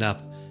stand up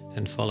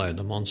and follow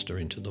the monster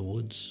into the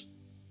woods.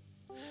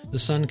 The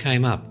sun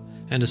came up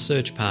and a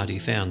search party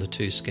found the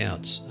 2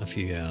 scouts a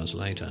few hours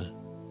later.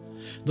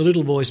 The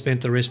little boy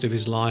spent the rest of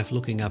his life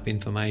looking up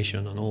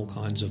information on all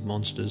kinds of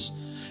monsters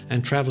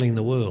and travelling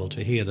the world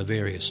to hear the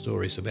various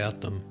stories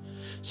about them,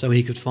 so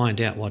he could find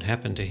out what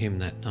happened to him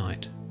that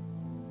night.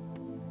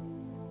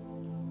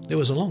 There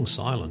was a long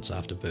silence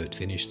after Bert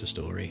finished the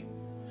story.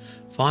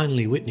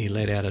 Finally, Whitney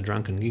let out a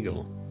drunken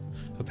giggle.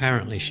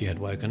 Apparently she had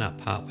woken up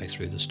partway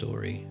through the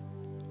story.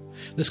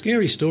 "The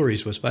scary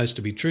stories were supposed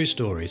to be true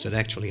stories that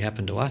actually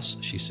happened to us,"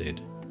 she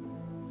said.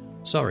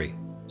 "Sorry,"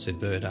 said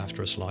Bert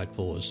after a slight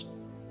pause.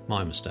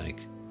 "My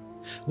mistake."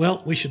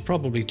 "Well, we should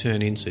probably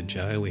turn in," said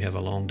Joe. "We have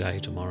a long day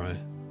tomorrow."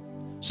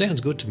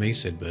 "Sounds good to me,"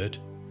 said Bert.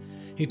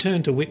 He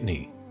turned to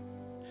Whitney.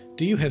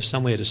 "Do you have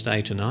somewhere to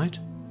stay tonight?"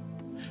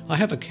 "I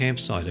have a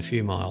campsite a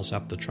few miles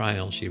up the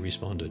trail," she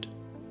responded.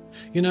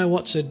 "You know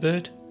what," said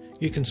Bert,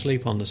 "you can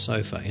sleep on the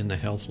sofa in the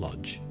health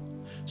lodge.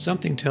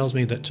 Something tells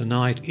me that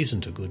tonight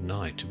isn't a good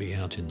night to be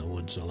out in the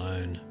woods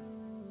alone."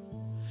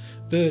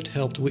 Bert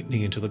helped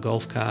Whitney into the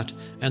golf cart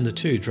and the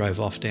 2 drove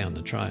off down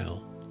the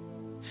trail.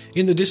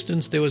 In the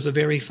distance there was a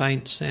very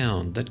faint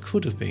sound that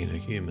could have been a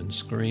human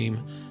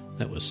scream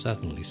that was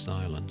suddenly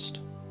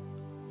silenced.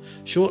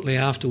 Shortly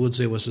afterwards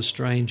there was a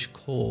strange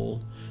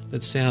call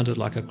that sounded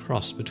like a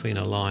cross between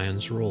a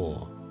lion's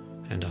roar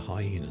and a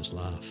hyena's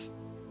laugh.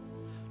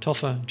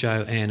 Toffa,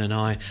 Joe, Anne and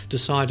I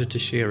decided to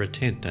share a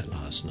tent that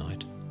last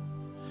night.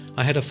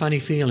 I had a funny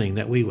feeling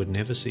that we would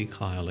never see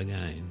Kyle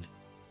again.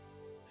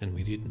 And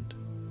we didn't.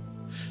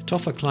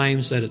 Toffa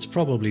claims that it's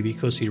probably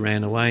because he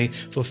ran away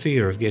for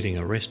fear of getting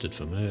arrested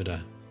for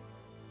murder.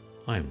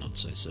 I am not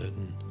so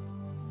certain.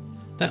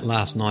 That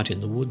last night in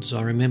the woods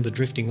I remember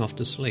drifting off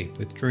to sleep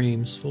with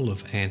dreams full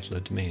of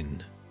antlered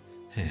men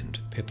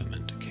and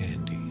peppermint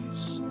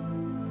candies.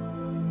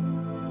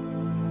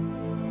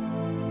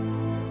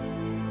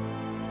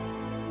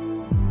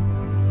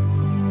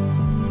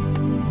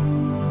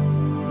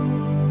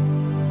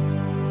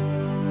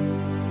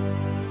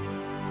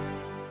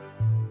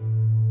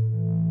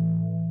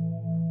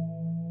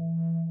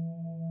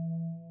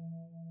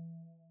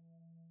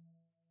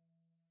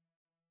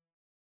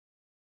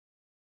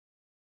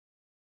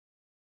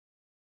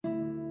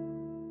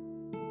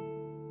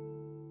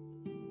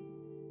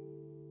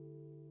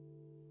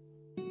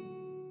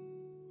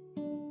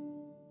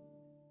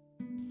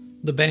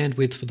 The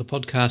bandwidth for the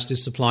podcast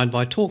is supplied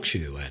by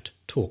TalkShoe at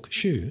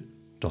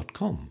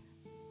talkshoe.com.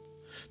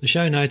 The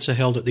show notes are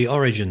held at the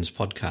Origins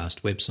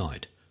podcast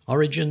website,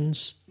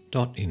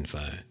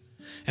 origins.info.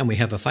 And we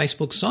have a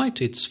Facebook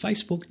site, it's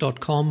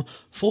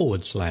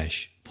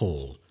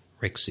facebook.com/Paul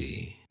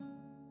Rexy.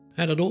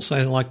 And I'd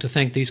also like to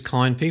thank these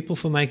kind people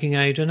for making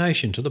a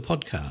donation to the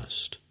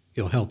podcast.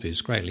 Your help is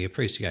greatly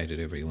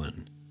appreciated,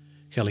 everyone.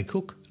 Kelly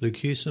Cook, Luke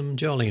Hewsome,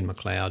 Jolene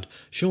McLeod,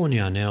 Sean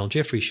Yarnell,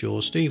 Jeffrey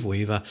Shaw, Steve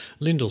Weaver,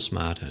 Lyndall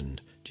Smart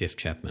and Jeff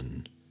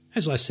Chapman.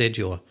 As I said,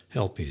 your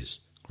help is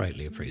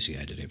greatly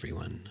appreciated,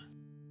 everyone.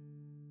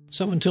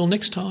 So until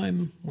next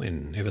time,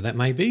 whenever that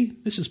may be,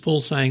 this is Paul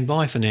saying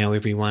bye for now,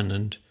 everyone,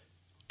 and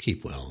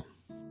keep well.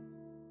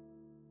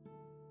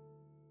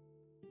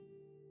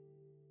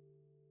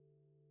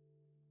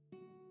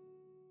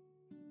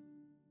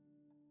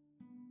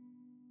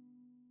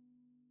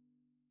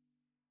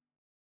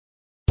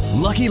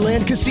 Lucky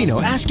Land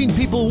Casino, asking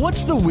people,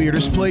 what's the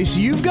weirdest place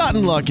you've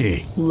gotten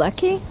lucky?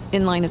 Lucky?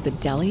 In line at the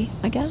deli,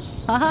 I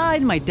guess? Aha,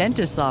 in my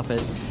dentist's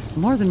office.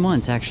 More than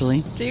once,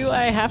 actually. Do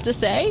I have to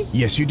say?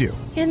 Yes, you do.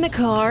 In the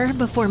car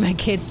before my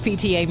kids'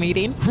 PTA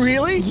meeting.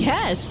 Really?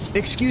 Yes.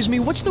 Excuse me,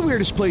 what's the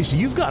weirdest place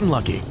you've gotten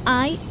lucky?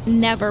 I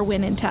never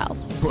win and tell.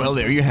 Well,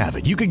 there you have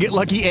it. You can get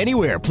lucky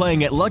anywhere,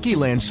 playing at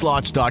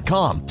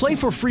LuckyLandSlots.com. Play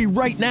for free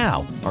right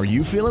now. Are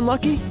you feeling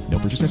lucky? No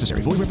purchase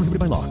necessary. Void where prohibited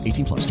by law.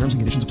 18+. Terms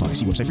and conditions apply.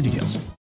 See website for details.